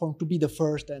platform to be the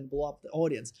first and blow up the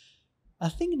audience? I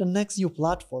think the next new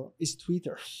platform is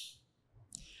Twitter.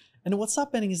 And what's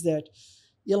happening is that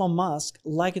Elon Musk,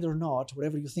 like it or not,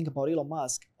 whatever you think about Elon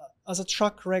Musk, has a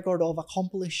track record of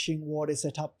accomplishing what he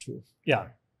set up to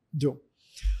do.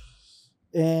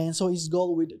 And so his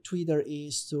goal with Twitter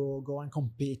is to go and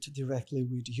compete directly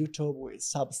with YouTube, with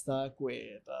Substack,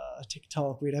 with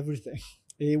TikTok, with everything.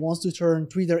 He wants to turn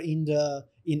Twitter in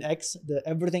X, the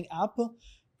everything app,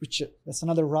 which that's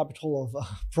another rabbit hole of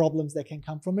problems that can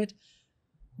come from it.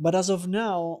 But as of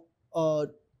now,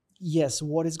 yes,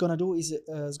 what it's gonna do is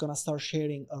it's gonna start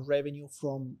sharing a revenue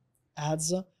from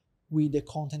ads with the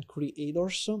content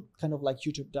creators, kind of like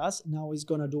YouTube does. Now it's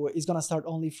gonna start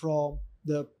only from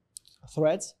the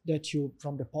threads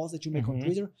from the posts that you make on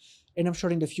Twitter. And I'm sure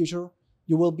in the future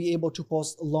you will be able to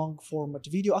post long format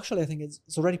video. Actually, I think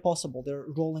it's already possible. They're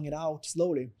rolling it out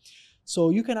slowly. So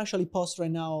you can actually post right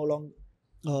now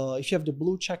if you have the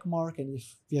blue check mark and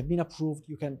if you have been approved,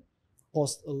 you can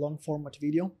post a long format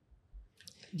video.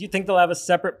 Do you think they'll have a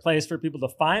separate place for people to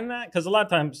find that? Because a lot of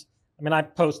times, I mean, I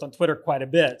post on Twitter quite a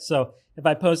bit. So if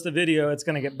I post a video, it's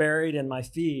going to get buried in my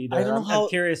feed. I don't know I'm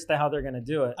curious to how they're going to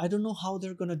do it. I don't know how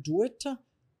they're going to do it,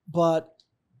 but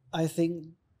I think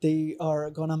they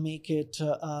are going to make it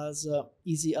as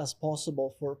easy as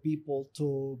possible for people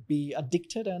to be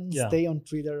addicted and stay on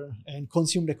Twitter and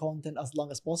consume the content as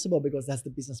long as possible, because that's the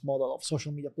business model of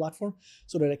social media platform,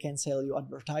 so that they can sell you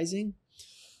advertising.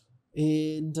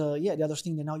 And the other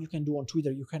thing that now you can do on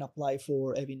Twitter, you can apply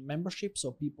for having membership,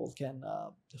 so people can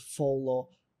follow,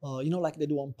 like they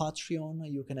do on Patreon.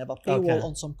 You can have a paywall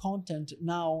on some content.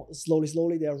 Now,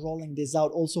 slowly, they are rolling this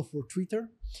out also for Twitter.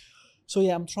 So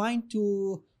yeah, I'm trying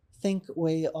to think a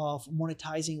way of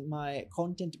monetizing my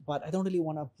content, but I don't really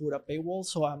want to put a paywall.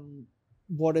 So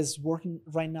what is working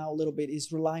right now a little bit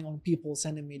is relying on people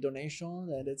sending me donations,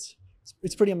 and it's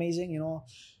pretty amazing,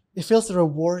 It feels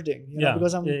rewarding,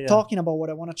 because I'm talking about what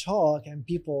I want to talk, and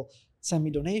people send me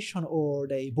donation or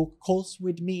they book calls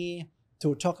with me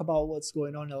to talk about what's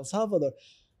going on in El Salvador.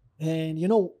 And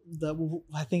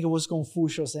I think it was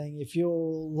Confucius saying, if you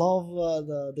love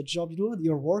the job you do,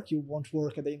 your work, you won't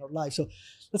work a day in your life. So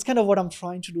that's kind of what I'm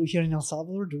trying to do here in El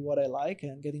Salvador, do what I like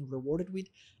and getting rewarded with,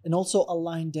 and also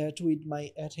align that with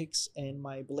my ethics and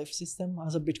my belief system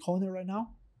as a Bitcoiner right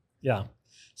now. Yeah.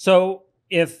 So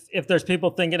if there's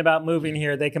people thinking about moving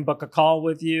here, they can book a call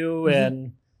with you,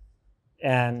 and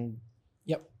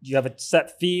yep. Do you have a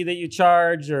set fee that you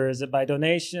charge, or is it by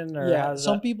donation? Or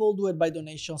some people do it by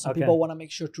donation. Some people want to make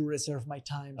sure to reserve my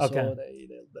time, so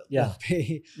they'll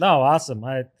pay. No, awesome.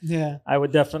 I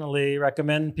would definitely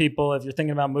recommend people, if you're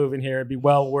thinking about moving here, it'd be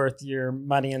well worth your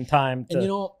money and time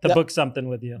to book something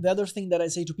with you. The other thing that I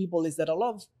say to people is that a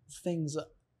lot of things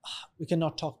we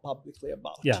cannot talk publicly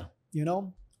about. Yeah.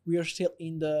 We are still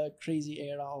in the crazy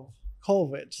era of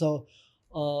COVID. So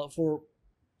for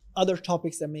other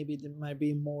topics that maybe they might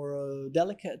be more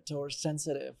delicate or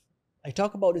sensitive, I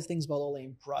talk about these things, but only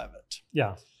in private.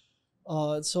 Yeah.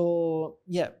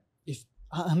 If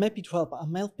I'm happy to help,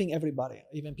 I'm helping everybody,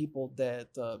 even people that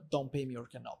don't pay me or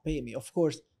cannot pay me. Of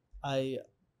course,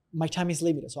 my time is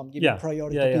limited, so I'm giving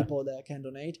priority to people that can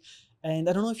donate. And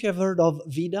I don't know if you have heard of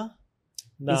Vida.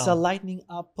 No. It's a Lightning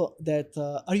app that,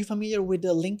 are you familiar with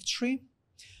the Linktree?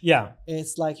 Yeah.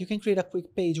 It's like you can create a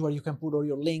quick page where you can put all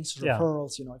your links,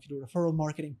 referrals, if you do referral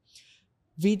marketing.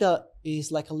 Vida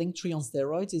is like a Linktree on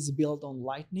steroids. It's built on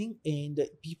Lightning, and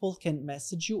people can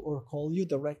message you or call you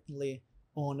directly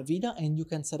on Vida, and you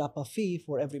can set up a fee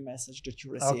for every message that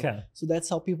you receive. Okay. So that's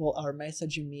how people are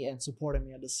messaging me and supporting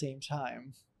me at the same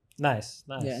time. Nice.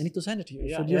 Yeah, I need to send it to you. You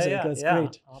Yeah, should yeah, use it. yeah, It's yeah.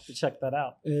 great. I'll have to check that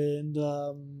out. And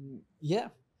yeah.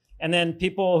 And then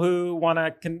people who want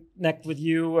to connect with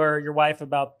you or your wife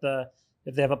about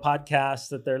if they have a podcast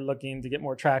that they're looking to get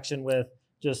more traction with,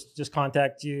 just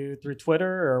contact you through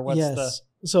Twitter or what's Yes.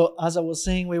 So as I was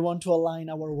saying, we want to align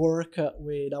our work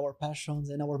with our passions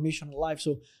and our mission in life.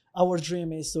 So our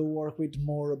dream is to work with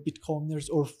more Bitcoiners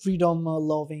or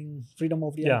freedom-loving,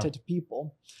 freedom-oriented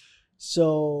people.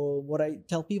 So what I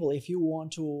tell people, if you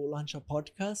want to launch a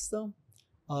podcast,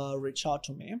 reach out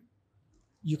to me.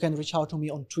 You can reach out to me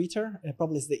on Twitter. It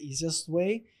probably is the easiest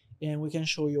way. And we can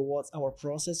show you what's our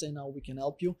process and how we can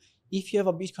help you. If you have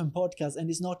a Bitcoin podcast and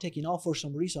it's not taking off for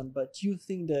some reason, but you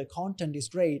think the content is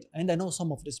great, and I know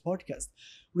some of this podcast,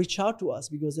 reach out to us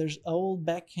because there's a whole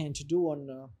backend to do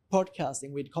on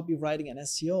podcasting with copywriting and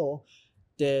SEO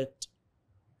that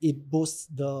it boosts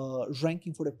the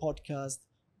ranking for the podcast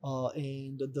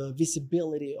and the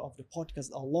visibility of the podcast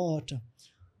a lot.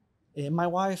 My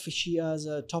wife, she has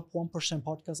a top 1%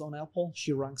 podcast on Apple.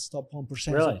 She ranks top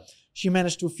 1%. Really? So she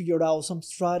managed to figure out some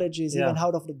strategies, Yeah. even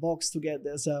out of the box, to get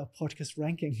this podcast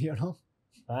ranking,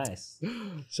 Nice.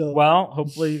 So, Well,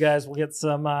 hopefully you guys will get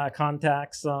some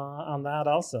contacts on that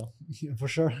also. yeah, for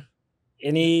sure.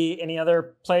 Any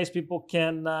other place people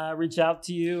can reach out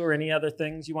to you or any other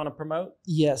things you want to promote?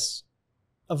 Yes.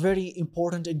 A very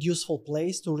important and useful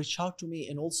place to reach out to me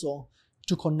and also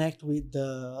to connect with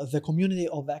the community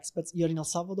of expats here in El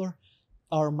Salvador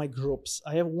are my groups.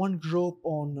 I have one group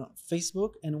on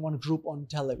Facebook and one group on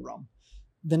Telegram.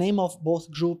 The name of both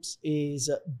groups is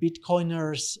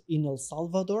Bitcoiners in El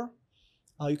Salvador.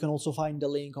 You can also find the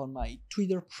link on my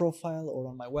Twitter profile or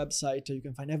on my website. You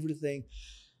can find everything.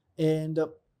 And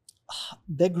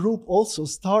the group also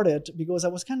started because I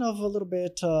was kind of a little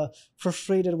bit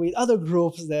frustrated with other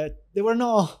groups that they were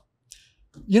not,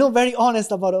 very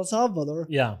honest about El Salvador.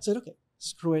 Yeah. I said, okay,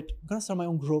 screw it. I'm going to start my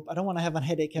own group. I don't want to have a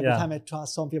headache every time I have to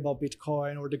ask something about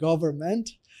Bitcoin or the government.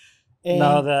 And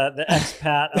No, the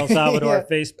expat El Salvador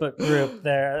Yeah. Facebook group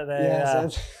there.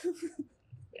 Yes,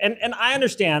 And I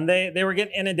understand they were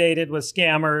getting inundated with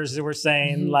scammers who were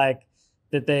saying like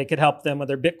that they could help them with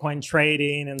their Bitcoin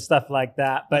trading and stuff like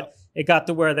that. But it got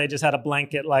to where they just had a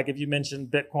blanket, like if you mentioned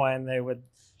Bitcoin,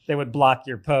 they would block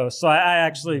your post. So I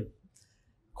actually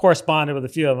corresponded with a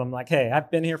few of them like, hey, I've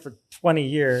been here for 20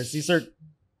 years. These are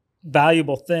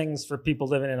valuable things for people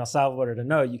living in El Salvador to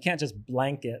know. You can't just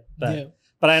blanket.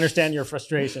 But I understand your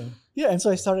frustration. Yeah, and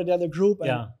so I started the other group. And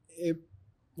Yeah. it,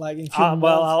 like in few Well,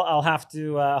 months,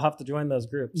 I'll have to join those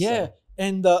groups. yeah, So.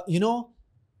 and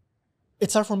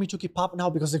it's hard for me to keep up now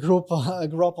because the group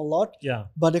grew up a lot. Yeah.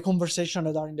 But the conversation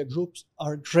that are in the groups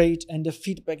are great, and the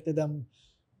feedback that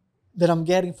I'm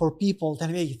getting for people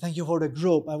telling me, hey, thank you for the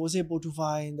group. I was able to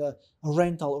find a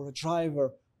rental or a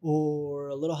driver or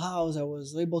a little house. I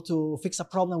was able to fix a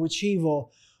problem with Chivo,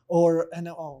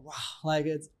 oh wow, like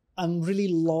I'm really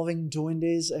loving doing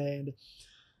this, and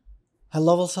I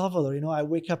love El Salvador. I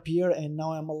wake up here and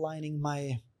now I'm aligning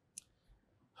my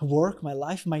work, my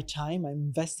life, my time. I'm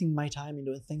investing my time in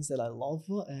doing things that I love,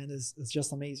 and it's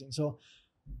just amazing. So,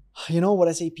 what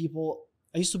I say, people,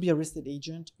 I used to be a real estate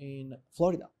agent in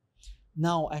Florida.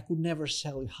 Now I could never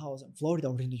sell a house in Florida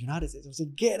or in the United States. I would say,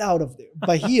 get out of there.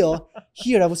 But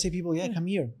here I would say, people, yeah, come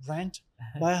here, rent,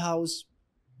 buy a house,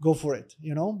 go for it,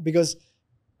 because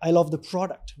I love the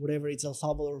product, whatever it's El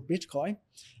Salvador or Bitcoin,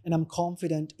 and I'm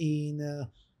confident in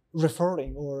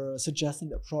referring or suggesting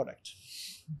the product.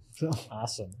 So.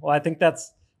 Awesome. Well, I think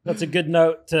that's a good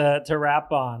note to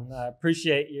wrap on. I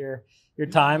appreciate your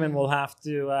time, and we'll have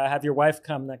to have your wife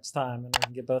come next time, and we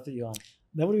can get both of you on.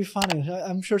 That would be funny.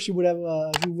 I'm sure she would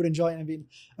enjoy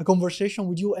a conversation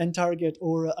with you and target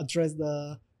or address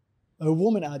the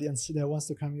woman audience that wants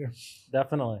to come here.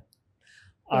 Definitely.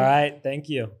 All right. Thank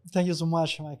you. Thank you so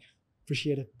much, Mike.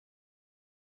 Appreciate it.